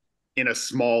of like in a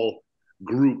small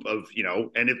group of, you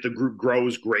know, and if the group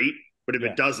grows, great. But if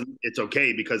it doesn't, it's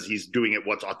okay because he's doing it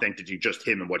what's authentic to just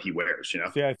him and what he wears, you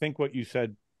know? See, I think what you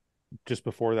said just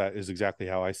before that is exactly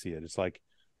how I see it. It's like,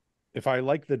 if I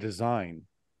like the design,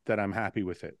 then I'm happy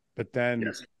with it. But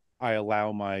then I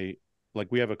allow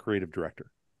like we have a creative director.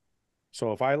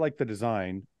 So if I like the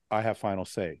design, I have final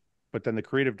say. But then the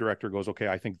creative director goes, okay,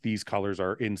 I think these colors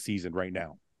are in season right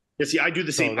now. Yeah, see, I do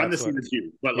the same. I'm the same as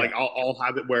you. But like I'll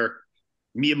have it where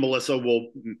me and Melissa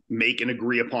will make and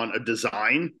agree upon a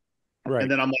design. Right.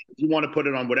 And then I'm like, if you want to put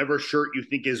it on whatever shirt you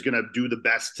think is going to do the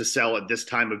best to sell at this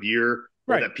time of year,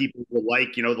 or that people will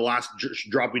like, you know, the last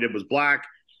drop we did was black.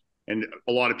 And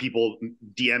a lot of people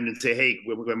DM'd and say, hey,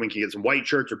 when we can get some white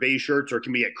shirts or beige shirts, or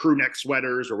can we get crew neck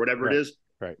sweaters or whatever it is.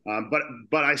 Right. But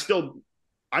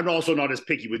I'm also not as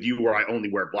picky with you where I only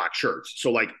wear black shirts.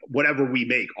 So like whatever we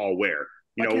make, I'll wear.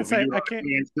 You know, if you do a tan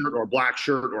shirt or a black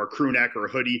shirt or a crew neck or a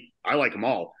hoodie, I like them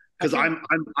all. Because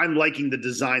I'm liking the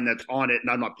design that's on it, and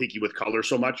I'm not picky with color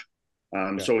so much.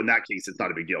 So in that case, it's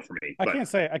not a big deal for me.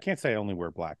 I can't say I only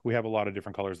wear black. We have a lot of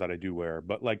different colors that I do wear.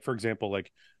 But like, for example,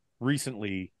 like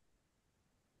recently,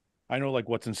 I know like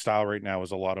what's in style right now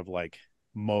is a lot of like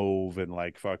mauve and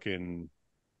like fucking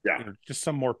you know, just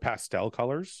some more pastel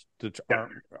colors that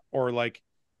aren't, or like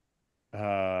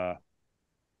for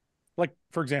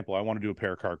example, I want to do a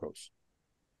pair of cargos,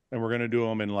 and we're gonna do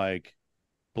them in like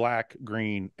black,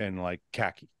 green, and like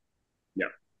khaki. Yeah.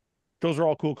 Those are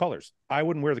all cool colors. I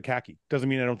wouldn't wear the khaki. Doesn't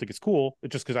mean I don't think it's cool.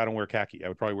 It's just because I don't wear khaki. I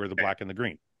would probably wear the black and the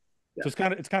green. Yeah. So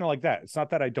it's kind of like that. It's not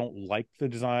that I don't like the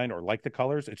design or like the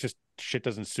colors. It's just shit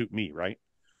doesn't suit me, right?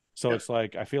 So it's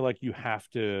like, I feel like you have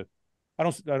to, I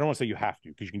don't want to say you have to,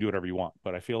 because you can do whatever you want,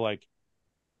 but I feel like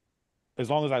as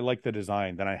long as I like the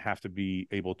design, then I have to be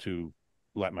able to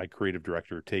let my creative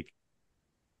director take.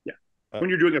 When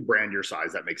you're doing a brand your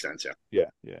size, that makes sense. Yeah.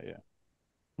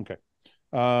 Okay.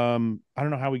 I don't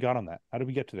know how we got on that. How did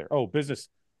we get to there? Oh, business.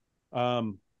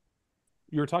 You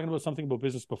were talking about something about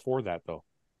business before that, though.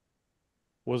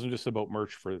 It wasn't just about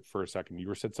merch for a second.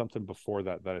 You said something before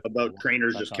that about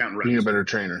trainers just counting reps. Being a better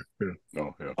trainer.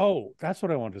 Oh, that's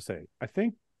what I wanted to say. I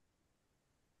think,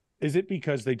 is it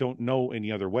because they don't know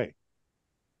any other way?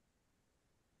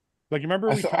 Like, remember,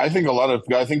 I think a lot of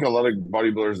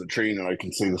bodybuilders that train, and I can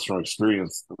say this from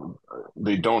experience,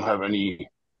 they don't have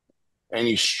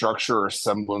any structure or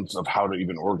semblance of how to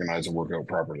even organize a workout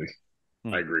properly.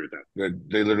 I agree with that.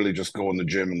 They literally just go in the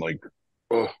gym and like,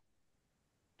 oh,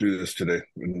 do this today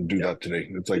and do that today.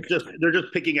 It's like they're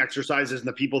just picking exercises, and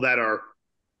the people that are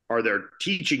they're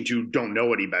teaching to don't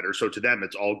know any better. So to them,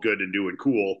 it's all good and new and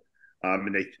cool,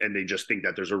 and they just think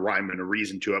that there's a rhyme and a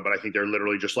reason to it. But I think they're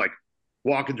literally just like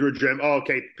walking through a gym. Oh,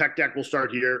 okay, pec deck will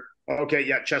start here. Okay,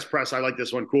 yeah, chest press. I like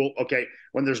this one. Cool. Okay,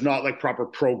 when there's not like proper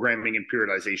programming and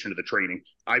periodization of the training,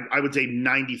 I would say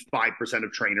 95%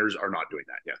 of trainers are not doing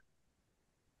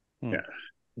that.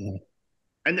 Yeah.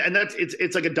 And that's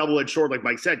it's like a double-edged sword, like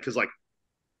Mike said, because like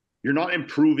you're not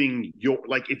improving your,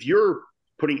 like if you're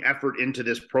putting effort into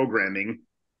this programming,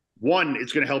 one,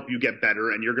 it's going to help you get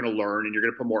better and you're going to learn and you're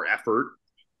going to put more effort.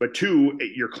 But two,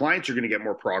 your clients are going to get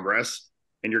more progress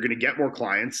and you're going to get more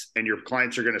clients, and your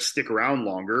clients are going to stick around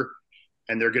longer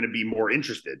and they're going to be more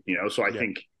interested, you know? So I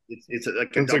think it's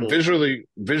like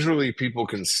visually people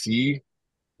can see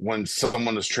when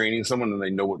someone is training someone and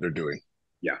they know what they're doing.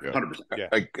 Yeah, 100%. Yeah.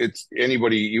 Like it's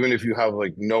anybody, even if you have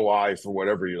like no eye for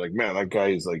whatever, you're like, man, that guy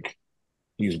is like,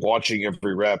 he's watching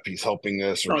every rep, he's helping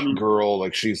this or girl,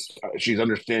 like she's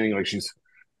understanding, like she's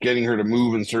getting her to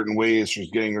move in certain ways,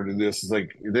 she's getting her to this. It's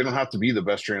like they don't have to be the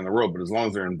best trainer in the world, but as long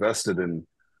as they're invested in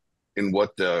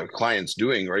what the client's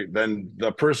doing, right? Then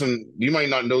the person, you might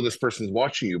not know this person's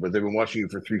watching you, but they've been watching you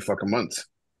for 3 fucking months.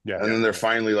 Yeah. And then they're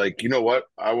finally like, you know what?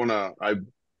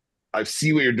 I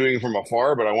see what you're doing from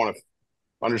afar, but I want to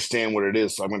understand what it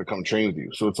is. So I'm going to come train with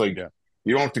you. So it's like,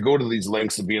 you don't have to go to these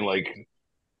lengths of being like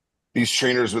these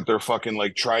trainers with their fucking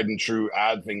like tried and true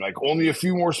ad thing. Like only a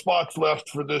few more spots left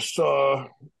for this,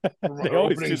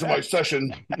 opening to my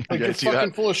session. Like it's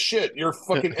fucking full of shit. You're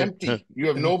fucking empty. You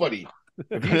have nobody.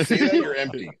 If you say that, you're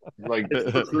empty. Like,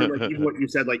 it's true, like even what you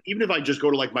said, like even if I just go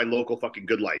to like my local fucking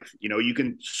Good Life, you know, you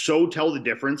can so tell the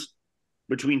difference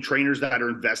between trainers that are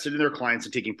invested in their clients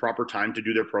and taking proper time to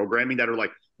do their programming, that are like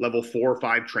level 4 or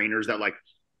 5 trainers that like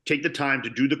take the time to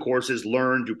do the courses,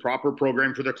 learn, do proper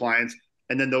programming for their clients.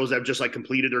 And then those that have just like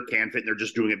completed their CanFit and they're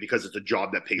just doing it because it's a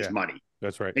job that pays money.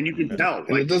 That's right. And you can tell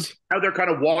like how they're kind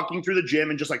of walking through the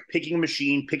gym and just like picking a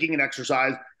machine, picking an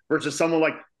exercise, versus someone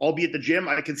like, I'll be at the gym,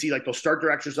 I can see like they'll start their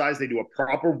exercise, they do a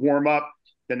proper warm up,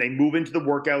 Then they move into the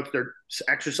workouts. Their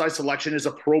exercise selection is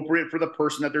appropriate for the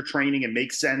person that they're training and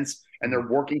makes sense. And they're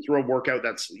working through a workout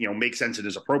that's, makes sense and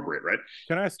is appropriate, right?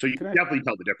 So you can definitely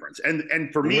tell the difference.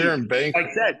 And for me, like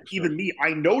I said, even me, I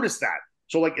noticed that.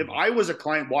 So like if I was a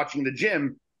client watching the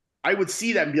gym, I would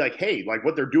see that and be like, hey, like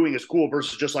what they're doing is cool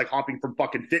versus just like hopping from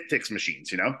fucking FitFix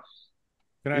machines,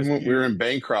 We were in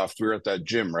Bancroft. We were at that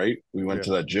gym, right? We went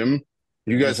to that gym.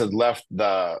 You guys had left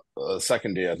the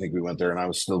second day, I think we went there, and I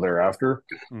was still there after.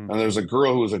 And there was a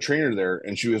girl who was a trainer there,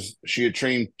 and she had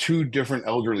trained two different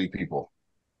elderly people.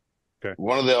 Okay.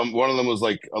 One of them was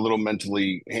like a little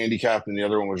mentally handicapped, and the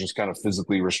other one was just kind of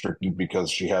physically restricted because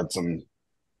she had some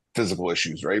physical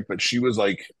issues, right? But she was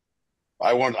like,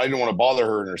 I didn't want to bother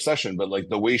her in her session, but like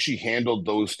the way she handled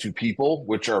those two people,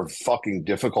 which are fucking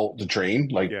difficult to train,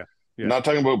 like not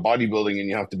talking about bodybuilding and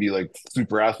you have to be like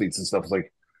super athletes and stuff,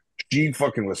 like she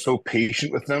fucking was so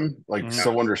patient with them, like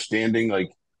so understanding, like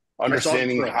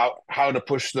understanding how to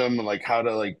push them and like how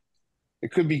to like, it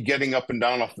could be getting up and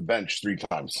down off the bench 3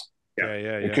 times.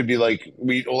 It could be like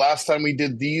last time we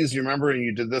did these, you remember, and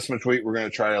you did this much weight, we're going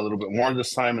to try a little bit more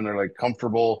this time, and they're like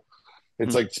comfortable.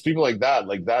 It's like it's people like that,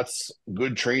 like that's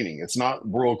good training. It's not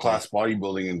world-class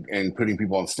bodybuilding and putting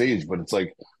people on stage, but it's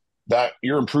like that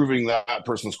you're improving that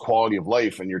person's quality of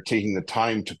life and you're taking the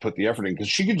time to put the effort in, because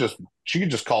she could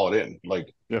just call it in,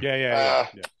 like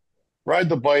ride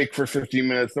the bike for 15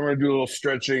 minutes, then we're gonna do a little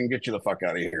stretching, get you the fuck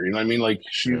out of here, you know what I mean? Like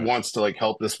she wants to like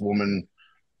help this woman,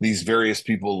 these various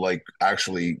people, like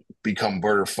actually become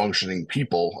better functioning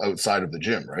people outside of the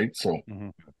gym, right? So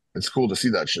it's cool to see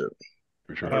that shit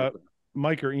for sure.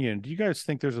 Mike or Ian, do you guys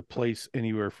think there's a place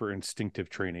anywhere for instinctive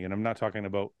training? And I'm not talking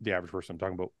about the average person. I'm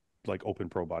talking about like open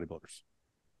pro bodybuilders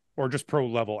or just pro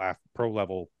level.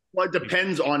 Well, it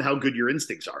depends on how good your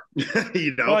instincts are,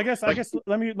 Well, I guess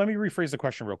let me rephrase the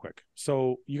question real quick.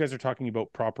 So you guys are talking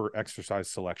about proper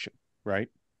exercise selection, right?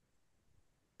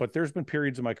 But there's been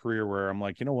periods in my career where I'm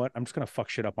like, you know what? I'm just going to fuck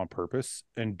shit up on purpose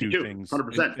and do things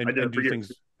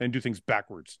 100%. and do things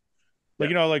backwards.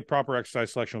 Like, like proper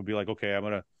exercise selection would be like, okay, I'm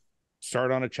going to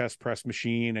start on a chest press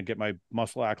machine and get my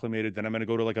muscle acclimated. Then I'm going to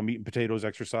go to like a meat and potatoes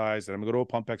exercise. Then I'm going to go to a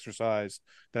pump exercise.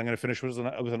 Then I'm going to finish with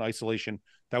an isolation.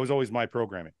 That was always my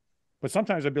programming. But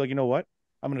sometimes I'd be like, you know what?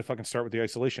 I'm going to fucking start with the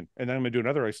isolation, and then I'm going to do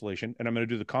another isolation, and I'm going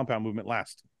to do the compound movement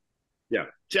last. Yeah.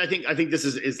 See, I think this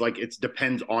is like, it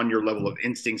depends on your level of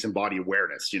instincts and body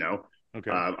awareness, Okay.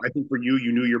 I think for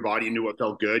you knew your body and knew what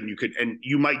felt good, and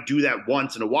you might do that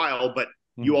once in a while, but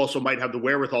you also might have the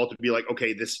wherewithal to be like,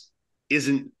 okay, this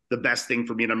isn't the best thing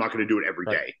for me, and I'm not going to do it every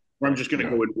day, or I'm just going to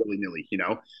go in willy-nilly,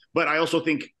 But I also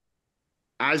think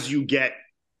as you get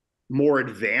more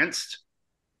advanced,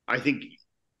 I think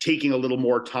taking a little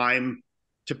more time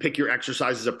to pick your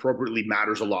exercises appropriately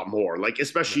matters a lot more. Like,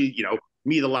 especially,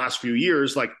 me the last few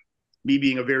years, like me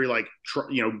being a very like,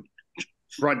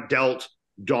 front delt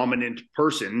dominant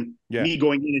person, me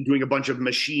going in and doing a bunch of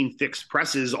machine fixed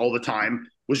presses all the time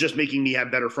was just making me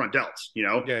have better front delts,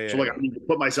 I need to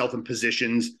put myself in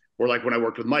positions, or like when I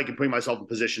worked with Mike, and putting myself in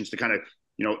positions to kind of,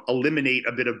 eliminate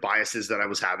a bit of biases that I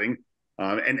was having.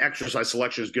 And exercise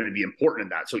selection is going to be important in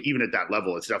that. So even at that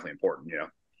level, it's definitely important,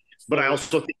 But I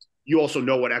also think you also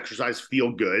know what exercise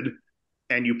feel good,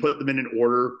 and you put them in an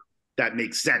order that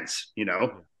makes sense,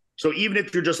 So even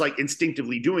if you're just like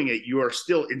instinctively doing it, you are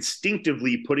still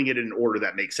instinctively putting it in an order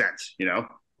that makes sense,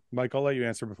 Mike, I'll let you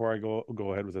answer before I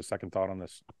go ahead with a second thought on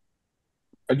this.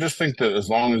 I just think that as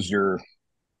long as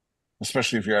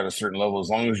especially if you're at a certain level, as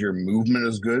long as your movement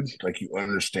is good, like you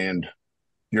understand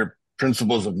your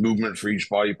principles of movement for each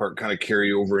body part kind of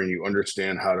carry over, and you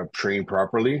understand how to train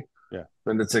properly,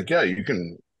 then it's like, you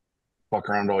can fuck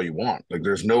around all you want. Like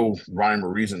there's no rhyme or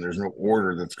reason. There's no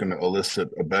order that's going to elicit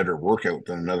a better workout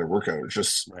than another workout. It's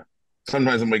just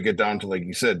sometimes it might get down to, like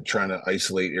you said, trying to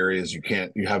isolate areas you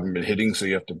haven't been hitting. So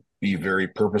you have to be very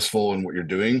purposeful in what you're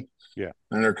doing. Yeah.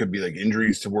 And there could be like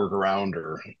injuries to work around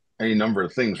or any number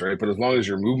of things, right? But as long as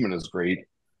your movement is great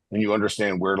and you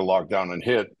understand where to lock down and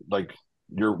hit, like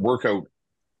your workout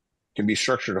can be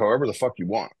structured however the fuck you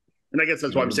want. And I guess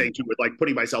that's what I'm saying too, with like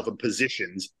putting myself in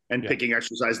positions and picking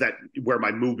exercise where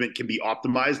my movement can be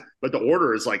optimized. But the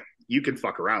order is like, you can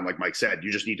fuck around, like Mike said.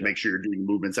 You just need to make sure you're doing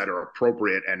movements that are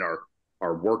appropriate and are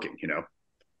working,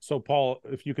 So Paul,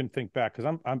 if you can think back,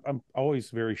 because I'm always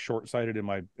very short-sighted in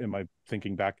my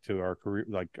thinking back to our career,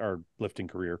 like our lifting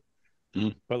career.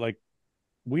 But like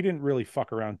we didn't really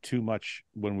fuck around too much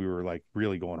when we were like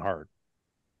really going hard.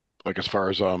 Like as far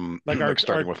as like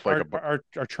our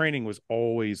training was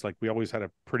always like, we always had a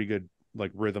pretty good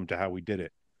like rhythm to how we did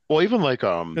it. Well, even like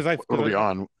early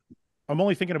on, I'm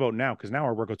only thinking about now because now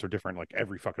our workouts are different like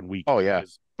every fucking week. Oh yeah,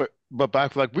 but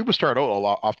back like we would start out a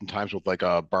lot oftentimes with like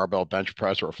a barbell bench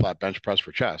press or a flat bench press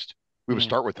for chest. We would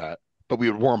start with that, but we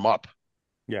would warm up.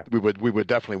 Yeah, we would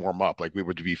definitely warm up. Like we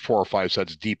would be 4 or 5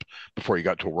 sets deep before you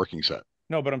got to a working set.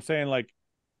 no, but I'm saying like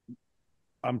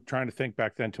I'm trying to think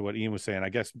back then to what Iain was saying. I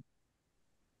guess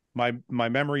my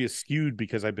memory is skewed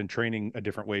because I've been training a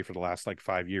different way for the last like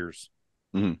 5 years.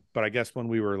 But I guess when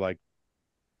we were like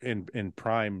in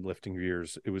prime lifting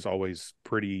years, it was always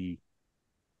pretty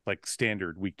like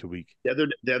standard week to week. The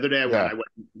other day when I went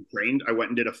and trained, I went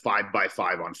and did a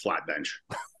 5x5 on flat bench.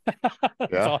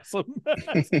 That's awesome.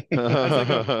 That's like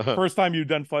the first time you've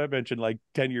done flat bench in like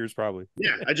 10 years probably.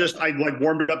 Yeah, I like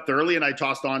warmed it up thoroughly and I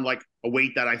tossed on like a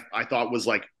weight that I thought was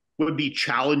like would be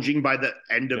challenging by the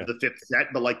end of the 5th set,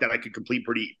 but like that I could complete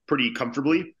pretty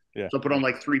comfortably. Yeah. So I put on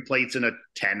like 3 plates and a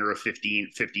 10 or a 15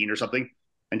 or something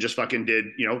and just fucking did,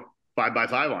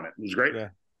 5x5 on it. It was great. Yeah.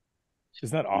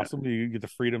 Isn't that awesome? You get the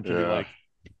freedom to be like,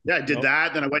 yeah, I did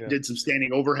that. Then I went and did some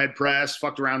standing overhead press,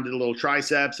 fucked around, did a little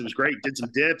triceps. It was great. Did some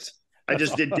dips. I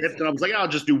just did dips and I was like, I'll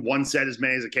just do 1 set as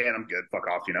many as I can. I'm good. Fuck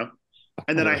off,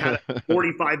 And then I had a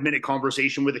 45-minute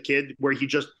conversation with a kid where he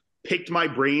just picked my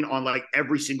brain on like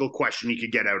every single question he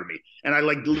could get out of me. And I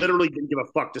like literally didn't give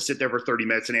a fuck to sit there for 30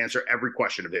 minutes and answer every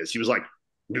question of his. He was like,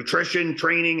 nutrition,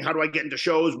 training, how do I get into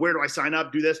shows? Where do I sign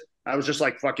up? Do this? I was just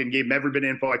like fucking gave him every bit of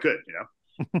info I could,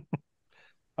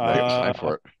 Sign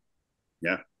for it.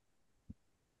 Yeah.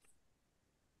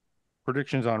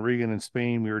 Predictions on Regan in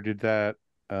Spain. We already did that.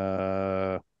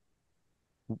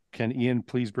 Can Iain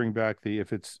please bring back the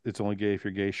if it's only gay if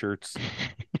you're gay shirts?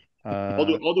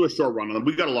 I'll do a short run on them.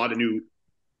 We've got a lot of new.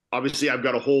 Obviously, I've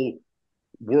got a whole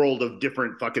world of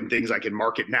different fucking things I can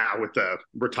market now with the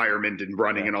retirement and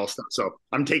running and all stuff. So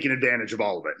I'm taking advantage of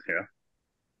all of it.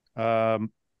 Yeah.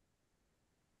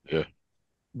 Yeah.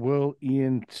 Will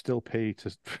Iain still pay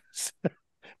to?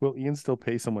 Will Iain still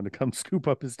pay someone to come scoop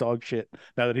up his dog shit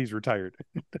now that he's retired?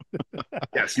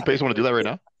 Yes. You pay someone to do that right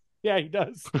now? Yeah, he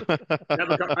does. I have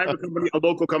a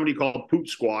local company called Poop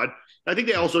Squad. I think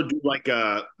they also do like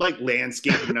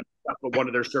landscaping and stuff, but one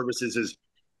of their services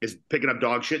is picking up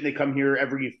dog shit, and they come here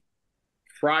every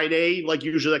Friday, like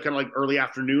usually like kind of like early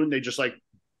afternoon. They just like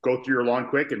go through your lawn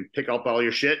quick and pick up all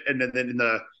your shit, and then in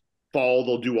the fall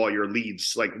they'll do all your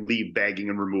leaves, like leaf bagging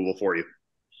and removal for you.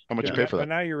 How much you pay for that? But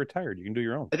now you're retired, you can do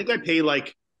your own. I think I pay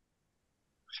like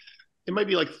it might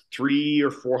be like $300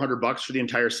 or $400 for the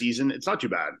entire season. It's not too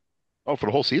bad. Oh, for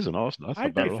the whole season? Oh, that's not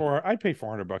bad. I'd pay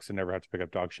 $400 and never have to pick up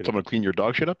dog shit. Someone clean your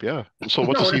dog shit up? Yeah. So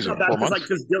what's the season? 4 months?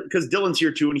 Because Dylan's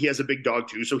here too, and he has a big dog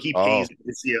too, so he pays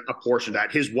a portion of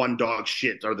that. His one dog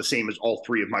shit are the same as all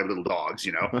 3 of my little dogs,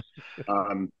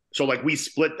 So like we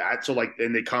split that. So like,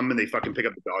 and they come and they fucking pick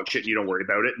up the dog shit, and you don't worry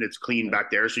about it, and it's clean back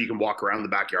there, so you can walk around the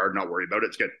backyard and not worry about it.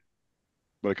 It's good.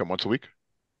 But they come once a week?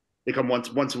 They come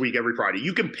once a week every Friday.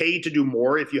 You can pay to do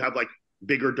more if you have like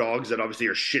bigger dogs that obviously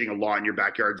are shitting a lot in your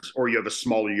backyards, or you have a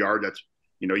smaller yard that's,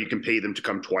 you can pay them to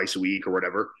come twice a week or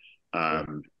whatever.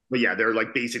 But yeah, they're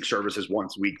like basic services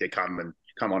once a week. They come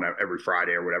on every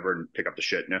Friday or whatever and pick up the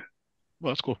shit. Yeah.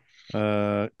 Well, that's cool.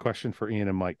 Question for Iain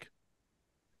and Mike.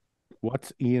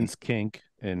 What's Ian's kink,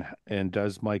 and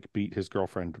does Mike beat his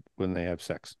girlfriend when they have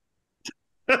sex?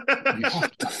 What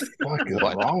the fuck is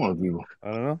wrong with you?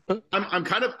 I don't know. I'm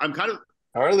kind of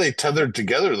How are they tethered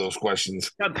together, those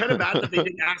questions? I'm kind of mad that they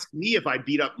didn't ask me if I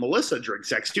beat up Melissa during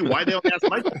sex too. Why they only ask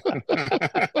Mike?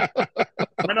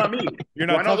 Why not me? You're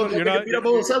not tough. You're not beat up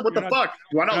Melissa. What the fuck?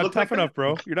 Why not look tough enough,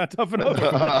 bro? You're not tough enough.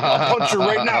 I'll punch you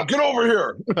right now. Get over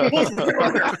here.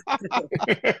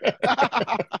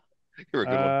 You're a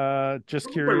good one. Just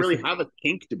I curious. don't really have a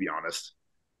kink, to be honest.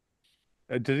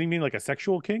 Does he mean like a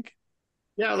sexual kink?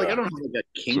 Yeah, like I don't have like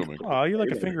a kink. Assuming. Oh, you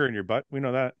like a finger in your butt. We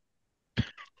know that.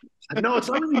 No, it's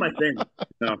not really my thing.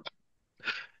 No.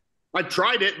 I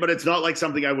tried it, but it's not like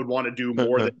something I would want to do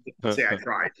more than say I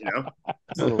tried,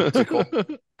 It's a little tickle.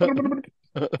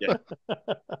 Yeah.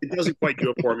 It doesn't quite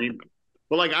do it for me.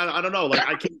 But like I don't know. Like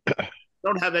I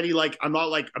don't have any like I'm not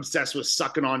like obsessed with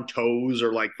sucking on toes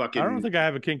or like fucking I don't think I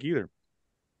have a kink either.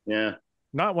 Yeah.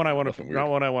 Not when I want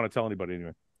to tell anybody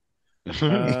anyway.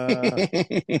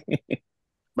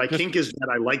 My kink is that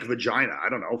I like vagina. I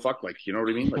don't know. Fuck, like, you know what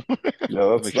I mean? Like,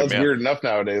 No, that's weird enough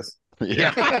nowadays.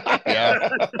 Yeah.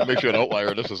 That makes you an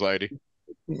outlier in this society.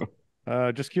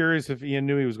 Just curious if Iain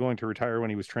knew he was going to retire when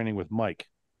he was training with Mike.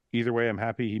 Either way, I'm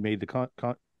happy he made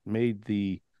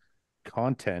the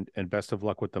content, and best of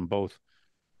luck with them both.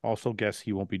 Also, guess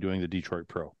he won't be doing the Detroit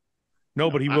Pro. No,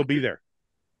 but he will be there.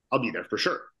 I'll be there for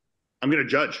sure. I'm gonna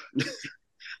judge.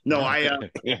 No, I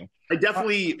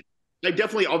definitely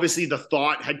obviously the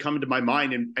thought had come into my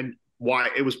mind, and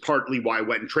partly why I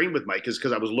went and trained with Mike, is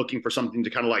because I was looking for something to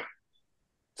kind of like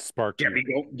spark get me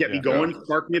going,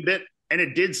 spark me a bit. And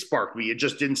it did spark me. It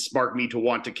just didn't spark me to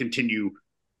want to continue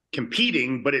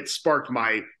competing, but it sparked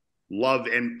my love.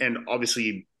 And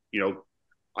obviously,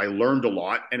 I learned a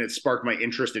lot, and it sparked my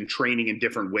interest in training in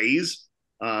different ways.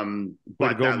 Way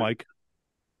to go, Mike.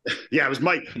 Yeah, it was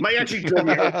Mike. Mike actually drove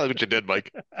me out. What you did,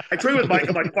 Mike. I trained with Mike.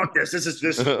 I'm like, fuck this. This is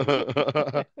this.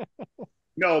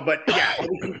 No, but yeah,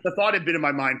 the thought had been in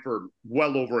my mind for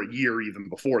well over a year, even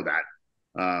before that.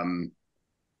 I'm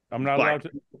not allowed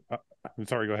to. I'm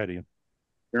sorry. Go ahead, Iain.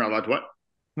 You're not allowed to what?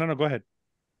 No, go ahead.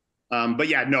 But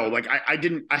yeah, no, like I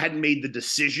hadn't made the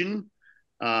decision,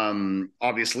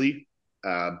 obviously,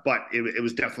 but it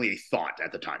was definitely a thought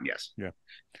at the time. Yes. Yeah.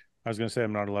 I was going to say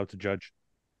I'm not allowed to judge.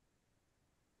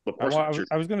 I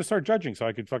was going to start judging so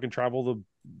I could fucking travel the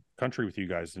country with you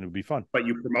guys and it would be fun. But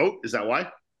you promote? Is that why?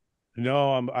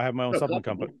 No, I have my own supplement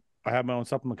company. I have my own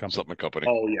supplement company.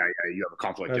 Oh yeah, you have a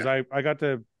conflict. Because I got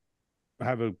to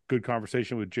have a good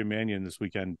conversation with Jim Mannion this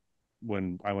weekend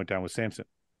when I went down with Samson.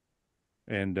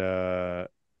 And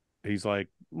he's like,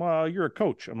 well, you're a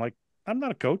coach. I'm like, I'm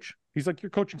not a coach. He's like, you're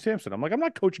coaching Samson. I'm like, I'm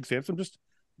not coaching Samson. I'm just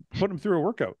putting him through a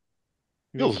workout.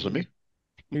 He listen to me.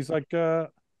 He's like,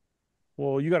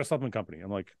 well, you got a supplement company.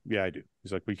 I'm like, yeah, I do.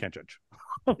 He's like, we can't judge.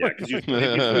 Yeah, because you just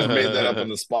made that up on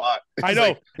the spot. I know.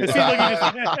 Like, it seems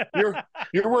like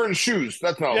you're wearing shoes.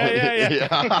 That's not. Yeah.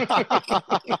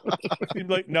 Seems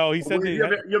like no. He said you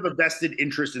have a vested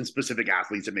interest in specific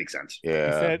athletes. It makes sense.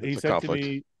 Yeah. He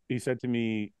said to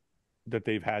me that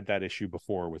they've had that issue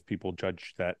before with people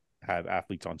judge that have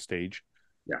athletes on stage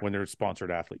when they're sponsored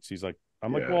athletes. He's like,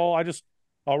 I'm like, well,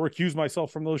 I'll recuse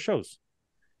myself from those shows.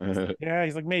 Like, yeah,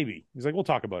 he's like, maybe. He's like, we'll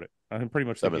talk about it. And pretty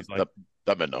much he's like,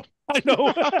 that meant no. I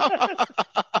know.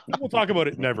 We'll talk about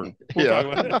it. Never. Talk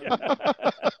about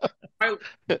it.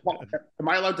 Am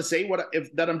I allowed to say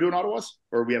that I'm doing Ottawas,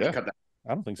 or we have to cut that?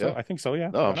 I don't think so. I think so.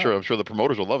 Yeah. No, I'm sure the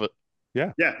promoters will love it.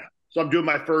 Yeah. Yeah. So I'm doing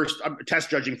I'm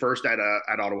test judging first at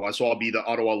Ottawa. So I'll be the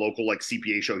Ottawa local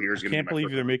CPA show here. I can't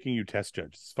believe they're making you test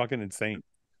judge. It's fucking insane.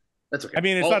 That's okay. I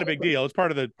mean, it's not a big deal. It's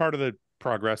part of the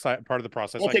progress. Part of the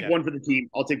process. I'll take one for the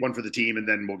team, and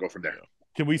then we'll go from there.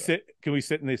 Can we sit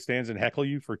in the stands and heckle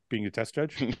you for being a test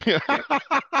judge?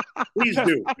 Please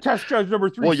do. Test judge number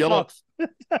 3. We'll yell at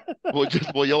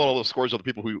all the scores of the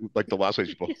people who like the last place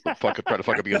people try to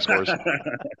fuck up against scores.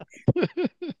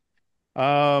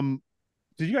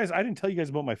 Did you guys? I didn't tell you guys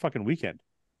about my fucking weekend.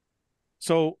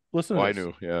 So listen. I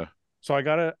knew. Yeah. So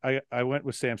I went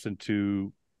with Samson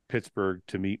to Pittsburgh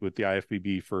to meet with the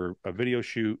IFBB for a video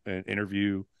shoot, an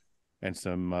interview, and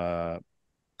some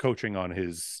coaching on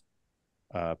his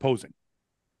posing.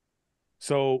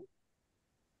 So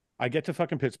I get to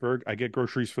fucking Pittsburgh. I get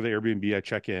groceries for the Airbnb. I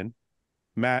check in.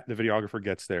 Matt, the videographer,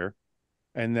 gets there.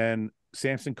 And then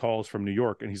Samson calls from New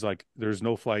York, and he's like, there's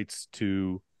no flights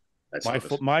to...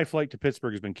 My flight to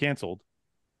Pittsburgh has been canceled,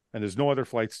 and there's no other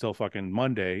flights till fucking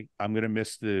Monday. I'm going to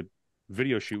miss the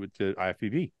video shoot with the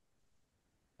IFBB.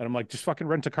 And I'm like, just fucking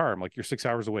rent a car. I'm like, you're 6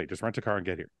 hours away. Just rent a car and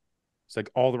get here. It's like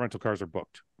all the rental cars are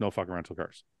booked. No fucking rental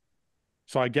cars.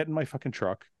 So I get in my fucking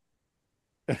truck.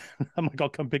 I'm like, I'll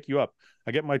come pick you up.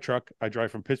 I get in my truck. I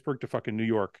drive from Pittsburgh to fucking New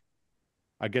York.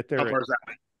 I get there. How far is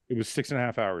that? It was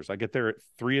 6.5 hours. I get there at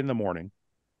 3 a.m.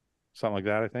 Something like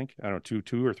that, I think. I don't know,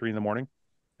 2 or 3 a.m.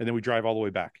 And then we drive all the way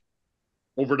back.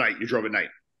 Overnight. You drove at night.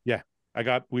 Yeah.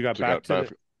 We got back to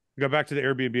the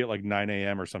Airbnb at like 9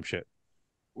 a.m. or some shit.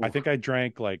 Oof. I think I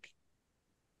drank like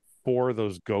 4 of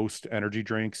those Ghost energy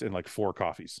drinks and like 4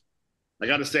 coffees. I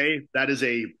got to say, that is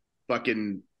a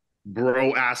fucking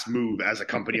bro ass move as a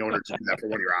company owner to do that for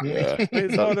one of your athletes. Yeah.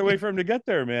 There's no other way for him to get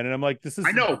there, man. And I'm like, this is...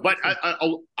 I know, but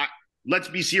let's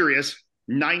be serious.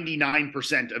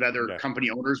 99% of other company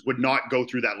owners would not go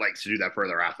through that length to do that for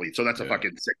their athletes. So that's a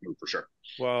fucking sick move for sure.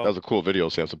 Well, that was a cool video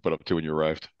Samson put up too when you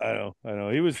arrived. I know.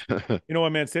 He was, you know what,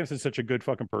 man? Samson's such a good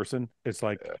fucking person. It's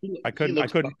like, I couldn't.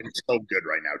 So good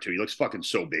right now too. He looks fucking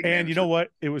so big. And you know what?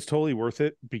 It was totally worth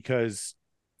it because,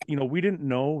 we didn't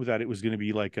know that it was going to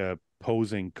be like a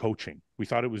posing coaching. We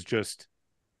thought it was just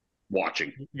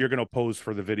watching. You're going to pose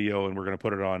for the video and we're going to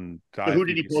put it on. So who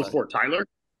did he pose for?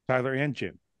 Tyler and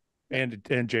Jim. And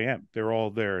JM, they were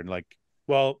all there, and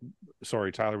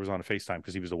Tyler was on a FaceTime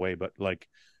because he was away, but like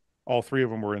all 3 of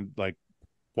them were in like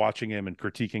watching him and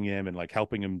critiquing him and like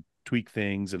helping him tweak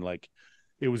things, and like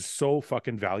it was so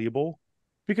fucking valuable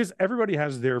because everybody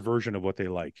has their version of what they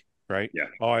like, right? Yeah.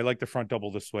 Oh, I like the front double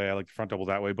this way, I like the front double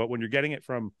that way, but when you're getting it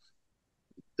from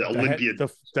the Olympian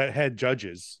the head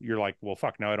judges, you're like, well,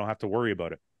 fuck, now I don't have to worry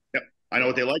about it. Yep, I know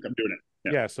what they like. I'm doing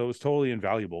it. Yeah, so it was totally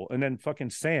invaluable. And then fucking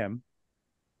Sam.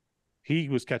 he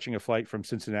was catching a flight from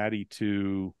Cincinnati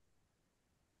to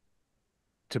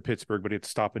Pittsburgh, but he had to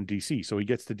stop in DC. So he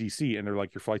gets to DC and they're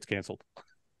like, your flight's canceled.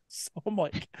 So I'm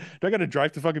like, do I got to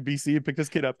drive to fucking BC and pick this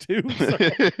kid up too?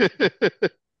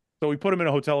 So we put him in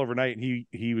a hotel overnight, and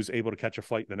he was able to catch a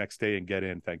flight the next day and get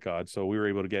in, thank God. So we were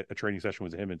able to get a training session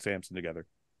with him and Samson together.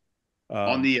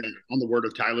 On the word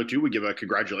of Tyler too, we give a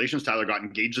congratulations. Tyler got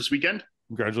engaged this weekend.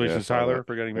 Congratulations, Tyler,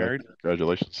 for getting married.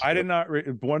 Congratulations. I did not.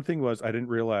 One thing was I didn't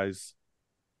realize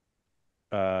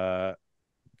they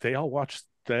all watch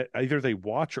that. Either they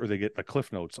watch or they get the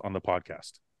cliff notes on the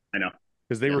podcast. I know,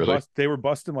 because they were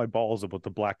busting my balls about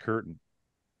the black curtain.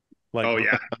 Like, oh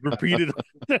yeah, repeated.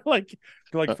 like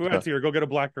Fouad's here, go get a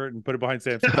black curtain, put it behind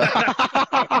Samson.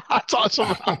 That's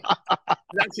awesome.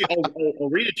 Actually, I'll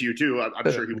read it to you too. I'm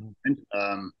sure he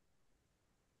will.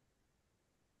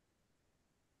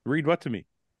 Read what to me?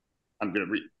 I'm gonna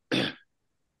read.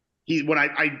 When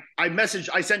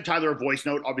I sent Tyler a voice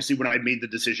note. Obviously, when I made the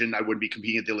decision, I wouldn't be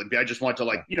competing at the Olympia. I just wanted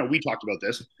to we talked about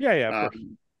this. Yeah,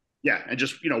 yeah, and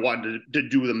just wanted to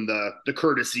do them the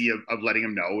courtesy of letting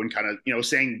him know and kind of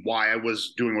saying why I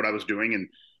was doing what I was doing, and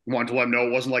wanted to let him know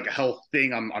it wasn't like a health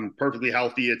thing. I'm perfectly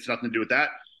healthy. It's nothing to do with that.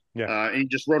 Yeah. And he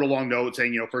just wrote a long note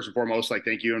saying, first and foremost, like,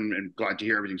 thank you and glad to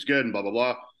hear everything's good and blah blah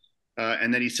blah.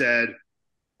 And then he said,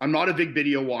 I'm not a big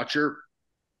video watcher,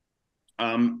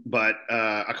 but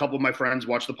a couple of my friends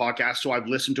watch the podcast, so I've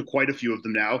listened to quite a few of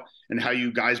them now. And how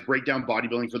you guys break down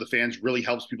bodybuilding for the fans really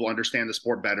helps people understand the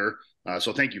sport better.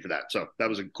 So thank you for that. So that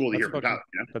was cool to hear from Tyler.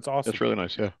 That's awesome. That's really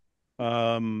nice. Yeah.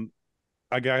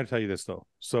 I gotta tell you this though.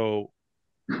 So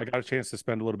I got a chance to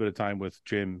spend a little bit of time with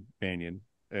Jim Mannion,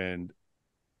 and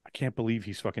I can't believe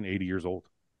he's fucking 80 years old.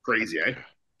 Crazy, eh?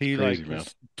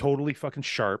 He's totally fucking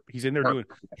sharp. He's in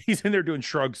there doing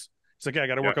shrugs. He's like, yeah, I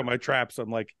got to work on my traps.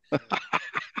 I'm like,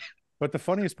 but the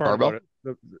funniest part about it,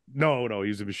 no,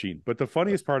 he's a machine. But the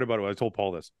funniest part about it, I told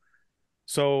Paul this.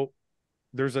 So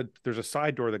there's a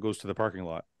side door that goes to the parking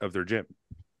lot of their gym.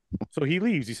 So he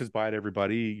leaves. He says bye to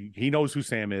everybody. He knows who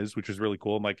Sam is, which is really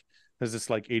cool. I'm like, does this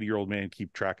like 80-year-old man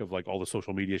keep track of like all the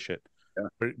social media shit?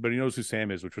 Yeah. But he knows who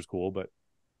Sam is, which was cool. But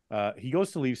he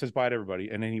goes to leave, says bye to everybody,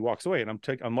 and then he walks away. And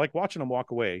I'm like watching him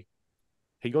walk away.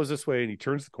 He goes this way and he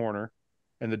turns the corner,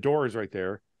 and the door is right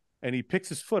there. And he picks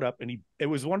his foot up, and it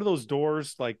was one of those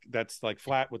doors like that's like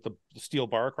flat with the steel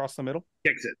bar across the middle.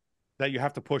 Kicks it that you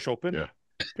have to push open. Yeah.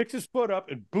 Picks his foot up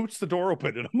and boots the door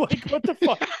open, and I'm like, "What the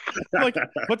fuck? Like,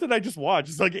 what did I just watch?"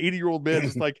 It's like 80-year-old man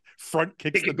just like front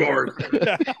kicks the door.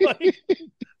 Yeah,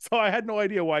 so I had no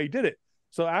idea why he did it.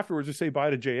 So afterwards, we say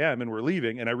bye to JM, and we're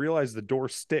leaving, and I realize the door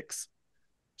sticks.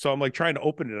 So I'm like trying to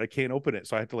open it, I can't open it,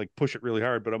 so I have to like push it really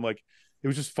hard. But I'm like, it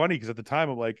was just funny because at the time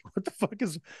I'm like, "What the fuck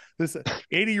is this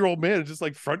 80-year-old man just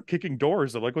like front kicking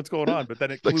doors?" I'm like, "What's going on?" But then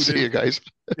it clued in. See you guys.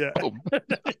 Yeah.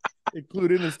 It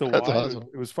clued in as to why. Awesome.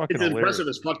 It was fucking hilarious. Impressive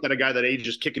as fuck that a guy that age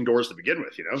is kicking doors to begin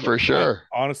with, For sure.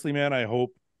 Honestly, man, I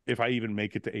hope if I even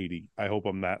make it to 80, I hope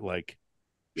I'm that like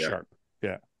sharp.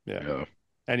 Yeah.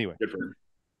 Anyway. Good for him.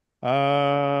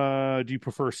 Do you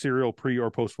prefer cereal pre or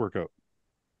post workout?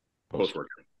 Post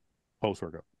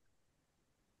workout.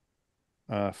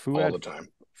 Fouad, all the time.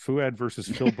 Fouad versus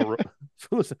Phil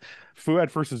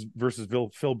Fouad versus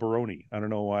Phil Baroni. I don't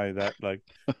know why that like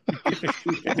he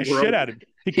kicked the shit out of him.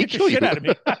 He kicked the shit out of me.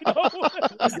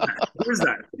 Who's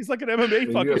that? He's like an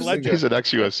MMA fucking legend. He's an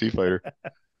ex-UFC fighter.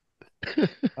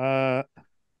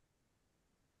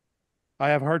 I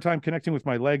have a hard time connecting with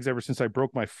my legs ever since I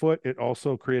broke my foot. It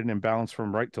also created an imbalance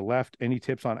from right to left. Any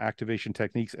tips on activation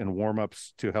techniques and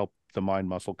warm-ups to help the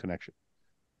mind-muscle connection?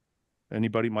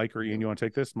 Anybody, Mike or Ian, you want to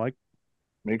take this? Mike?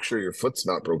 Make sure your foot's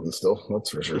not broken still. That's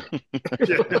for sure.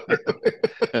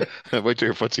 Wait till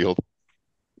your foot's healed.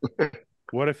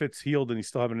 What if it's healed and you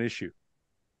still have an issue?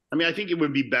 I mean, I think it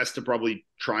would be best to probably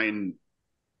try and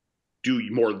do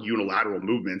more unilateral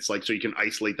movements, like so you can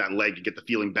isolate that leg and get the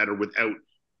feeling better without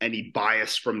any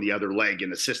bias from the other leg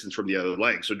and assistance from the other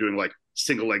leg. So doing like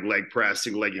single leg press,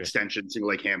 single leg extension, single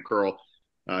leg ham curl,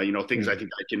 things I think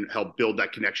that can help build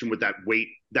that connection with that weight,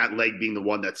 that leg being the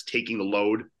one that's taking the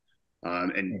load.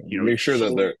 And make sure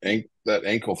that that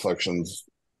ankle flexion's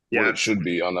what it should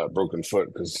be on that broken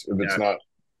foot, because if it's not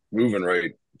moving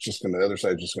right, it's just the other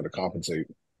side's just gonna compensate.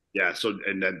 Yeah. So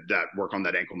and that work on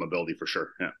that ankle mobility for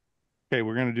sure. Yeah. Okay,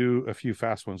 we're gonna do a few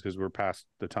fast ones because we're past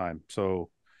the time. So,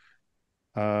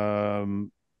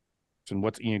 and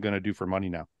what's Ian gonna do for money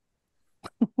now?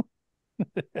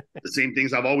 The same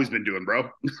things I've always been doing, bro.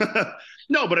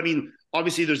 No, but I mean,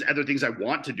 obviously, there's other things I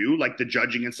want to do, like the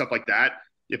judging and stuff like that.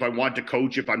 If I want to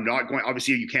coach, if I'm not going,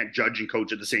 obviously you can't judge and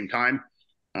coach at the same time.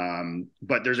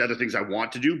 But there's other things I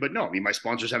want to do. But no, I mean, my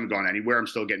sponsors haven't gone anywhere. I'm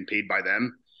still getting paid by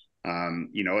them.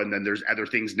 You know, and then there's other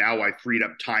things now I freed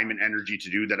up time and energy to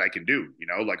do that I can do, you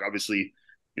know, like obviously,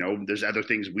 you know, there's other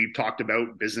things we've talked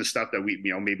about, business stuff that we,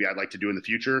 you know, maybe I'd like to do in the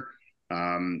future.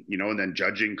 You know, and then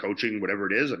judging, coaching, whatever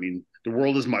it is. I mean, the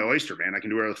world is my oyster, man. I can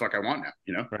do whatever the fuck I want now,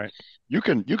 you know? Right. You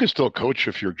can still coach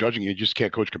if you're judging. You just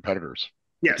can't coach competitors.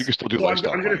 Yes. You can still do so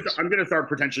lifestyle I'm clients. I'm gonna start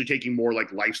potentially taking more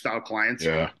like lifestyle clients.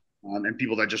 Yeah. And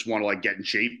people that just want to like get in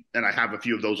shape. And I have a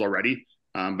few of those already.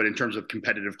 But in terms of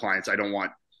competitive clients, I don't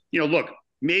want, you know, look,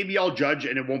 maybe I'll judge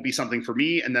and it won't be something for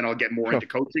me. And then I'll get more into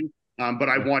coaching. But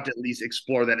I want to at least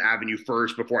explore that avenue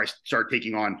first before I start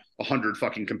taking on 100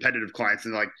 fucking competitive clients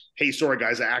and like, hey, sorry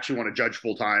guys, I actually want to judge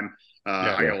full time.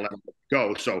 I gotta let them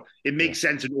go. So it makes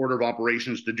sense in order of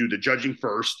operations to do the judging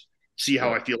first, see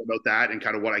how I feel about that and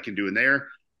kind of what I can do in there.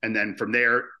 And then from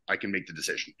there, I can make the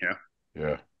decision. You know?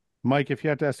 Yeah. Mike, if you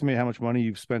had to estimate how much money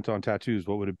you've spent on tattoos,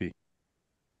 what would it be?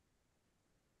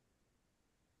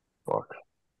 Fuck.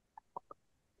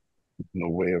 I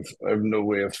have no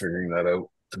way of figuring that out,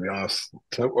 to be honest.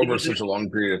 Over such a long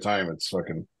period of time, it's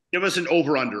fucking. Give us an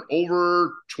over 20K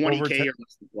or less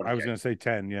than 20K. I was going to say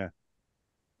 10. Yeah.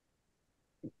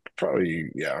 Probably,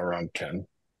 around 10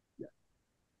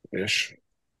 ish.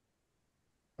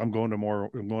 I'm going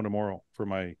tomorrow for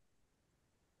my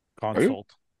consult.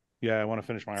 Yeah, I want to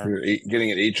finish my arm. You're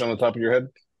getting an H on the top of your head?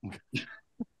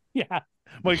 Yeah.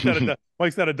 Mike's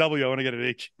got a W. I want to get an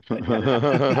H. I was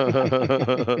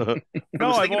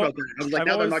thinking about that. I was like,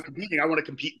 now that I'm not competing, I want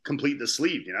to complete the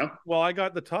sleeve, you know? Well, I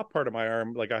got the top part of my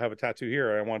arm. Like I have a tattoo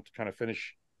here. I want to kind of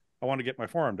finish. I want to get my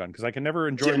forearm done because I can never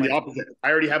enjoy the opposite. I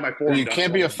already have my forearm done. You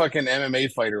can't be a fucking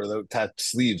MMA fighter without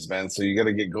sleeves, man. So you got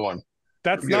to get going.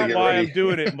 That's not why I'm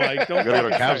doing it, Mike. Don't get our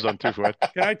calves done too, Fouad.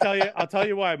 Can I tell you? I'll tell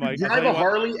you why, Mike. You have a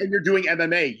Harley and you're doing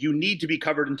MMA. You need to be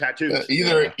covered in tattoos.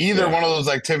 Either one of those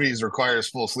activities requires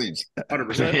full sleeves.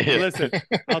 100%. Listen,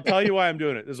 I'll tell you why I'm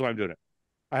doing it. This is why I'm doing it.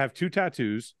 I have 2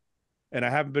 tattoos, and I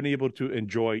haven't been able to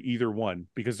enjoy either one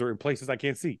because they're in places I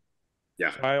can't see.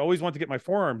 Yeah. So I always want to get my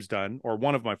forearms done, or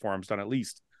one of my forearms done at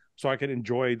least, so I can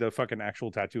enjoy the fucking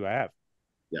actual tattoo I have.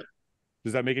 Yeah.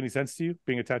 Does that make any sense to you,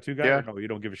 being a tattoo guy? Yeah. No, you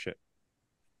don't give a shit.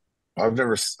 I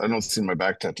don't see my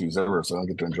back tattoos ever, so I don't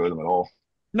get to enjoy them at all.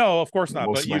 No, of course not.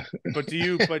 But do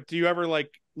you ever like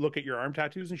look at your arm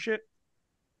tattoos and shit?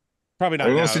 Probably not.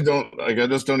 I honestly don't. Like, I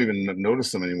just don't even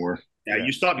notice them anymore. Yeah,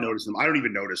 you stop noticing them. I don't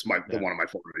even notice the one on my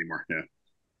forearm anymore. Yeah.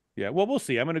 Yeah. Well, we'll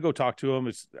see. I'm gonna go talk to him.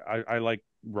 I like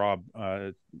Rob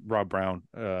Brown.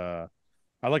 I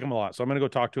like him a lot, so I'm gonna go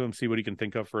talk to him, see what he can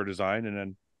think of for a design, and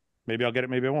then maybe I'll get it,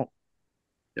 maybe I won't.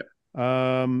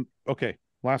 Yeah. Okay.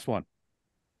 Last one.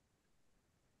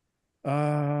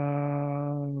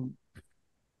 Oh,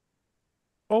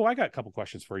 I got a couple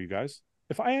questions for you guys.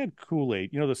 If I had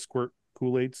Kool-Aid, you know the squirt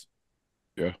Kool-Aids?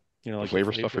 Yeah. You know, like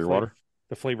flavor stuff for your water?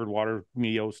 The flavored water,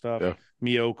 Mio stuff. Yeah.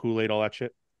 Mio, Kool-Aid, all that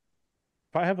shit.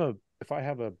 If I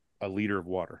have a liter of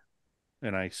water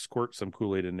and I squirt some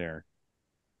Kool-Aid in there,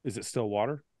 is it still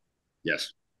water?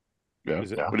 Yes. Yeah.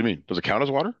 What do you mean? Does it count as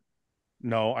water?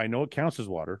 No, I know it counts as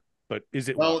water. But is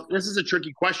it well, water? This is a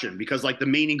tricky question because like the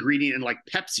main ingredient in like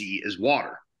Pepsi is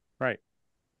water. Right.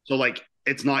 So like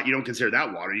it's not, you don't consider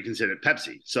that water, you consider it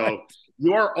Pepsi. So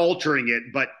you are altering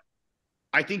it, but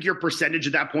I think your percentage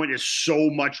at that point is so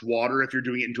much water. If you're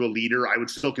doing it into a liter, I would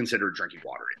still consider it drinking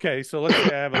water. Okay, so let's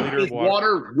say I have a liter of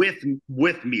water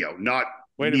with Mio, not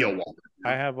Mio water.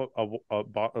 I have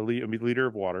a liter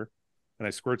of water and I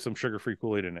squirt some sugar-free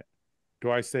Kool-Aid in it.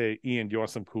 Do I say, Ian, do you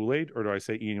want some Kool-Aid, or do I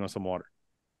say, Ian, you want some water?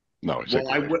 No, well,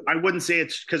 I wouldn't say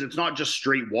it's because it's not just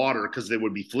straight water because there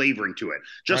would be flavoring to it.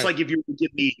 Just like if you would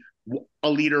give me a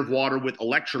liter of water with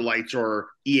electrolytes or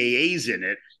EAAs in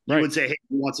it, you would say, hey,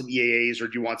 do you want some EAAs or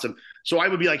do you want some? So I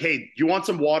would be like, hey, do you want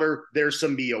some water? There's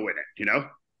some Mio in it, you know?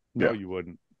 No, you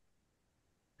wouldn't.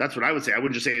 That's what I would say. I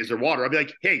wouldn't just say, is there water? I'd be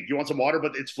like, hey, do you want some water?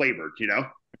 But it's flavored, you know?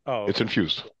 Oh, it's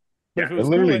infused. Yeah. I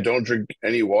literally don't drink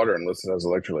any water unless it has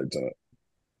electrolytes in it.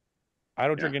 I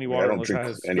don't drink any water unless it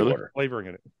has any flavoring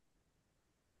in it.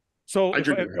 So,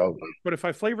 but if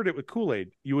I flavored it with Kool-Aid,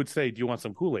 you would say, do you want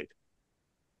some Kool-Aid?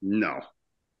 No.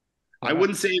 I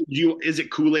wouldn't say, is it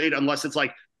Kool-Aid unless it's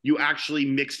like you actually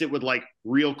mixed it with like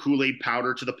real Kool-Aid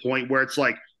powder to the point where it's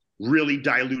like really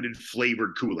diluted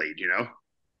flavored Kool-Aid, you know?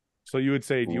 So you would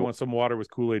say, do you want some water with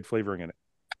Kool-Aid flavoring in it?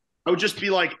 I would just be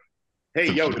like, hey,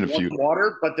 do you want some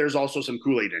water? But there's also some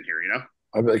Kool-Aid in here, you know?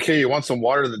 I'd be like, hey, you want some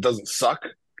water that doesn't suck?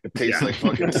 It tastes like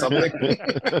fucking something.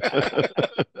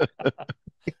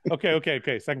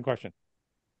 Okay. Second question.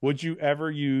 Would you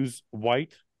ever use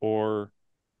white or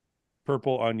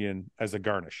purple onion as a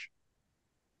garnish?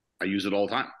 I use it all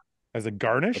the time. As a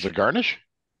garnish? As a garnish?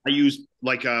 I use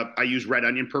red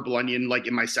onion, purple onion, like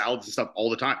in my salads and stuff all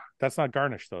the time. That's not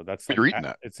garnish though. That's But you're eating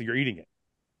that. You're eating it.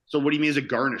 So what do you mean as a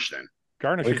garnish then?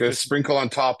 Garnish like is a just, sprinkle on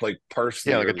top, like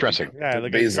parsley. Yeah, like a dressing. Yeah,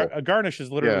 like basil. a garnish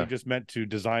is literally just meant to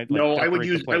design. Like, no, I would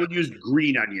use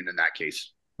green onion in that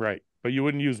case. Right, but you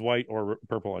wouldn't use white or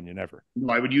purple onion ever.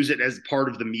 No, I would use it as part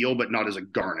of the meal, but not as a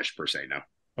garnish per se. No. Okay.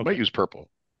 I might use purple.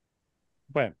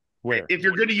 When? Where? If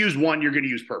you're going to use one, you're going to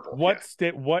use purple.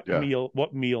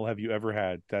 What meal have you ever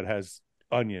had that has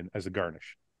onion as a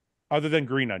garnish, other than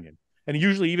green onion? And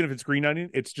usually, even if it's green onion,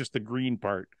 it's just the green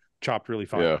part chopped really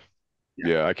fine.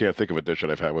 Yeah, I can't think of a dish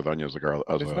that I've had with onion as a garnish.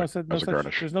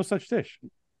 There's no such dish.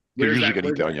 You usually can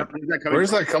eat the onion.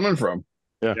 Where's that coming from?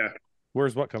 Yeah.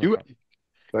 Where's what coming from?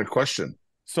 That question.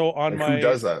 So on who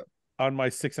does that? On my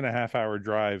 6.5 hour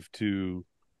drive to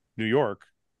New York,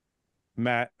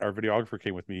 Matt, our videographer,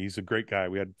 came with me. He's a great guy.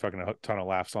 We had fucking a ton of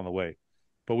laughs on the way,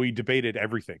 but we debated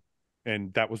everything,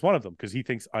 and that was one of them because he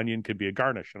thinks onion could be a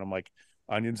garnish, and I'm like,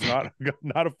 onion's not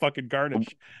a fucking garnish.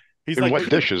 He's in like, what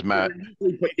dishes, Matt?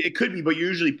 It could be, but you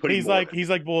usually put. He's like,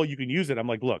 well, you can use it. I'm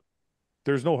like, look,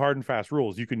 there's no hard and fast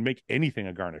rules. You can make anything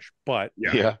a garnish, but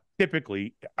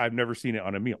typically, I've never seen it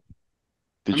on a meal.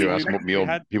 Did you ask him what meal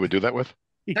he would do that with?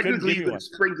 Technically,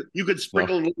 you could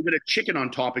sprinkle a little bit of chicken on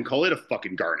top and call it a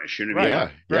fucking garnish. You know what I mean?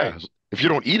 Yeah. If you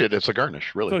don't eat it, it's a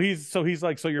garnish, really. So he's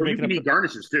like, you're making. You can eat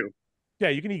garnishes too. Yeah,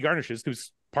 you can eat garnishes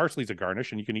because parsley's a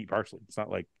garnish, and you can eat parsley. It's not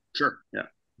like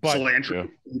but cilantro.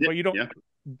 But you don't. Yeah.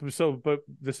 But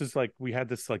this is like we had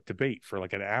this like debate for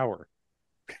like an hour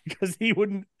because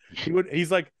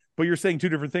he's like, but you're saying two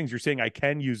different things. You're saying I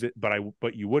can use it,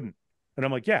 but you wouldn't, and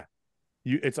I'm like, yeah.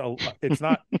 It's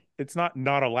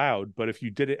not allowed, but if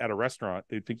you did it at a restaurant,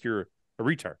 they'd think you're a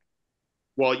retard.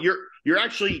 Well, you're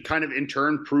actually kind of in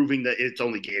turn proving that it's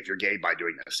only gay if you're gay by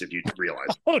doing this, if you realize.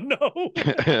 Oh no.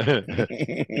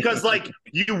 Because like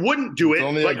you wouldn't do it. It's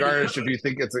only a garnish if you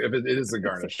think if it is a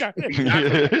garnish.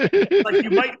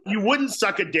 Exactly. Like you wouldn't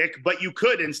suck a dick, but you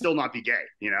could and still not be gay,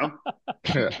 you know?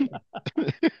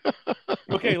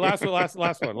 Okay, last one.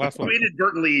 You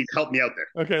inadvertently help me out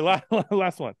there. Okay,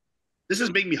 last one. This is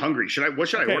making me hungry. What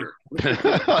should I order?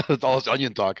 It's all this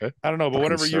onion talk, huh? I don't know, but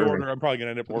whatever you order, I'm probably gonna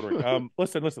end up ordering.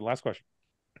 Listen, last question.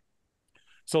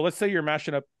 So let's say you're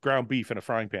mashing up ground beef in a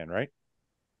frying pan, right?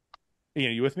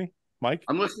 Ian, are you with me? Mike?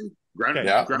 I'm listening.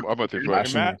 I'm with you.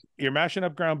 You're mashing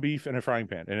up ground beef in a frying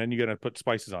pan, and then you're gonna put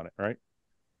spices on it, right?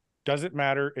 Does it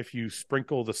matter if you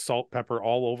sprinkle the salt, pepper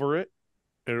all over it,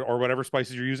 or whatever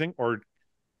spices you're using, or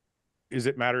does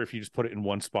it matter if you just put it in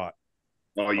one spot?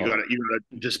 Oh, you gotta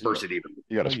disperse it even.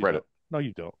 You gotta spread it. No,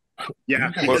 you don't.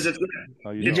 Yeah, because it's.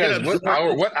 You guys,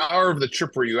 what hour of the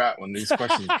trip were you at when these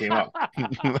questions came up?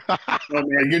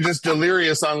 You're just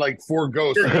delirious on like 4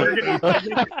 ghosts. What if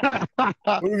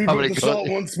you put the salt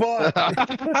in one spot?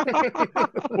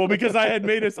 Well, because I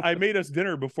made us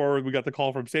dinner before we got the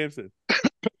call from Samson. So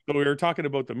we were talking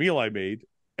about the meal I made,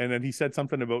 and then he said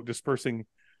something about dispersing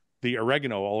the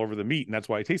oregano all over the meat, and that's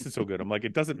why it tasted so good. I'm like,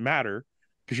 it doesn't matter.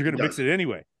 Because you're going to mix it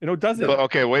anyway. It doesn't. But,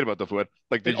 okay, wait about the food.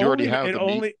 Like, did you already have the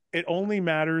meat? It only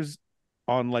matters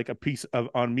on like a piece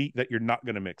on meat that you're not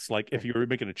going to mix. Like if you were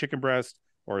making a chicken breast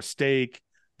or a steak.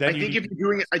 Then if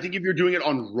you're doing it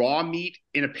on raw meat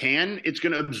in a pan, it's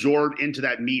going to absorb into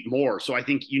that meat more. So I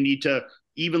think you need to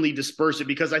evenly disperse it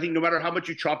because I think no matter how much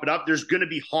you chop it up, there's going to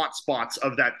be hot spots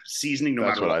of that seasoning.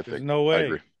 That's matter what what. I think. There's no way. I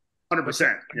agree.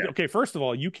 100%. Yeah. Okay, first of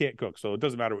all, you can't cook, so it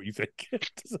doesn't matter what you think.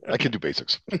 I can do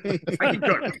basics. I can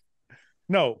cook.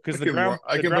 No, because I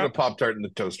can put a Pop-Tart in the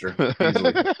toaster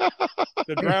easily.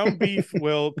 The ground beef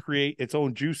will create its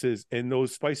own juices, and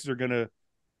those spices are going to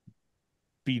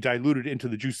be diluted into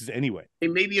the juices anyway.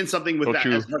 And maybe in something with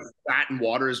as much fat and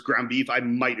water as ground beef, I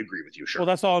might agree with you. Sure. Well,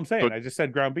 that's all I'm saying. I just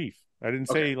said ground beef. I didn't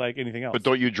say like anything else. But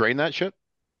don't you drain that shit?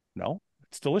 No.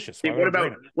 It's delicious. Hey,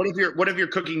 what if you're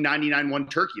cooking 99-1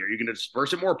 turkey? Are you going to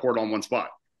disperse it more or pour it on one spot?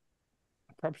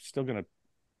 I'm probably still going to.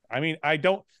 I mean, I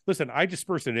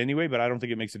disperse it anyway, but I don't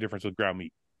think it makes a difference with ground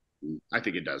meat. I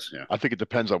think it does. Yeah. I think it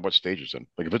depends on what stage it's in.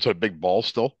 Like if it's a big ball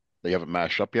still that you haven't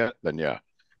mashed up yet, then yeah.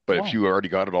 But if you already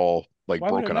got it all like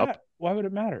broken up, why would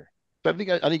it matter? I think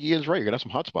Ian's right. You're gonna have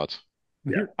some hot spots.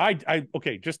 Yeah.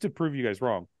 Okay, just to prove you guys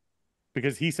wrong,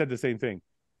 because he said the same thing.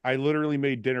 I literally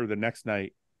made dinner the next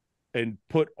night and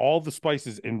put all the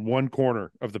spices in one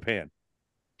corner of the pan,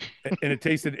 and it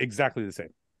tasted exactly the same.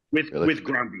 With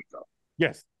ground beef, though.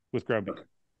 Yes, with ground beef.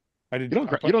 I didn't.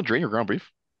 You don't drain your ground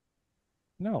beef.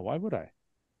 No, why would I?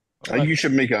 I think you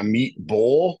should make a meat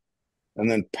bowl and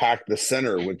then pack the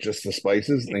center with just the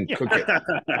spices and cook it.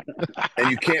 And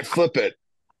you can't flip it.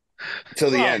 till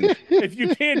the Well, end. if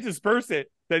you can't disperse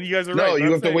it, then you guys are No, right.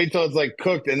 you have to wait till it's like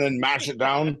cooked and then mash it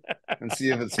down and see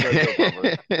if it spreads out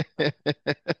properly.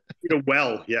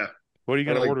 Well, yeah. What are you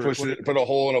Or gonna like order? push it, put a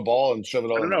hole in a ball and shove it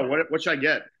all I don't in know. there. What should I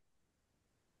get?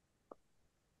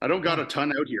 I don't got a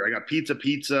ton out here. I got pizza.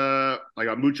 I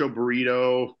got mucho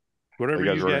burrito, Whatever You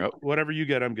guys you ordering get, out? whatever you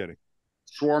get, I'm getting.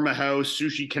 shawarma house,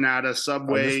 sushi Canada, I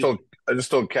Subway.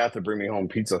 just told Kat to bring me home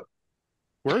pizza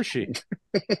Where is she?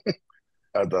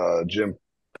 at the gym.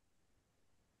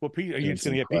 What pizza? Are you Doing just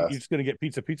gonna some get? class. You just gonna get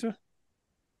pizza? Pizza?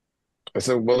 I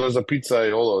said, well, there's a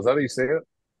Pizzaiolo. Is that how you say it?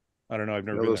 I don't know. I've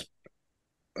never You know been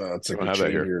those, it's We like don't a have that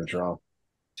chain here. here in Toronto.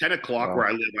 10 o'clock Wow. where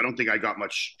I live. I don't think I got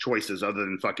much choices other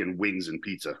than fucking wings and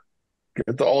pizza.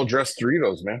 Get the all dressed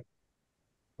Doritos, man.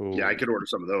 there. Yeah, I could order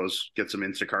some of those. Get some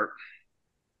Instacart.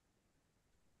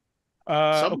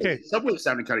 Okay. Subway's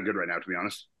sounding kind of good right now, to be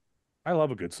honest. I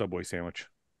love a good Subway sandwich.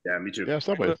 Yeah, me too. Yeah,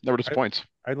 Subway never disappoints.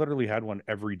 I literally had one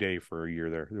every day for a year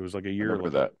there. There was like a I year never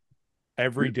like did that.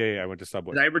 every day I went to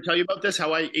Subway. Did I ever tell you about this?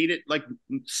 How I ate it like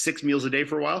 6 meals a day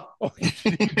for a while? Oh,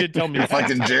 you did tell me that.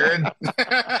 Fucking Jared.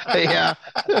 Yeah.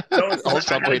 Whole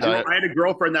Subway diet. I had a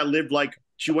girlfriend that lived like,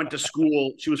 she went to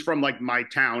school. She was from like my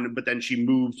town, but then she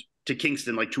moved to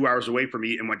Kingston, like 2 hours away from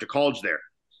me, and went to college there.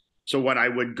 So when I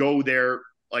would go there,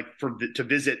 like to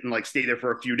visit and like stay there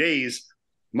for a few days,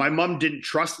 my mom didn't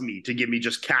trust me to give me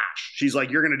just cash. She's like,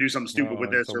 you're going to do something stupid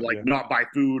with this, or like not buy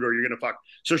food, or you're going to fuck.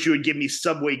 So she would give me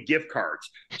Subway gift cards.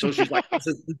 So she's like,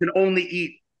 you can only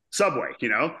eat Subway, you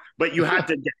know, but you had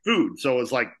to get food. So it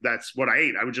was like, that's what I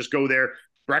ate. I would just go there,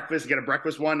 breakfast, get a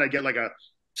breakfast one. I get like a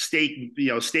steak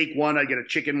one. I get a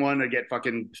chicken one. I get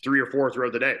fucking 3 or 4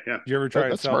 throughout the day. Yeah. You ever try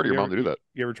That's smart of your mom to do that.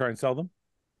 You ever try and sell them?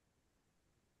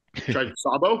 Tried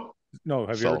Sabo? No.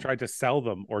 Have you ever tried to sell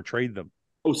them or trade them?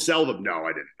 Oh, sell them? No, I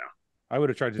didn't know. I would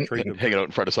have tried to trade them. Hang it out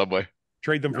in front of Subway.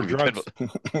 Trade them for Give you drugs.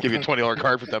 Give you a $20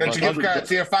 card for that. Get your gift cards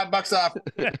here, $5 off.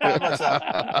 $5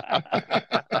 off.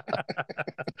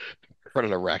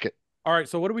 Running a racket. All right.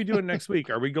 So what are we doing next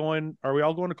week? Are we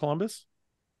all going to Columbus?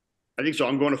 I think so.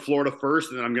 I'm going to Florida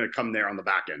first, and then I'm going to come there on the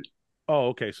back end. Oh,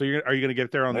 okay. So are you going to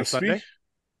get there on the Sunday? Week?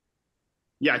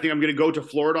 Yeah, I think I'm going to go to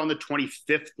Florida on the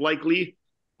 25th, likely.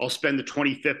 I'll spend the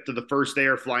 25th to the first day,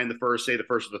 or fly in the first, say the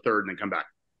first or the third, and then come back.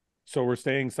 So we're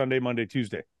staying Sunday, Monday,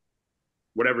 Tuesday.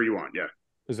 Whatever you want, yeah.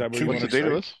 Is that what you What's want the to date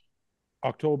say? of this?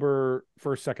 October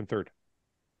 1st, 2nd, 3rd.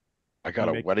 I got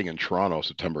a wedding in Toronto,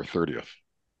 September 30th.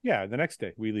 Yeah, the next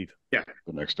day we leave. The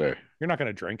next day. You're not going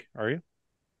to drink, are you?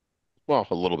 Well,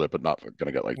 a little bit, but not going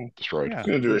to get like destroyed. Yeah. I'm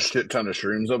going to do a shit ton of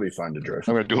shrooms. I'll be fine to drive.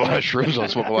 I'm going to do a lot of shrooms. I'll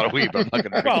smoke a lot of weed, but I'm not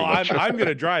going to drink Well, too much. I'm going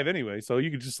to drive anyway, so you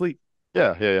can just sleep.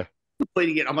 Yeah.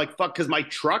 Complaining it. I'm like, fuck, because my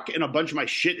truck and a bunch of my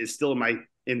shit is still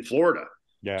in Florida.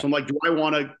 Yeah. So I'm like, do I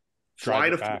want to fly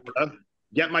Drive to it back. Florida,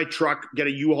 get my truck, get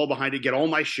a U-Haul behind it, get all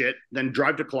my shit, then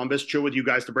drive to Columbus, chill with you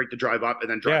guys to break the drive up,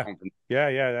 and then drive home from there.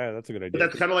 Yeah. That's a good idea. But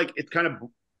that's kind of like, it's kind of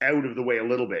out of the way a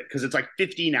little bit, because it's like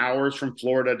 15 hours from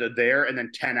Florida to there, and then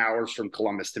 10 hours from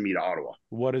Columbus to me to Ottawa.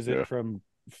 What is it from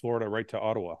Florida right to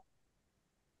Ottawa?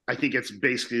 I think it's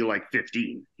basically like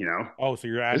 15, you know? Oh, so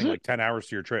you're adding like 10 hours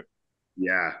to your trip.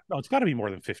 Yeah. No, it's got to be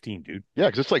more than 15, dude. Yeah,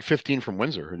 because it's like 15 from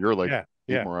Windsor, and you're like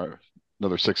Yeah.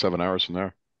 Another 6-7 hours from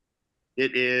there.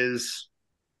 It is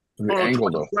The angle,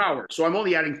 though. 22 hours. So I'm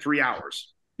only adding 3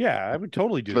 hours. Yeah, I would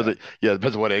totally do Depends that.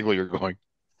 depends on what angle you're going.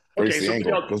 Where's Okay, the so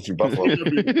angle? Goes through Buffalo. you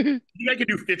think I could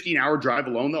do 15-hour drive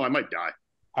alone, though? I might die.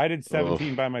 I did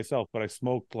 17 by myself, but I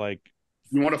smoked like...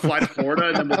 You want to fly to Florida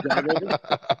and then we'll drive over?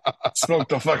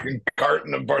 Smoked a fucking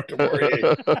carton of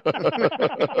Bartolomeo.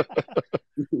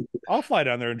 I'll fly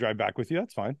down there and drive back with you.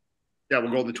 That's fine. Yeah,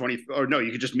 we'll go the 20. Or no,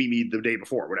 you could just meet me the day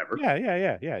before, whatever. Yeah.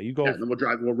 You go Yeah, then we'll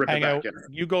drive. We'll rip it hang back. out. Yeah.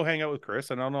 You go hang out with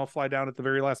Chris, and I'll fly down at the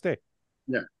very last day.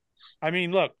 Yeah. I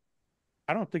mean, look,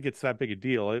 I don't think it's that big a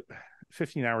deal.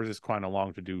 15 hours is kind of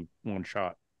long to do one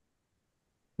shot.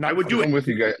 I would do I'll come it with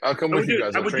you guys. I'll come with you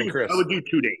guys. I'll train Chris. I would do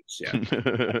 2 days. Yeah.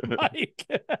 Mike.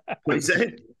 What you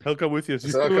say? He'll come with you.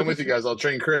 So I'll come with you guys. I'll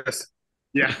train Chris.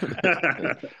 Yeah.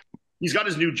 He's got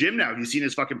his new gym now. Have you seen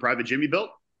his fucking private gym he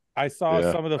built? I saw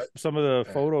some of the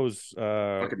photos.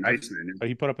 Fucking nice, man.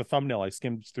 He put up a thumbnail. I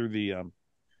skimmed through the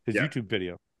his YouTube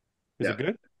video. Is it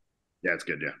good? Yeah, it's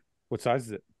good. Yeah. What size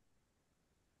is it?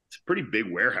 It's a pretty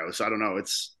big warehouse. I don't know.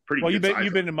 It's pretty. Well, good size.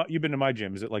 you've been to my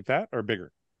gym. Is it like that or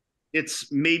bigger?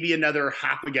 It's maybe another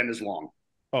half again as long.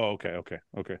 Oh, okay.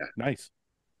 Yeah. Nice.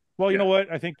 Well, you know what?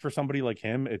 I think for somebody like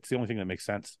him, it's the only thing that makes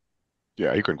sense.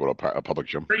 Yeah, he couldn't go to a public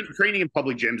gym. Training in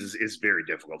public gyms is very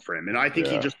difficult for him, and I think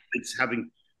he just likes having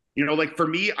You know, like for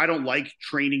me, I don't like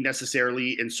training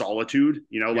necessarily in solitude.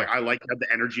 You know, like I like to have the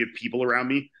energy of people around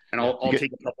me, and I'll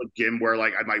take a public gym where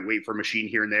like I might wait for a machine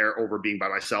here and there over being by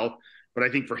myself. But I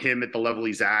think for him at the level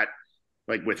he's at,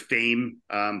 like with fame,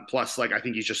 plus like I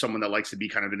think he's just someone that likes to be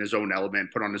kind of in his own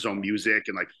element, put on his own music,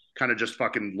 and like kind of just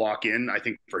fucking lock in. I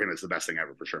think for him it's the best thing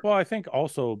ever for sure. Well, I think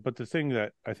also, but the thing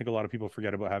that I think a lot of people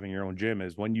forget about having your own gym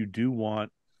is when you do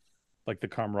want like the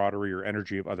camaraderie or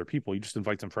energy of other people, you just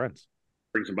invite some friends.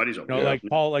 Bring some buddies over. You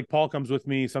know, like Paul comes with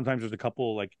me. Sometimes there's a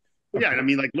couple like. Yeah, and I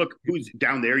mean, like, look who's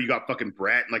down there. You got fucking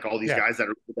Brett and like all these guys that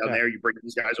are down there. You bring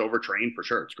these guys over, train for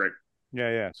sure. It's great.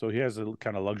 Yeah. So he has a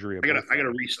kind of luxury. Of I gotta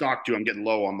restock too. I'm getting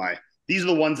low on my. These are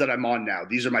the ones that I'm on now.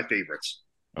 These are my favorites.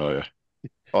 Oh yeah.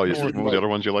 Oh, yes. What were the other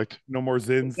ones you liked? No more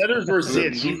Zins. Others were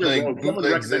Zins. These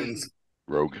are Zins.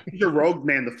 Rogue. These are Rogue,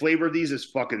 man. The flavor of these is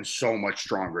fucking so much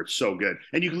stronger. It's so good.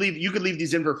 And you could leave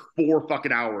these in for 4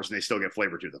 fucking hours and they still get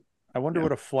flavor to them. I wonder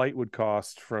what a flight would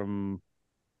cost from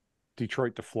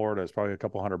Detroit to Florida. It's probably a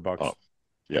couple $100. Oh,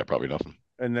 yeah, probably nothing.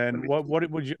 And then what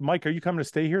would you, Mike? Are you coming to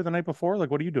stay here the night before? Like,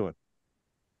 what are you doing?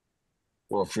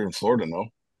 Well, if you're in Florida, no.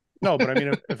 No, but I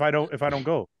mean, if I don't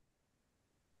go,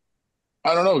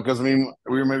 I don't know because I mean,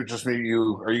 we maybe just meet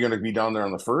you. Are you going to be down there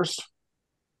on the 1st?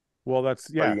 Well, Are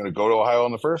you going to go to Ohio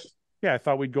on the 1st? Yeah, I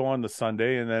thought we'd go on the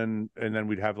Sunday and then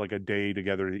we'd have like a day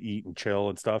together to eat and chill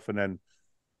and stuff, and then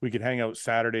we could hang out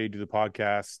Saturday, do the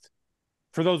podcast.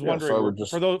 For those wondering,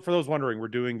 for those wondering, we're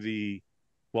doing the.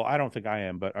 Well, I don't think I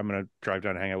am, but I'm going to drive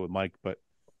down and hang out with Mike. But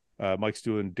Mike's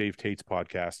doing Dave Tate's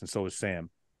podcast, and so is Sam.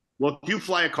 Well, if you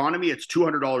fly economy, it's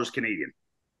 $200 Canadian.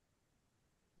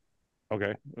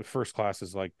 Okay, first class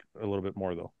is like a little bit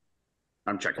more though.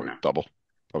 I'm checking now.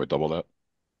 Probably double that.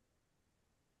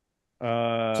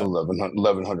 It's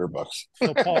 $1,100.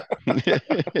 So Paul,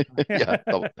 yeah.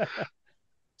 Double.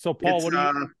 So Paul, it's, what do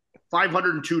you?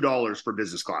 $502 for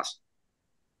business class.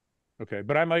 Okay,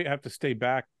 but I might have to stay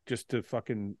back just to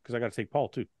fucking because I got to take Paul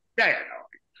too. Yeah.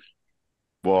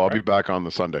 Well, I'll be back on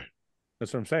the Sunday.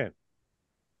 That's what I'm saying.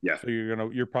 Yeah. So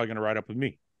you're probably gonna ride up with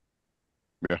me.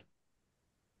 Yeah.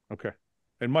 Okay.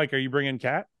 And Mike, are you bringing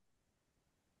Kat?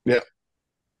 Yeah.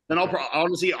 Then I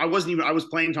was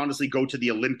planning to honestly go to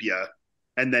the Olympia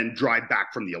and then drive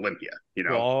back from the Olympia, you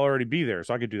know. Well, I'll already be there,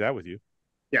 so I could do that with you.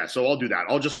 Yeah, so I'll do that.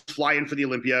 I'll just fly in for the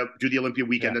Olympia, do the Olympia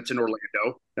weekend that's in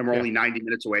Orlando. Then we're only 90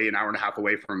 minutes away, an hour and a half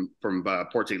away from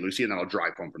Port St. Lucie, and then I'll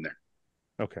drive home from there.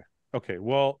 Okay.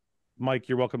 Well, Mike,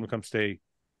 you're welcome to come stay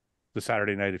the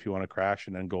Saturday night if you want to crash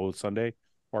and then go Sunday,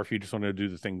 or if you just want to do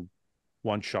the thing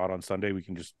one shot on Sunday, we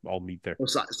can just all meet there. Well,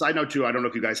 side note too, I don't know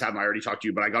if you guys have them. I already talked to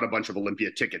you, but I got a bunch of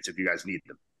Olympia tickets if you guys need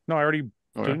them. No, I already.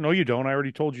 No, you don't. I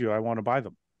already told you I want to buy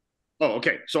them. Oh,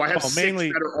 okay. So I have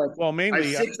mainly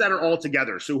six that are all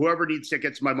together. So whoever needs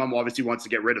tickets, my mom obviously wants to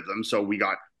get rid of them. So we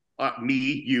got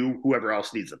me, you, whoever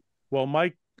else needs them. Well,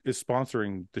 Mike is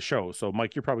sponsoring the show, so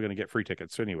Mike, you're probably going to get free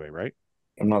tickets anyway, right?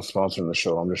 I'm not sponsoring the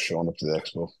show. I'm just showing up to the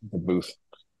expo, the booth.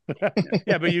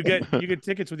 Yeah, but you get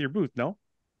tickets with your booth, no?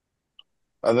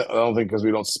 I don't think because we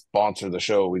don't sponsor the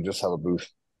show, we just have a booth.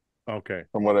 Okay,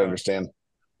 from what I understand.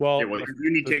 Well, if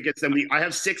you need tickets, then I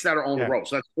have 6 that are on the row,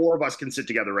 so that's 4 of us can sit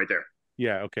together right there.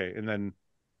 Yeah, okay, and then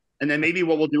maybe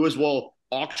what we'll do is we'll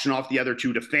auction off the other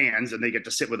 2 to fans, and they get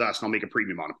to sit with us, and I'll make a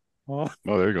premium on them. Oh,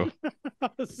 there you go.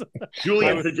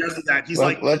 Julian suggested that. He's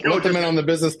let them in on the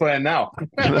business plan now.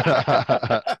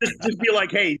 just be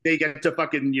like, hey, they get to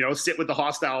fucking sit with the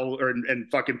hostile and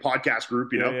fucking podcast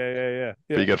group, you know. Yeah.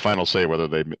 But you get final say whether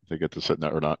they get to sit in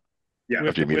that or not. Yeah,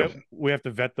 we have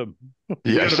to vet them.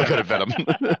 Yeah, still gotta vet them.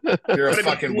 You're a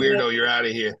fucking weirdo. You're out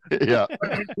of here. Yeah.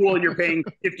 Cool, and you're paying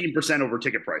 15% over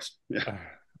ticket price. Yeah.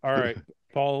 All right,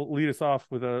 Paul, leave us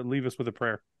with a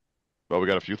prayer. Well, we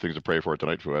got a few things to pray for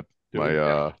tonight, Fouad.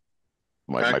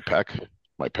 My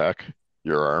pack,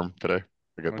 your arm today.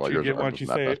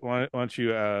 Why don't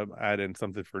you add in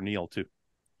something for Neil too?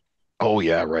 Oh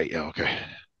yeah, right. Yeah, okay.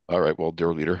 All right. Well,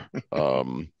 dear leader,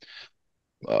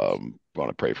 want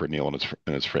to pray for Neil and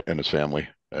his family,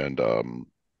 and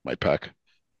my pack,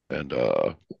 and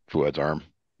Fouad's arm,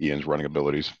 Ian's running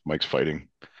abilities, Mike's fighting,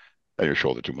 and your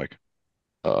shoulder too, Mike.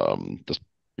 Just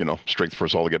strength for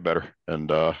us all to get better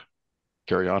and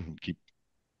carry on, keep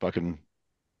fucking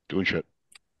doing shit.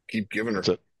 Keep giving her. That's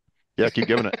it. Yeah, keep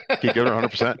giving it. Keep giving her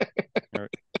 100%. Right.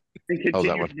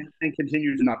 And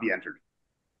continue to not be entered.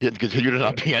 Yeah, continue to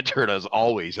not be entered as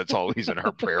always. That's always in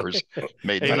our prayers.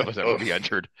 May none of us ever be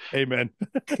entered. Amen.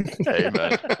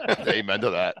 Amen. Amen to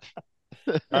that.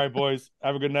 All right, boys.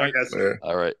 Have a good night. All right,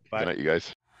 All right. Bye. Good night, you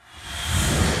guys.